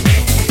 please.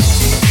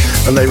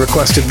 And they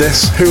requested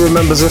this. Who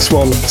remembers this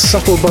one?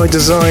 Subtle by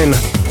Design.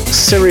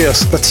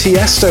 Sirius, the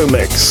Tiesto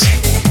mix.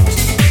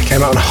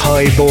 Came out on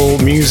Highball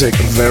Music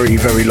a very,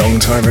 very long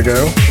time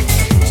ago.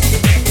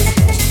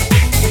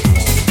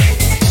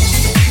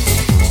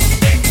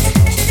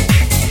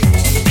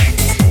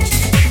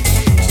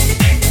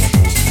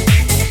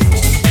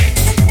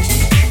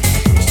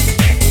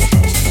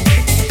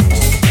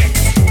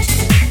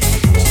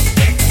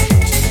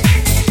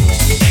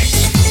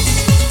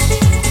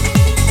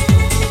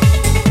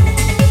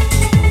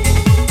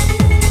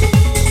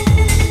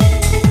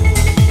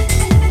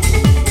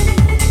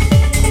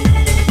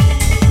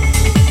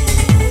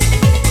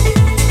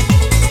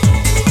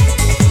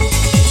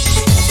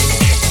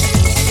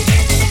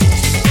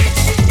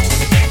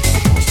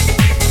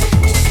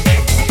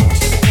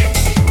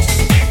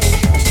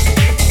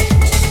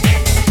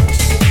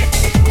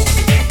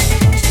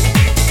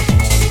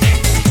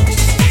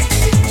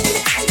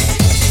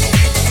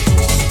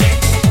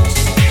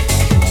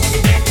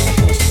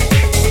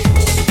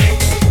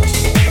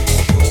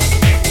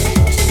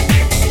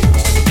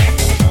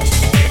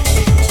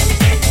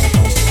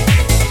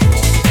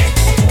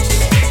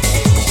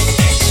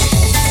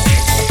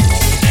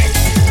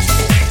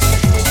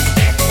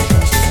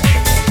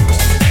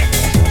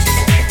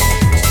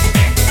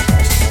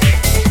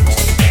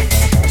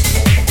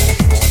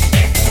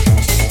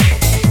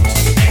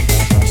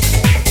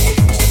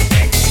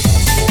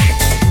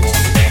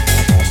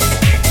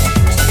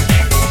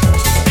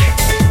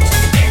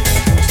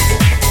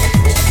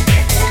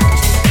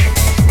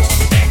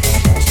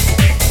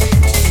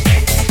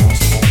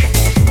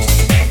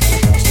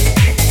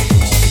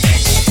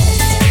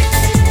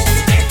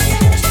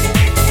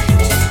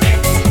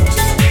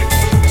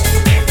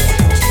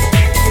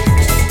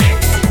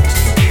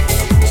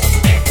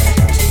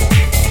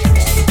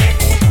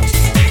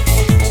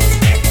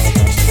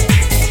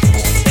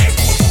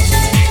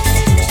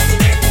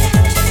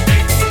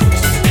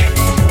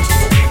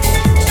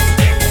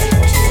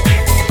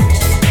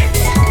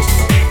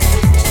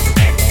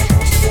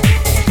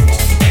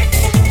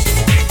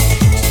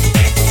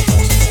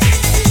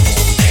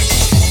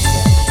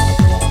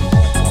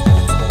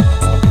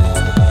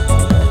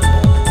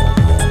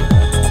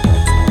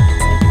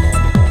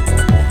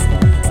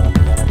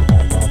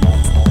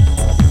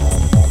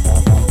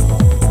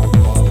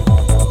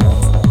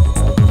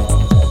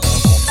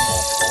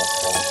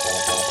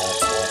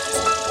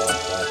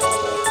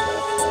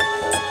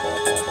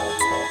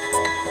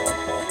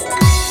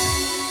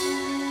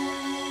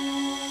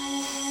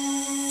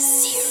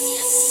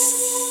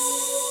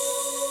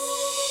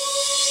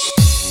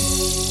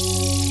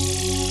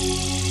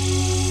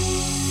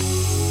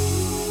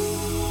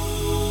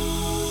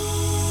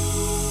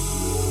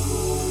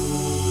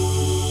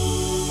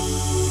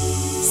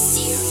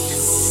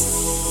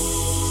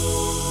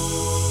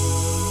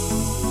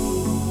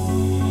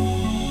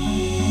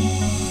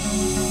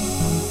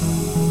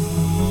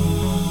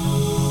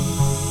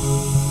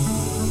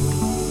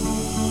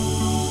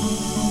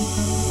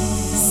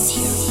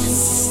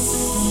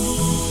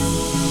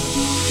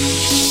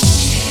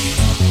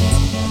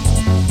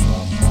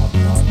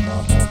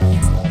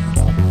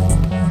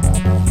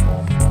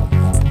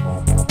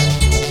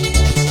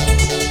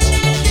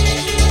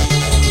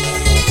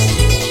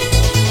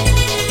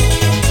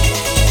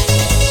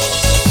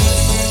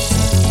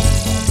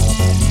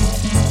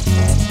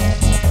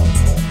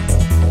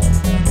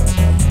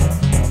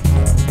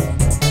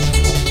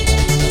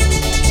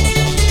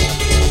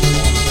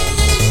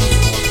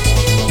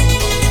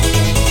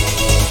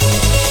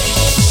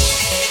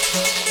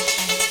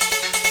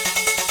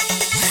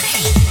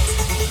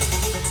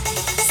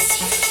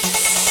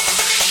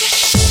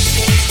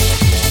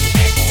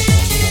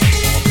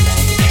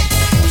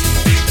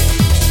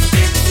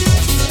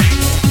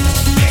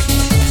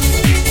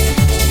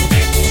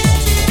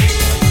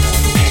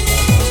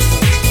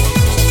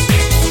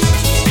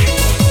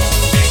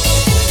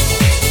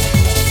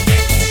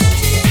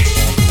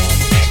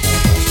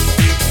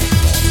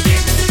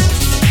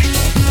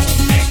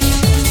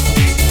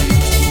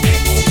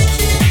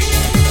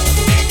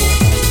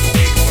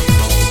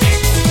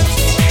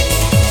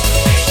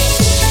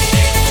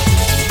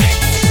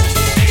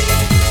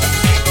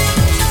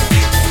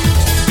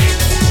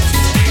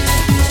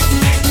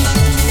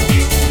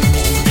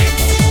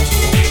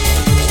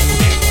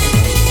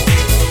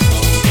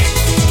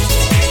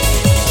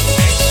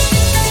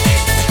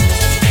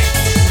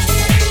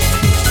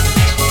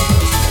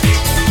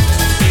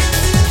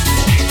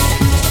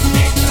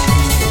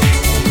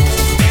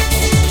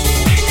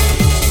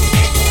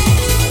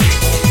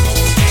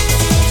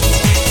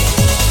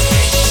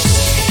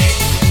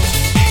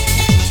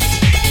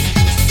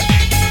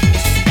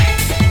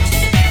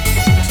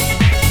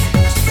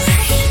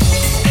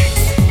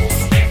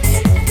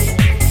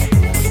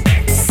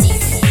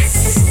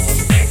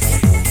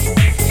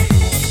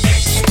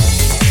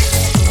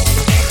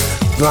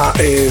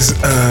 That is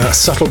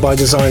Subtle by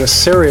Designer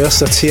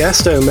Sirius, a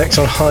Tiesto mix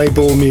on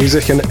Highball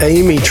Music, and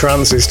Amy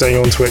Trance is saying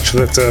on Twitch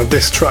that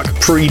this track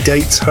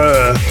predates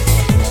her.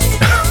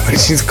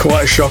 Which is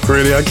quite a shock,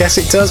 really. I guess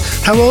it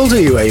does. How old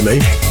are you, Amy?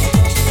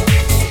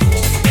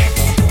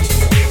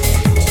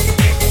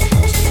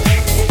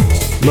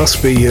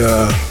 Must be,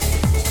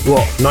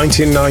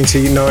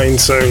 1999,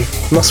 so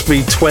must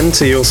be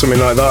 20 or something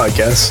like that, I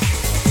guess.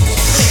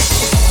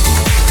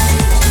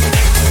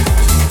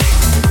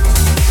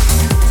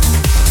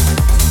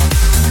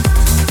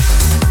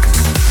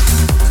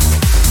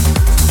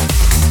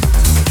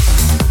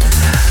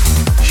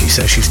 She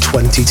says she's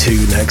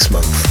 22 next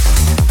month.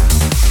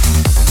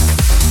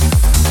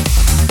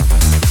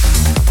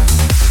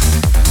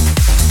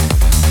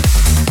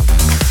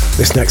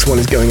 This next one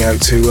is going out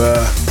to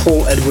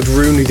Paul Edward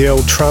Rooney, the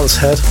old trance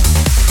head.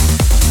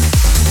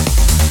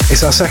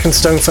 It's our second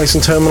Stoneface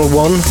and Terminal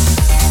 1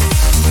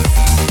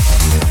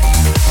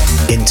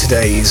 in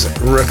today's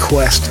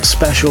request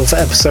special for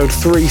episode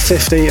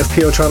 350 of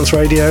Pure Trance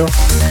Radio.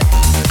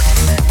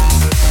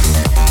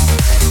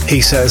 He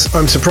says,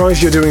 I'm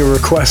surprised you're doing a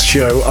request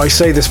show. I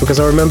say this because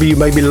I remember you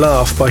made me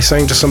laugh by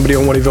saying to somebody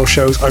on one of your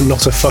shows, I'm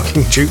not a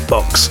fucking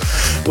jukebox,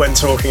 when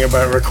talking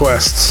about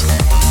requests.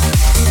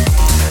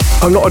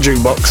 I'm not a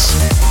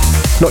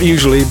jukebox. Not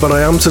usually, but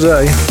I am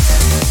today.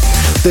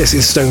 This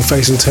is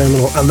Stoneface and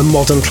Terminal and the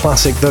modern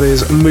classic that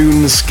is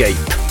Moonscape,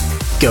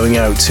 going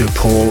out to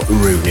Paul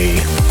Rooney.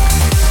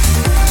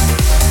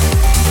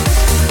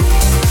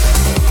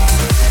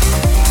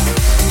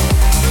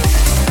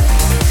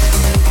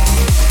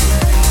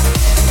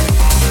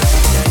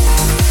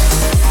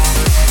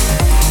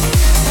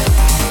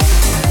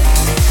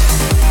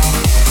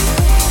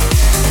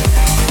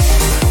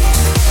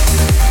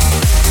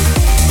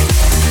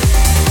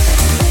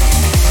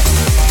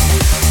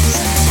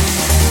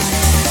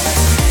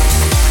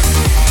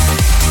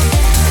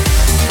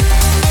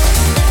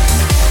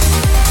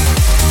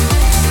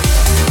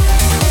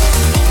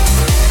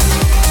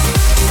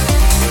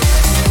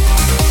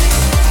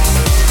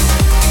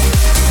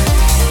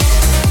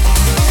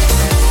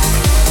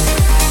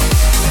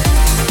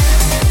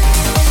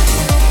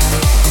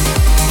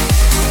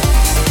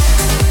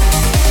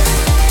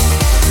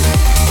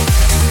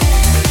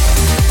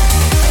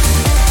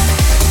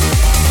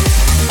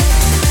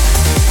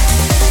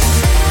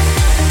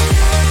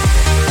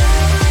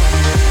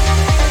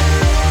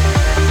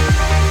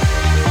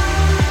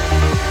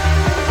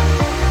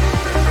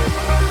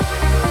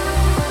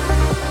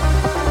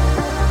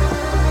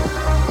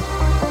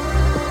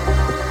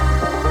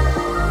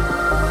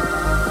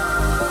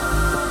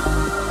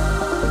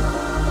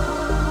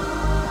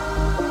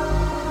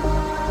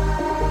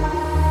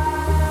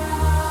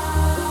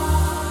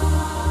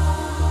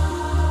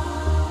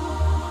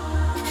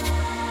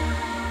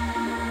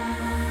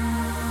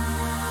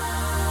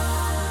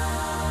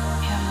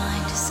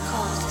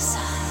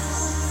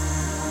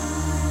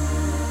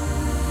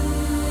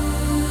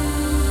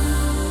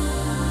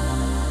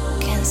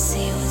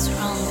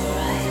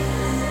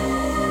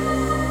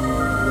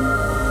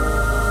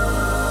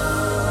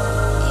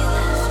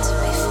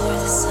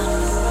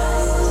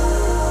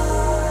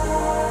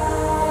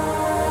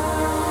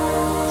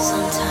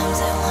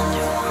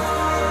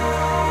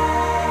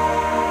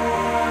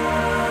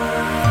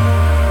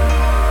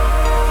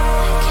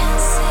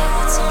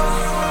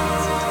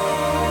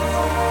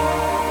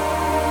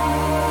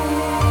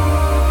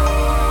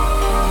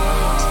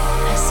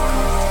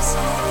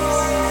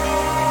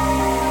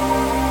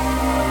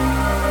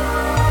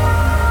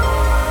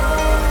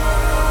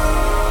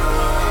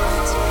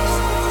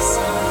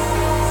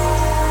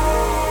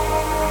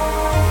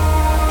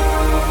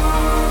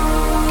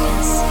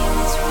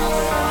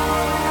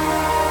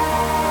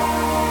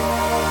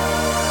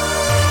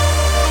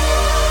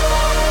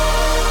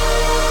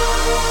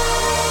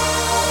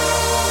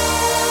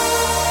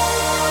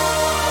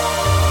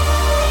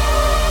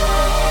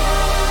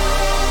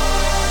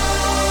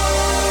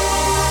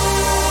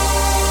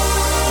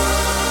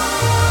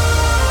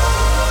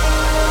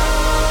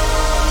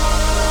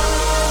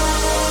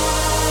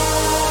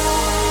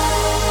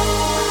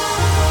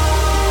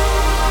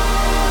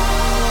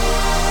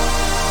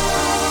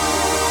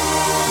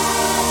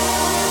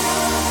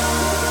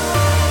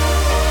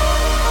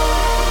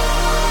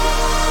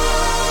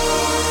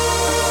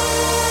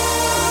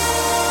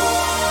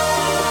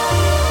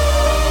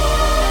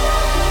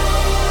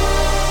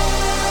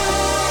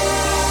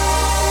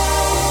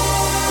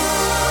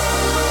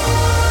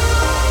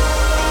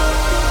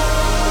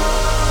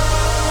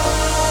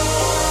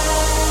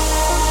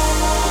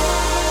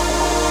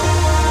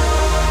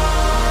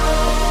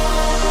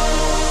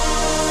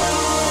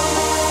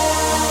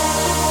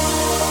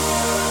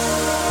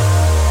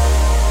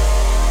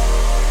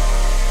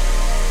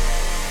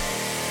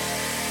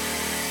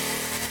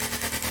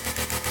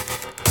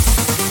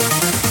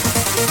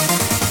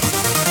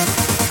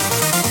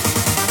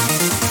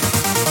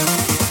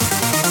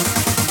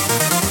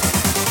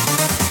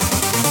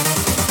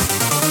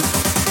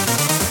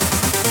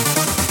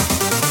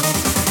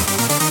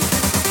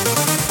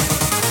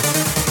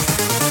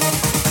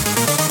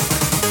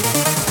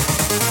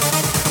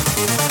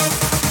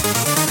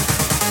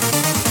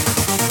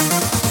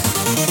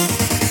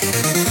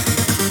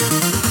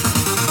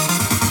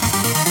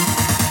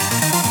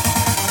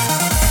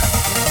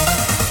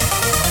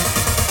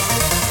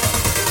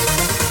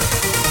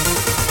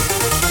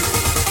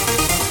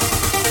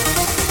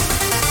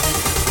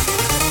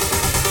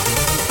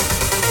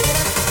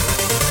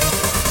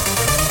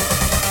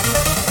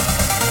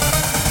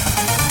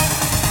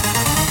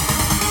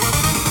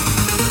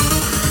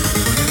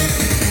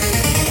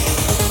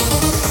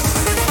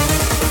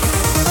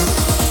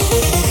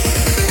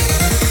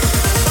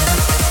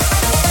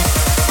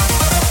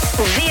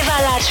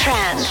 Viva la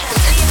trance.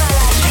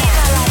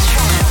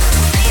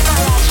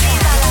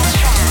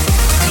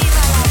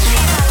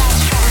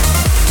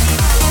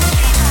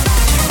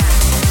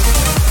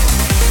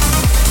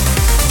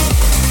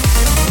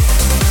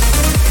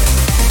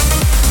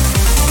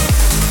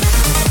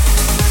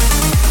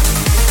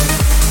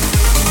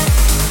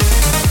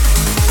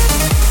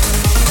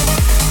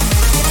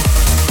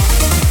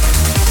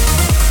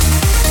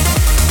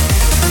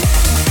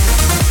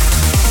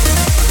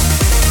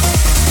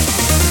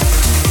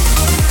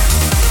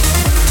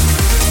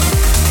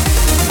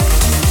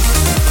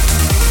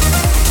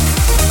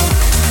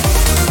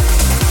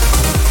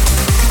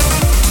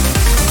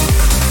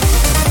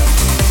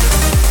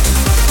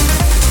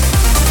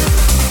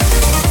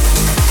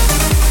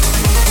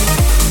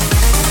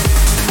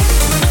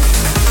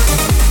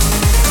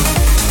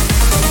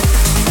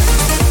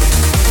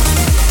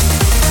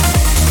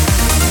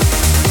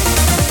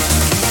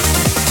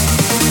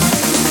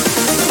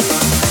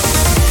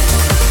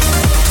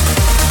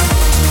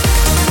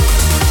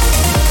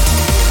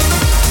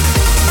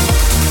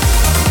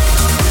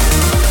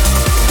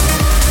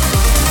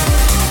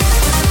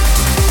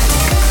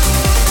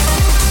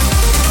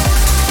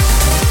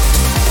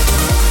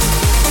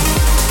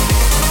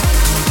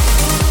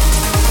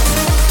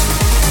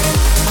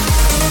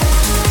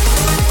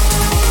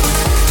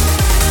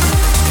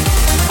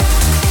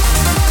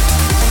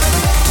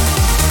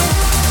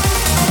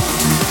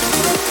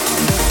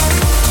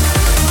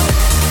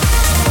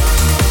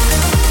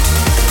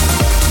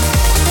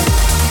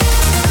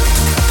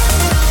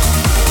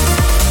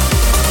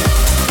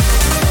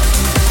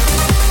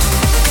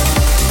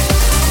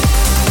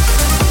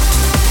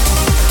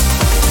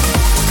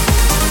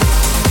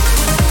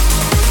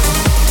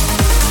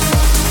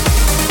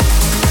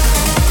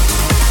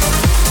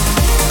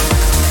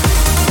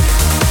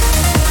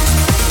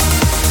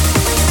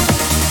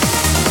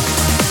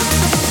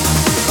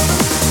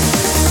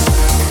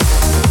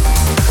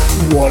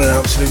 What an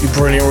absolutely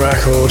brilliant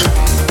record.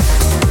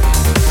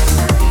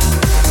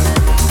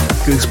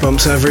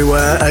 Goosebumps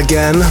everywhere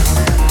again.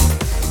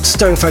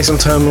 Stoneface on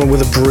Terminal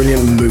with a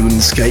brilliant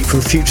Moonscape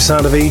from Future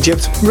Sound of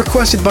Egypt,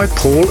 requested by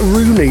Paul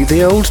Rooney,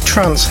 the old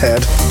trance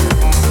head.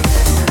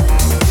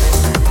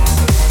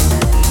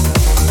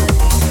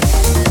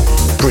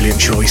 Brilliant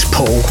choice,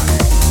 Paul.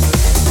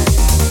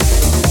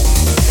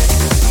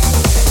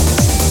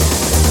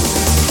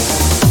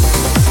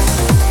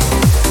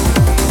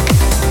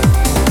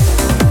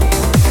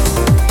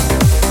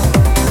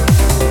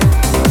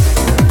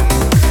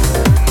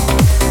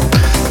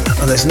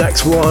 This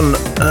next one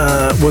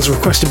was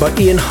requested by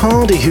Ian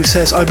Hardy, who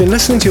says, I've been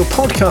listening to your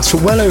podcast for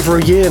well over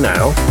a year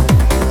now,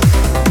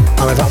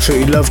 and I've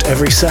absolutely loved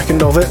every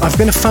second of it. I've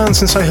been a fan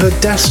since I heard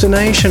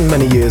Destination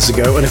many years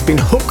ago, and have been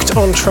hooked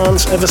on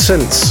trance ever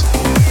since.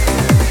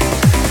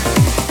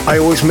 I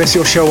always miss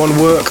your show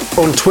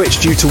on Twitch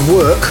due to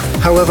work.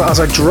 However, as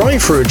I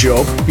drive for a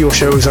job, your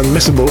show is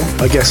unmissable.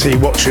 I guess he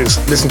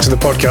listens to the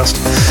podcast,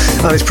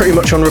 and it's pretty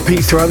much on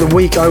repeat throughout the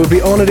week. I would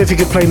be honoured if you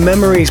could play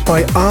Memories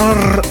by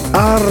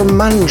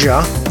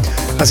Armanja,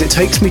 as it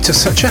takes me to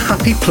such a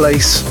happy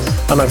place,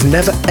 and I've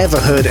never ever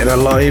heard it in a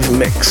live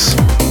mix.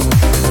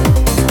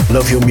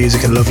 Love your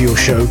music and love your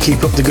show.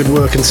 Keep up the good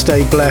work and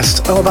stay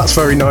blessed. Oh, that's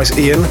very nice,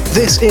 Ian.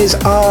 This is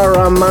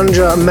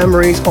Armanja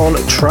Memories on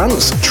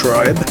Trance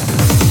Tribe.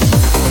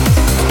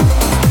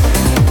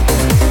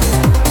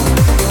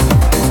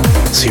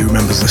 See who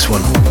remembers this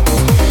one.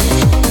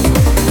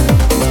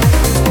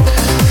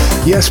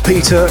 Yes,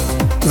 Peter,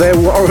 there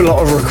were a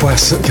lot of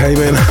requests that came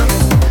in.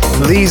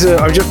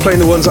 I'm just playing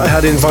the ones that I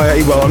had in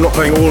via, well, I'm not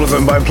playing all of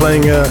them, but I'm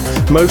playing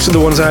most of the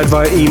ones I had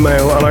via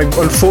email, and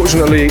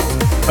unfortunately,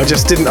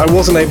 I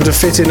wasn't able to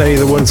fit in any of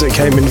the ones that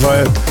came in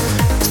via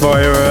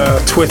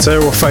Twitter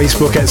or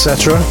Facebook,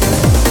 etc.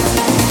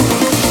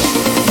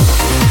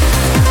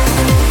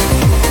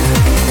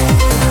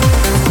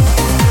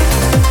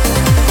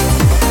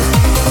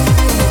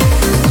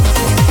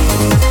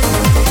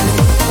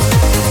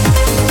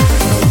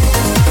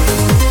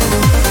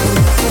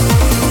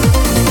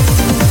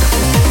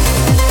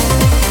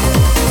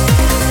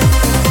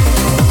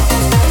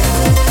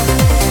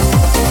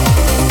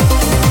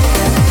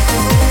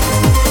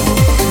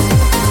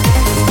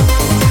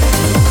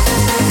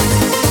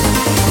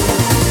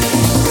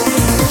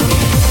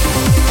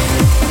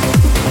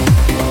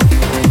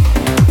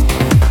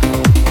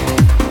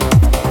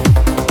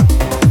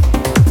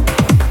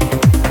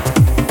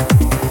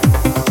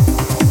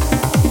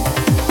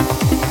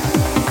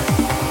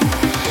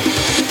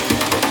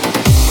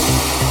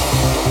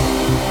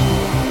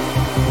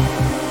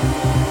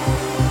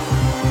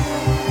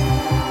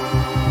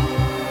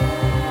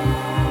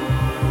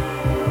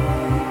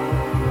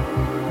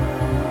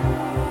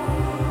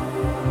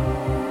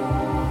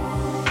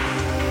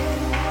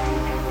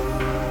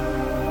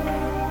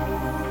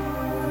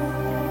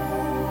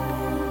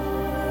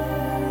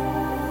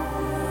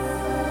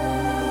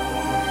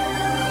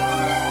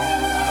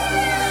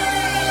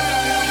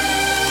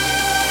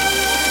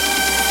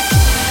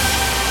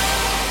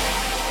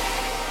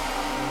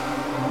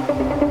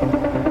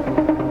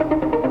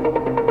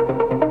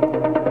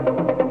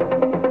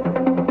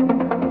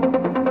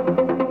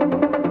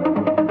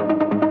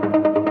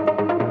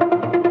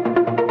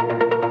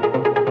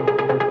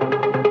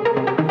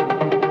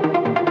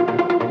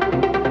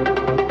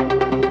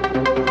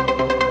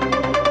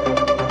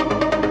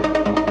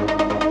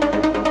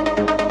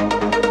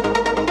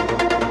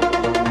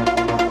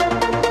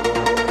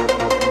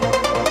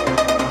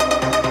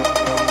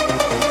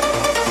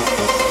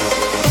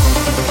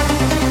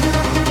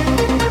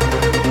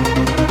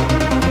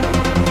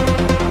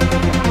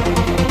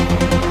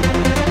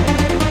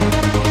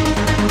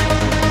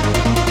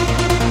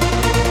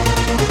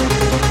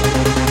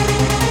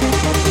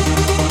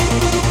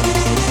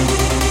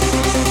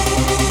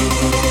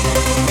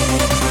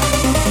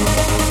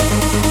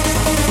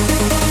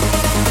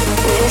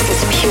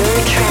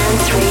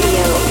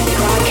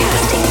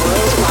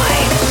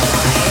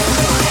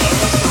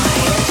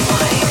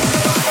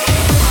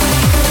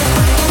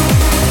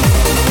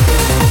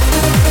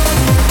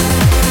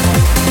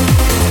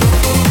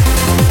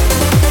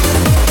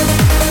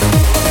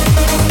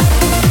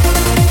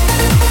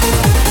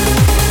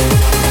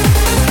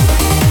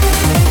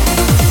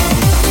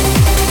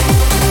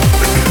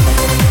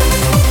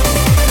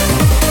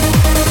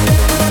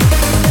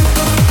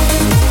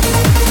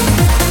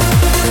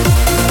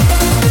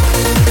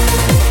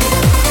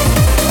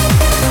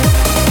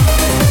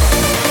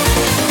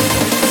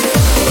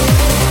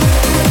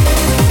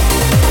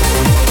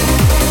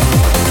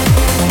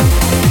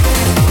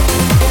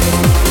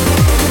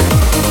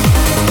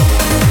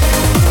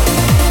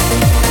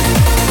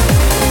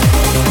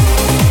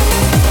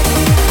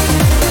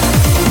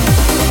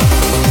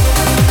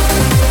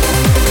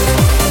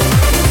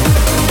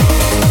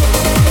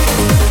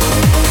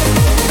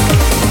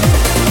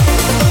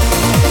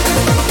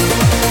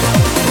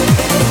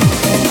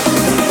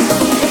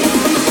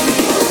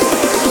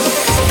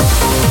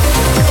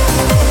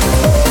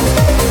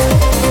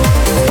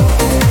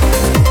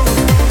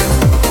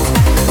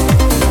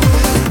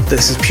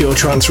 This is Pure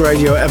Trance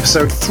Radio,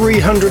 episode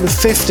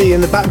 350.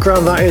 In the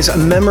background, that is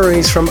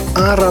Memories from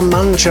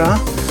Aramancha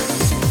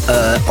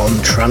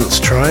on Trance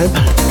Tribe.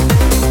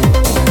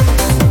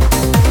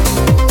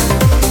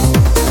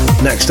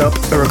 Next up,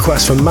 a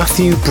request from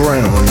Matthew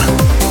Brown.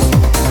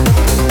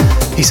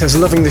 He says,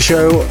 loving the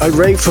show. I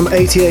raved from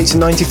 88 to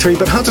 93,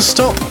 but had to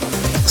stop.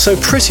 So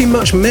pretty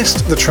much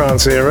missed the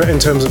trance era in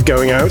terms of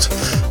going out.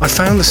 I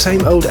found the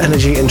same old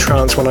energy in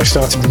trance when I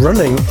started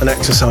running and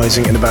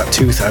exercising in about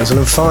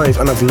 2005,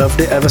 and I've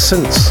loved it ever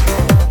since.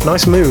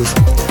 Nice move.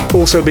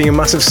 Also, being a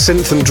massive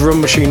synth and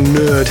drum machine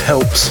nerd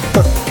helps.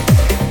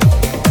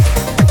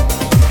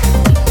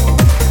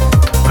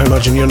 I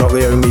imagine you're not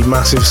the only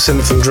massive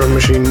synth and drum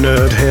machine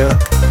nerd here.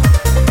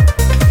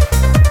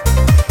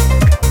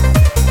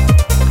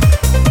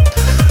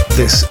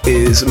 This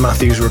is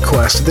Matthew's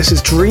request. This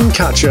is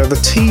Dreamcatcher, the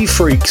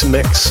T-Freaks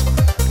mix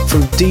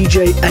from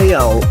DJ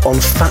AL on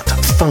Fat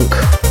Funk.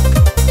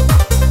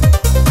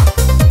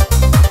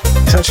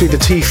 It's actually the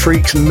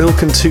T-Freaks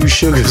Milk and Two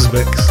Sugars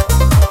mix.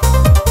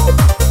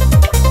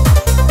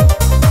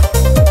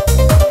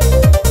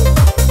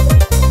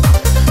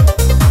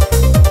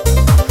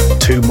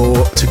 Two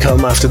more to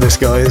come after this,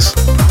 guys.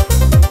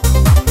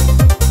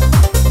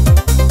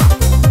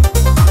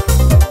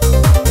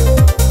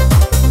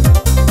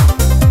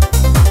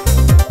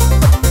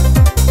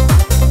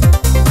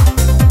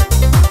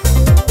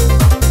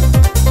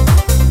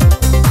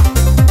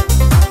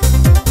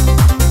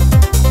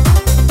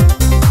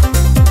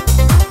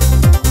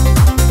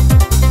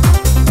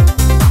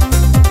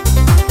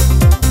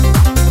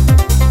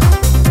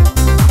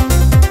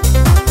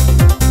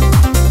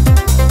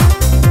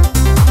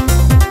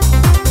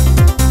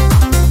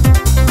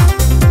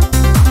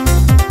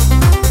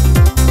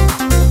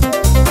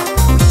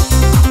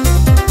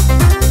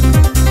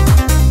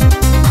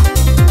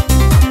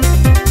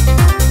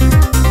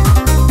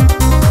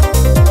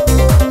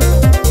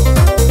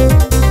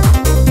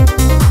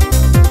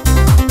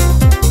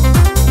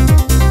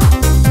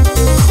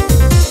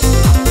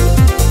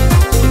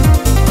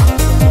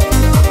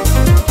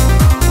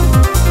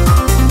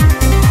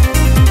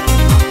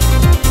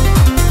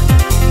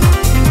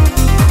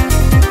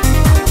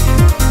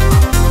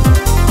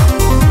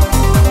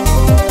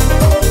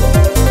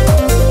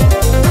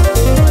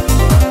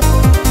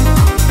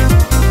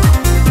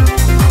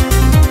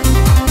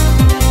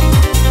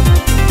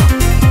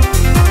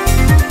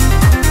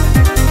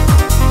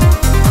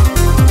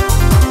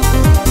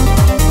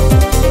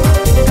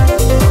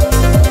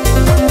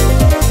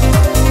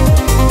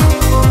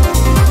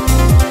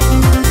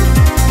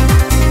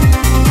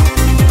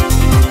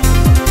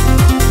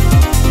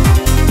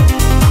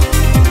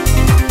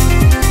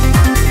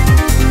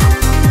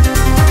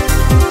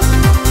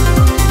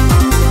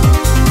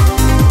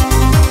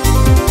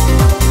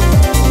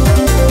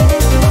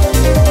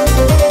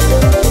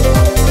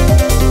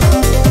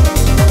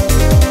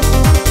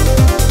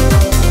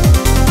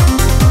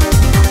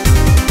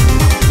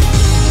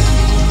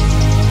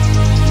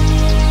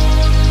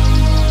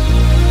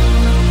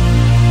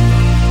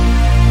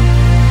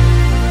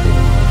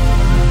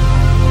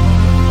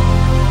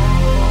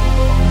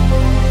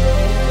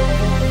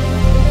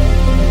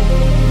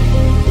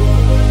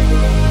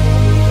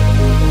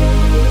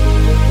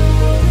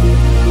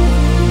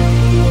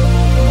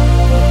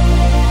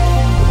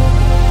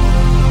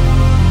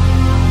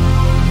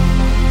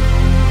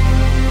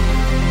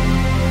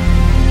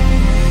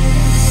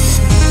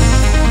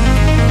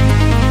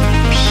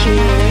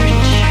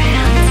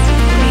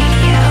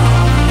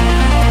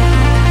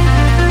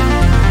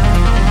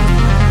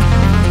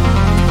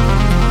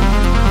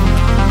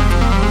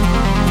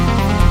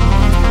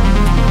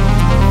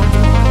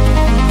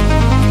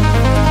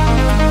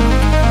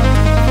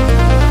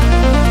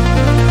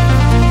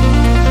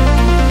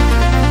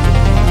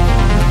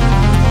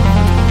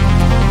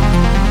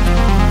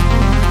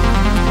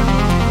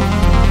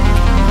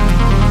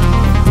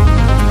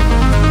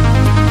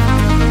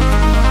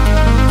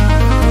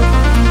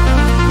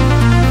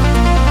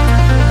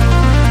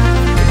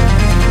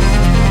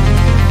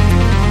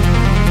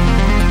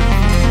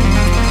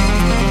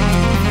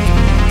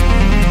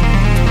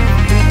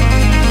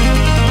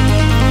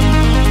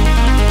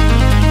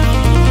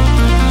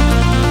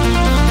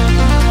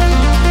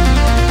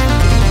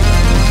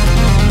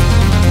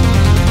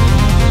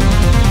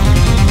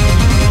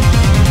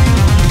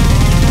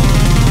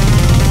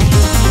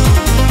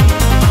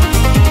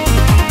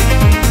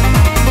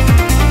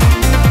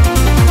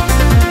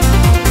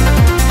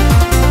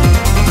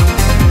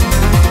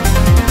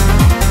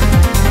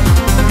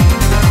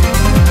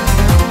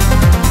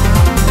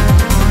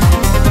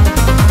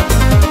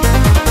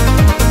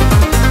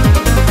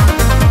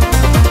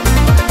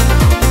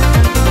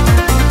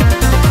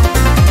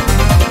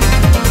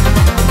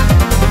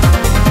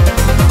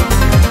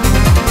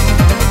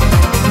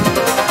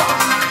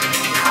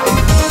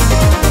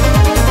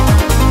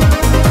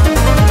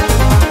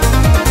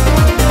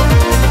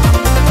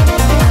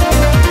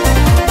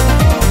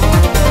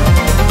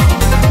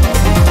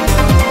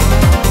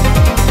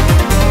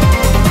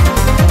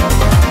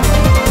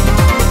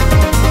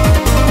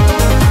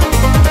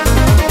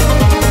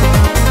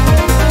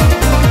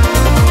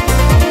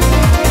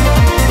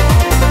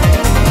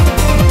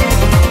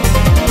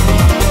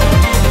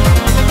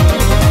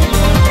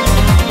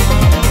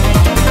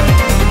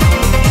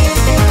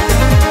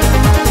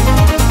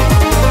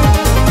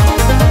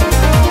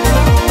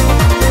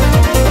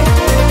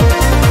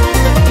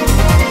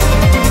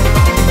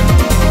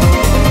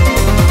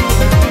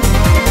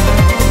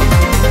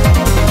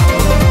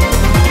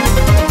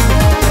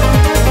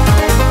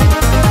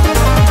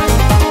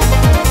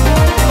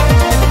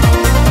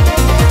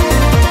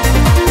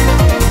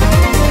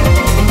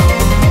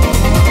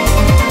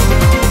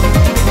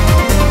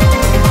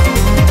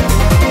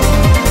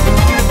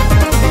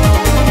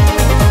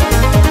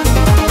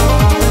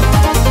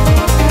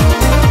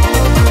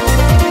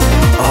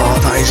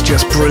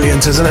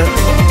 brilliant, isn't it?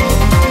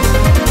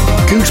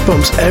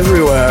 Goosebumps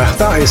everywhere.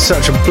 That is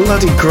such a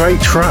bloody great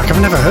track.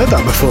 I've never heard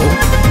that before.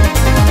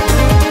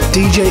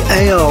 DJ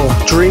AL,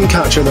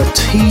 Dreamcatcher, the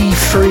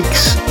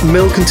T-Freaks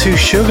Milk and Two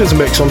Sugars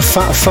mix on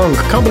Fat Funk.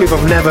 Can't believe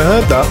I've never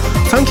heard that.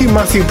 Thank you,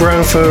 Matthew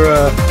Brown,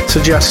 for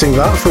suggesting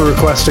that, for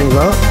requesting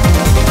that.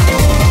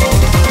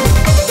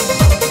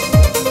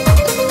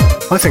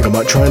 I think I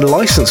might try and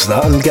license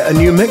that and get a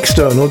new mix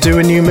done, or do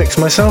a new mix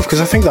myself,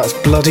 because I think that's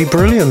bloody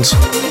brilliant.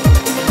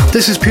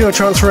 This is Pure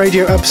Trance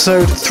Radio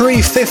episode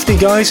 350,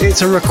 guys.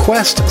 It's a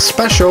request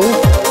special.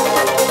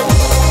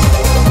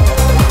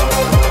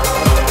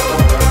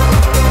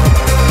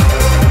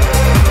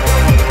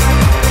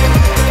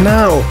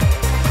 Now,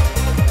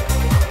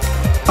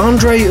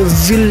 Andre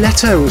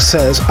Vieto,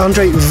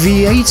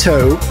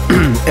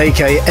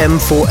 aka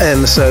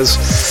M4N, says,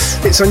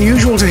 it's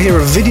unusual to hear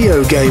a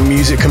video game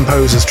music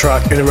composer's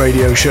track in a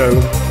radio show,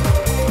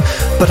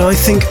 but I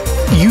think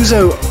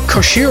Yuzo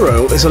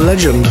Koshiro is a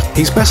legend.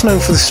 He's best known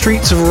for the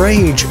Streets of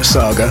Rage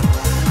saga,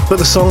 but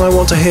the song I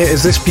want to hear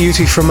is this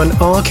beauty from an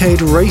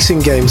arcade racing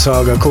game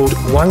saga called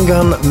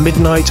Wangan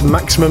Midnight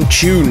Maximum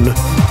Tune,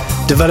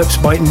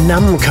 developed by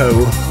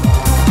Namco.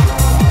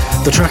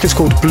 The track is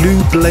called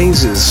Blue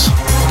Blazes.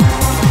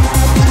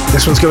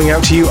 This one's going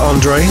out to you,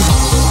 Andre.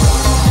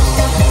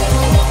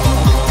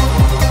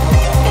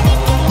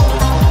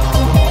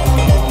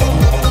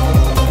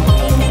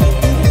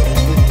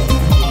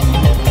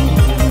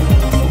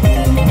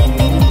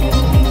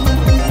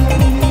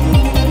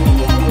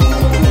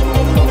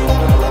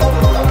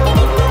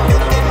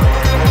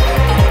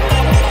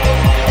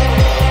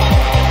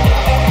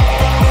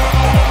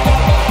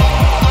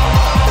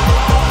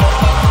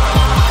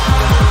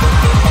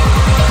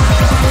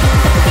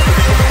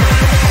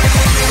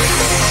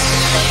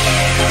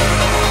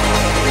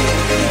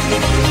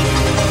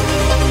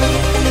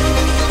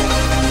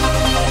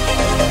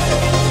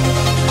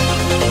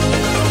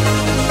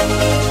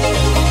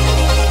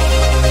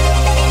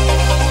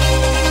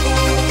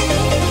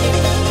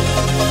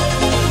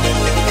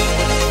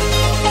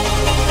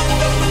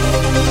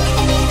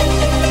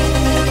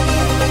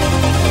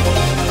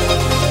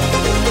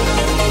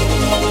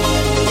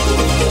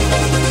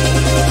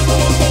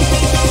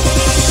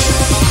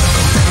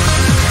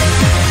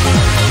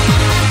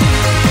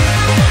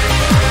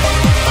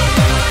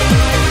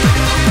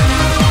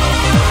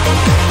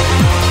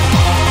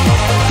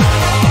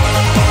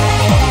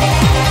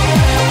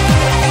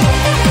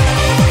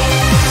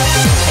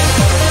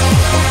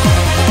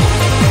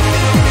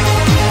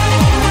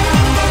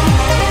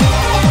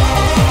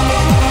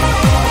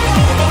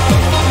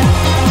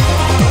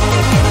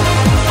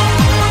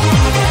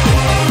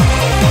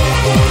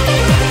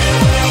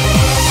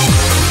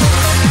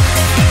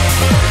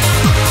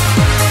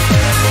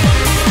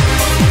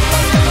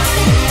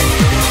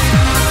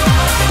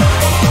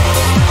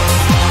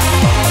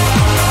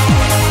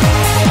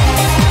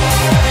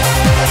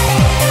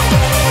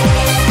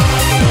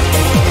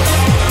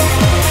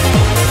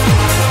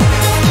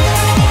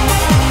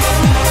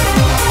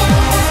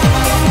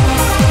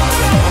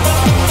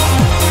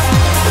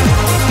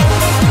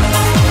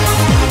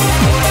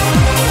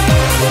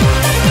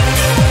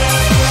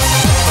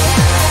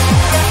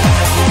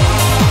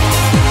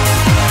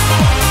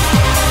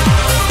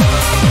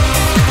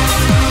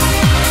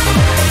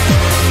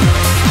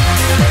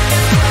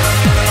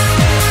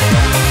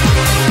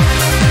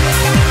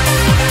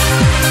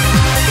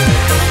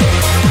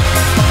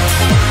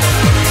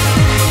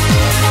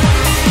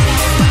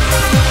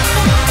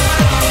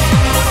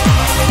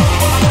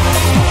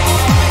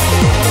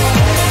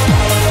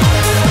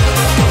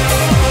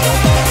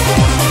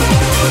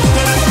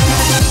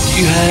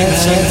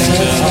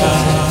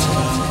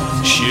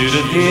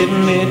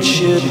 hidden it,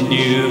 shouldn't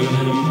you?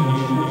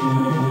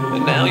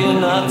 And now you're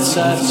not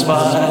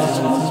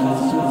satisfied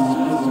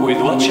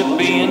with what you're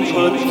being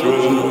put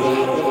through.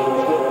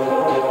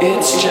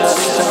 It's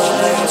just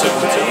time to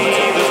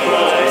pay the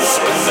price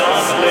and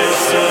not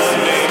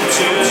listening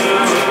to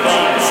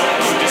advice.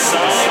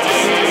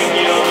 Deciding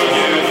your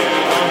youth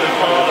on the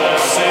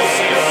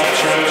policy of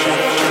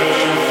truth.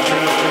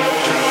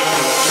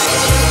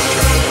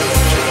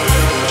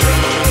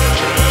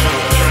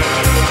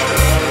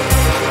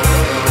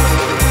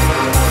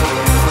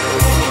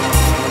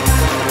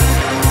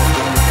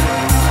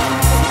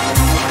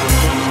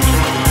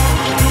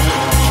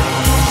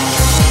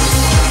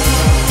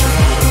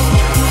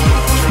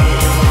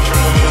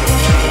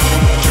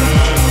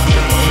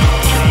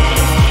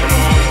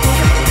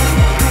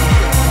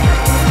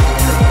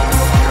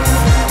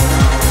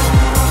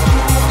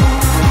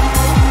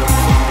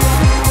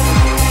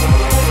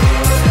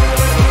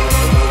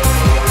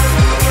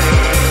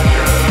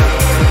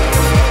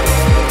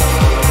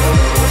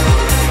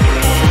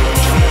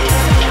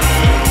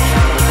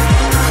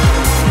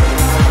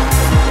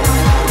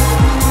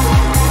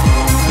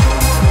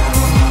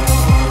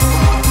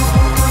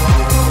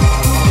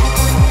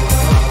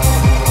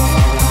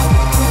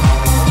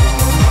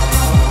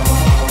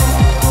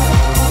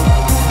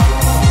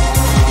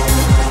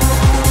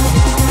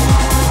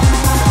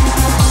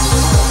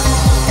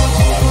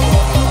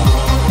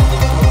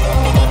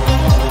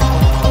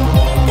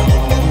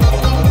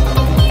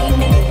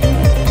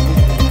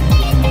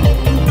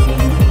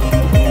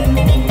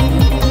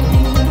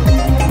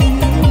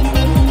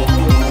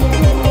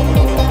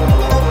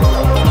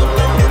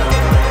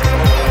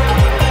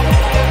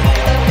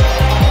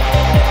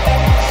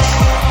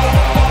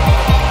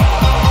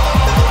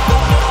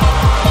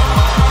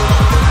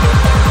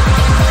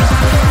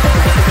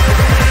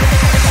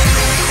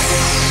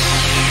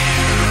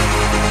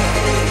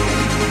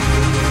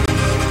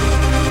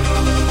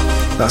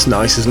 That's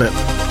nice, isn't it?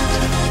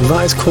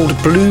 That is called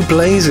Blue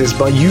Blazes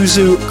by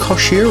Yuzu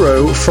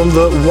Koshiro from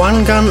the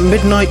Wangan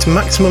Midnight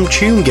Maximum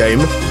Tune game.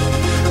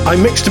 I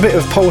mixed a bit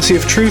of Policy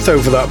of Truth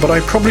over that, but I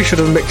probably should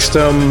have mixed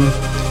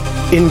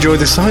Enjoy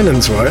the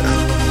Silence, right?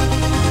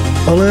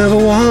 All I ever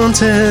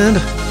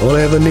wanted, all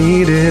I ever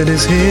needed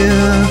is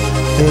here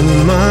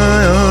in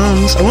my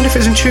arms. I wonder if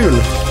it's in tune.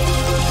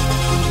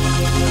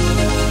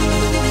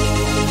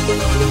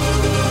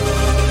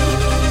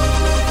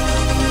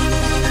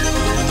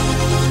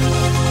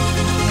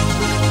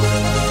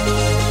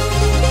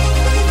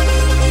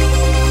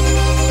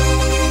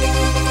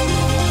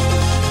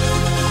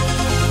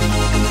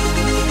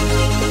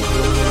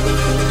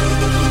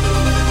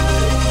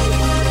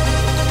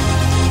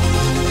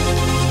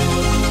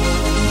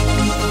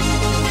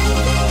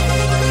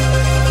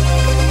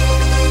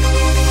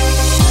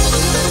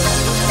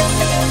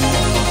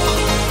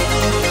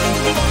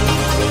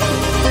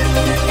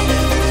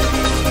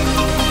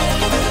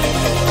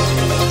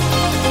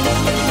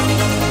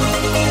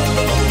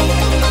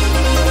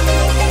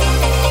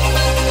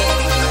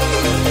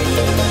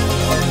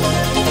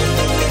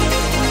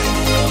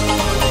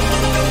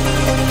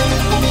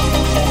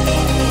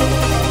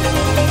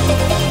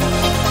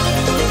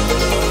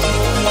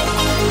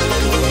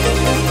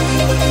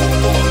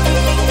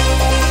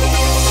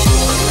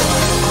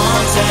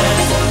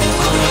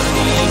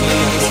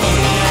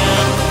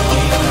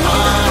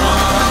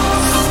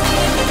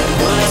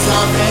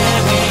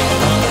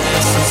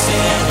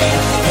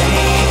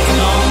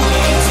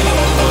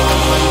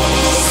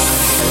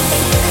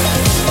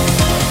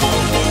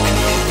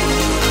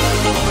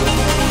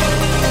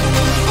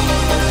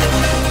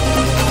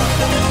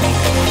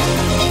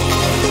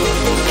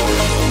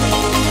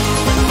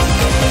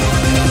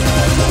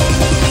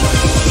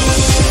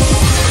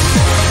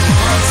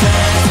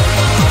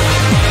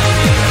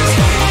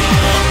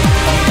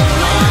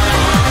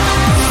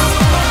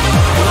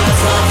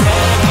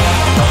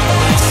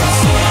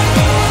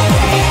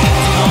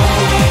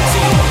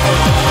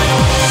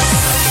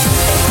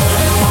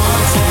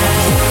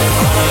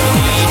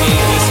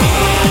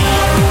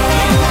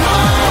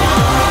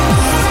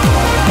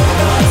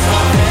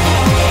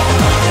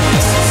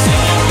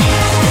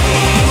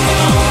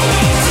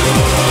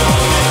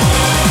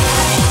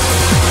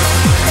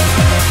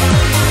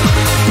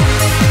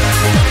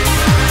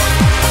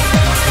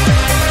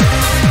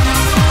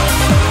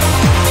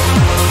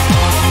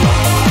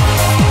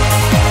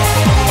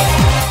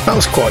 That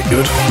was quite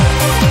good.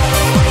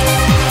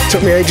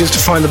 Took me ages to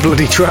find the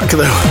bloody track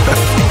though.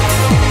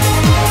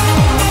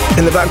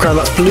 In the background,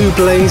 that's Blue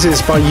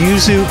Blazes by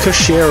Yuzu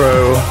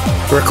Koshiro,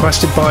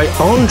 requested by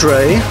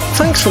Andre.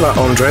 Thanks for that,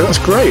 Andre, that's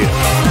great.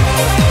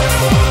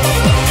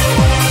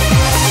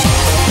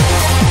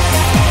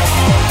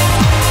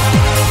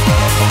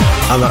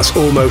 And that's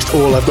almost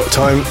all I've got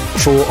time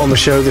for on the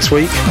show this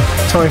week.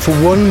 Time for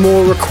one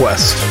more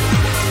request.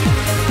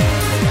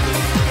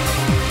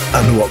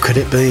 And what could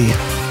it be?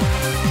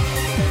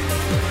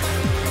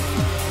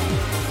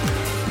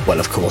 Well,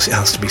 of course, it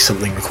has to be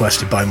something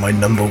requested by my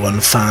number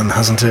one fan,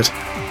 hasn't it?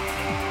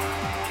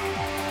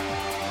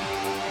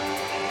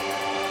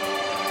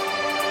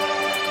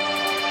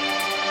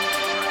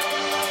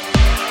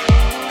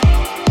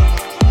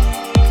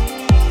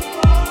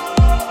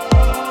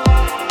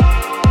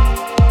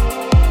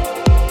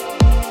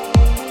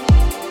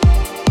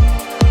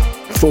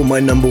 For my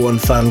number one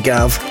fan,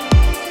 Gav.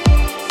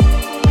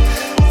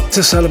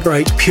 To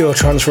celebrate Pure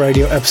Trance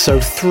Radio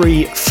episode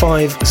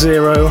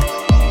 350.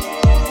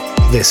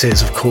 This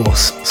is, of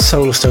course,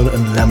 Solarstone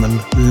and Lemon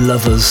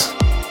Lovers,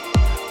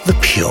 the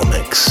Pure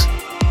Mix.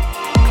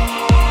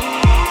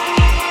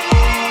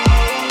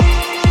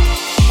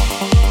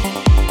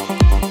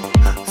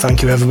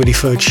 Thank you everybody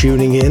for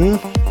tuning in.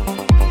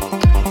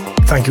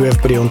 Thank you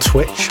everybody on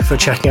Twitch for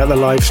checking out the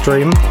live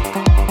stream.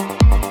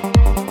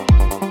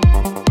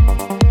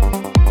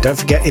 Don't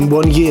forget, in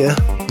 1 year,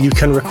 you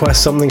can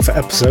request something for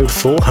episode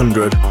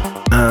 400.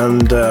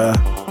 And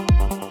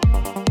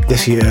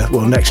this year,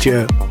 well, next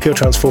year, Pure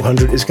Trance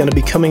 400 is going to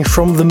be coming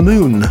from the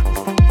moon.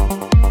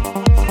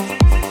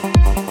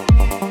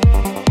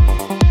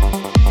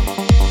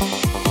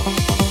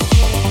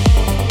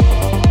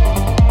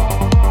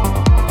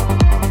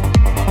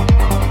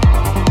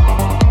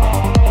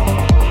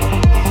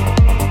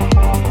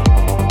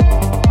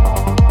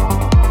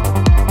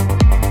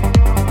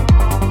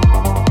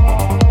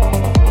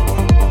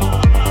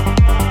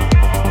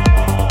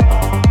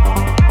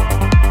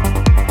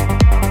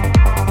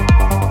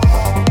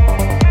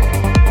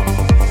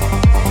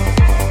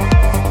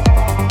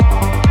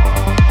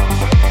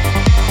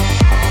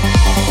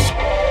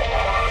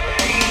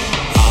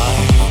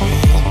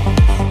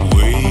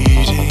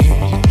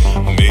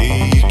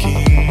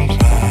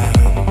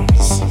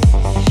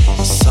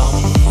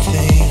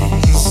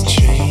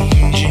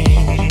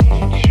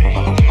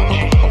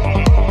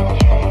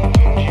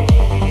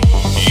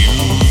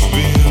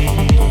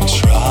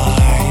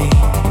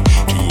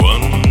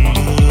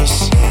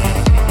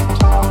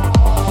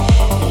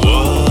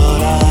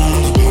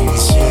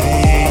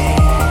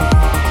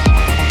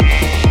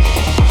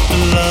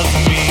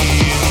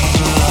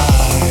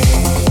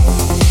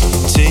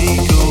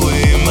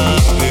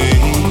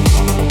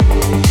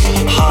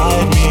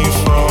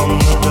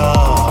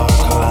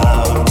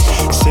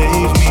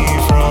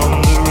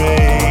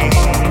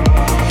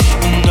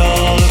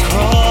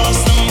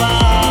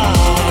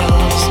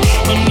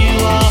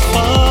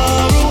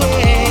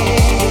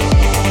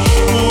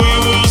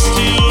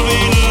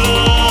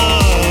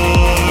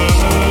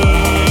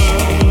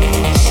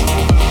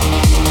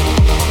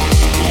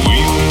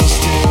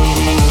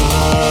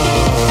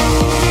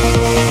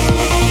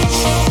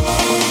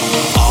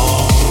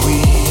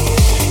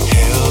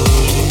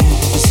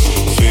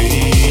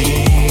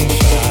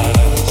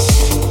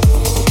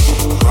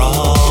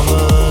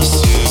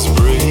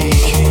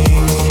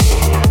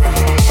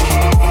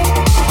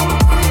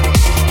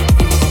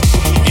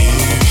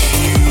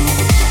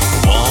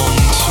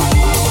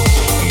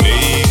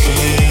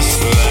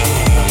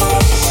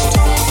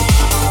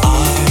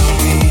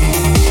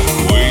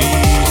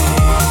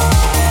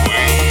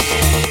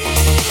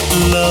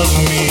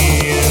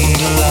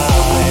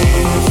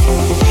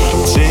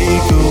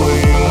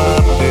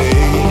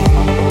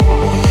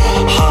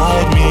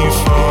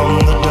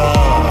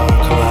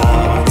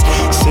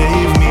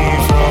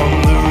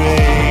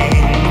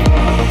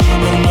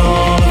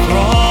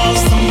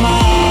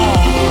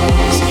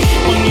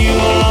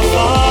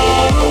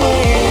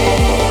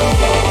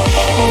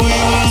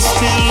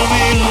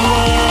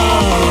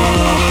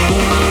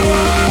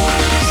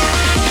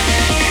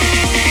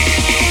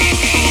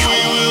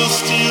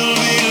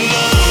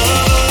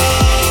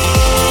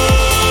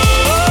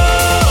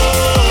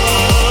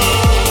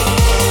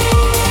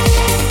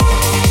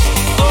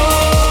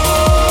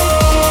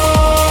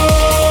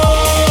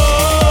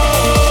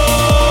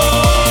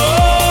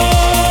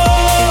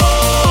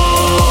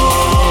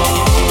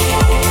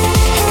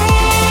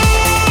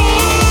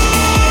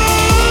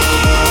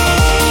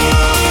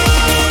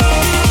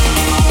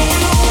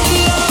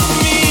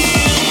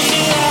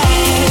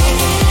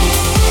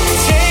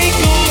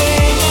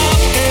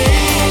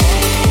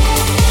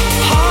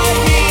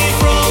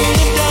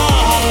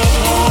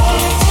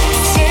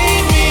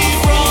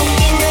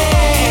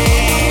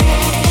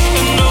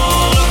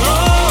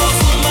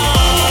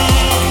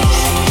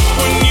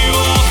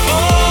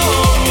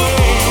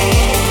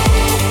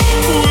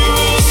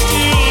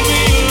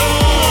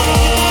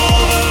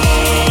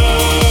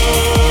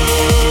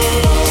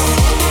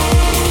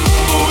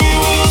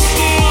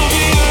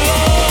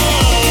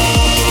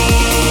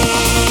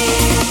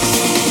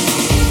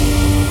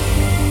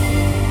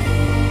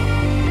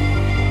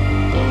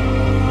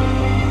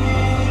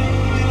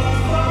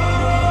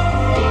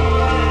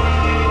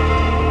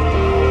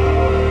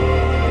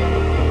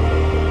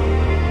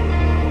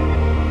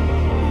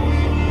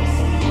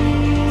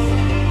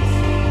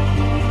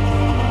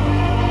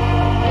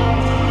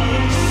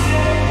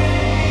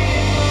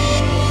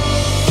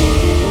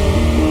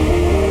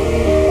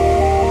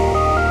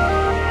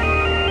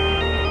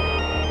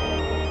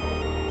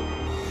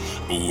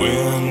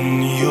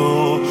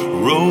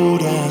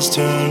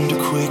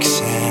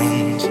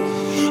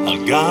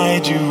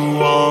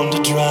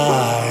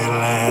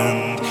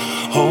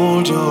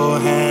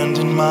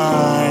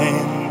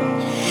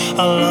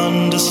 I'll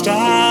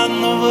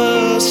understand the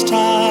worst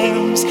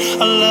times.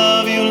 I'll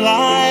love you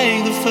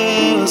like the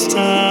first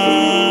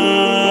time.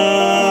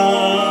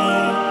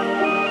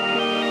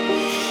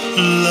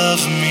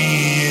 Love me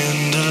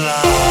into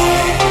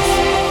life.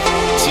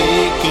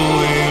 Take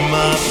away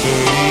my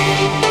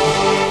pain.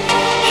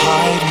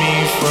 Hide me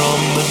from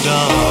the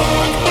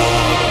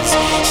darkness.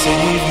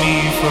 Save me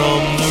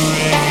from the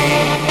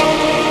rain.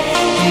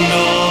 And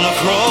all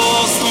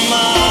across the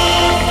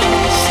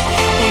miles,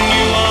 when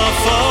you are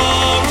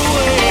far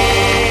away,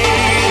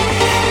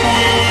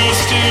 we will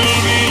still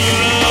be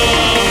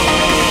loved.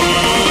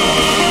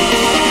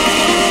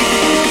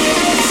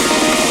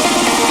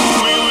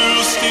 We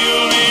will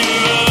still be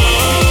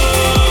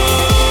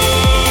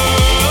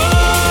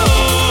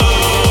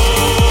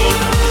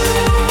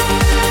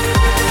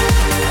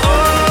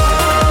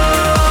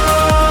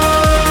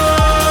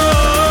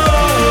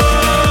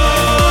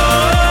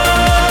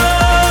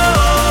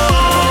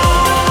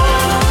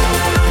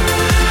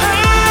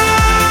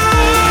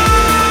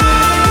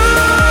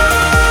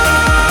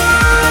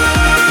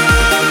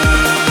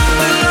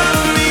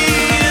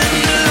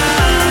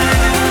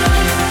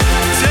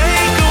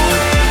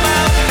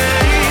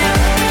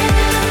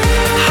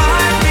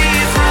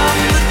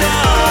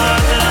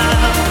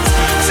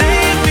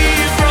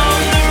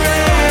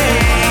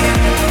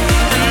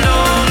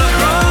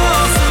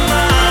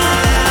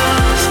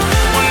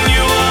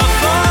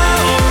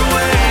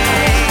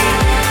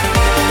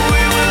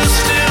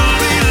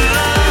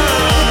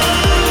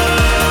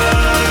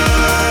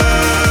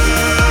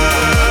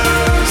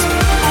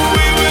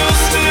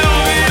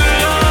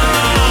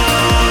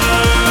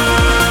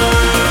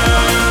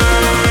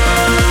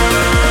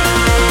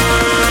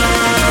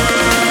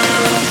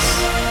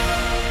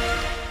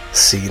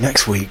See you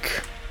next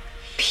week.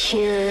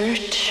 Pure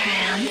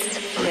Trance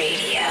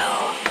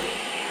Radio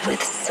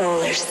with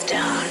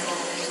Solarstone.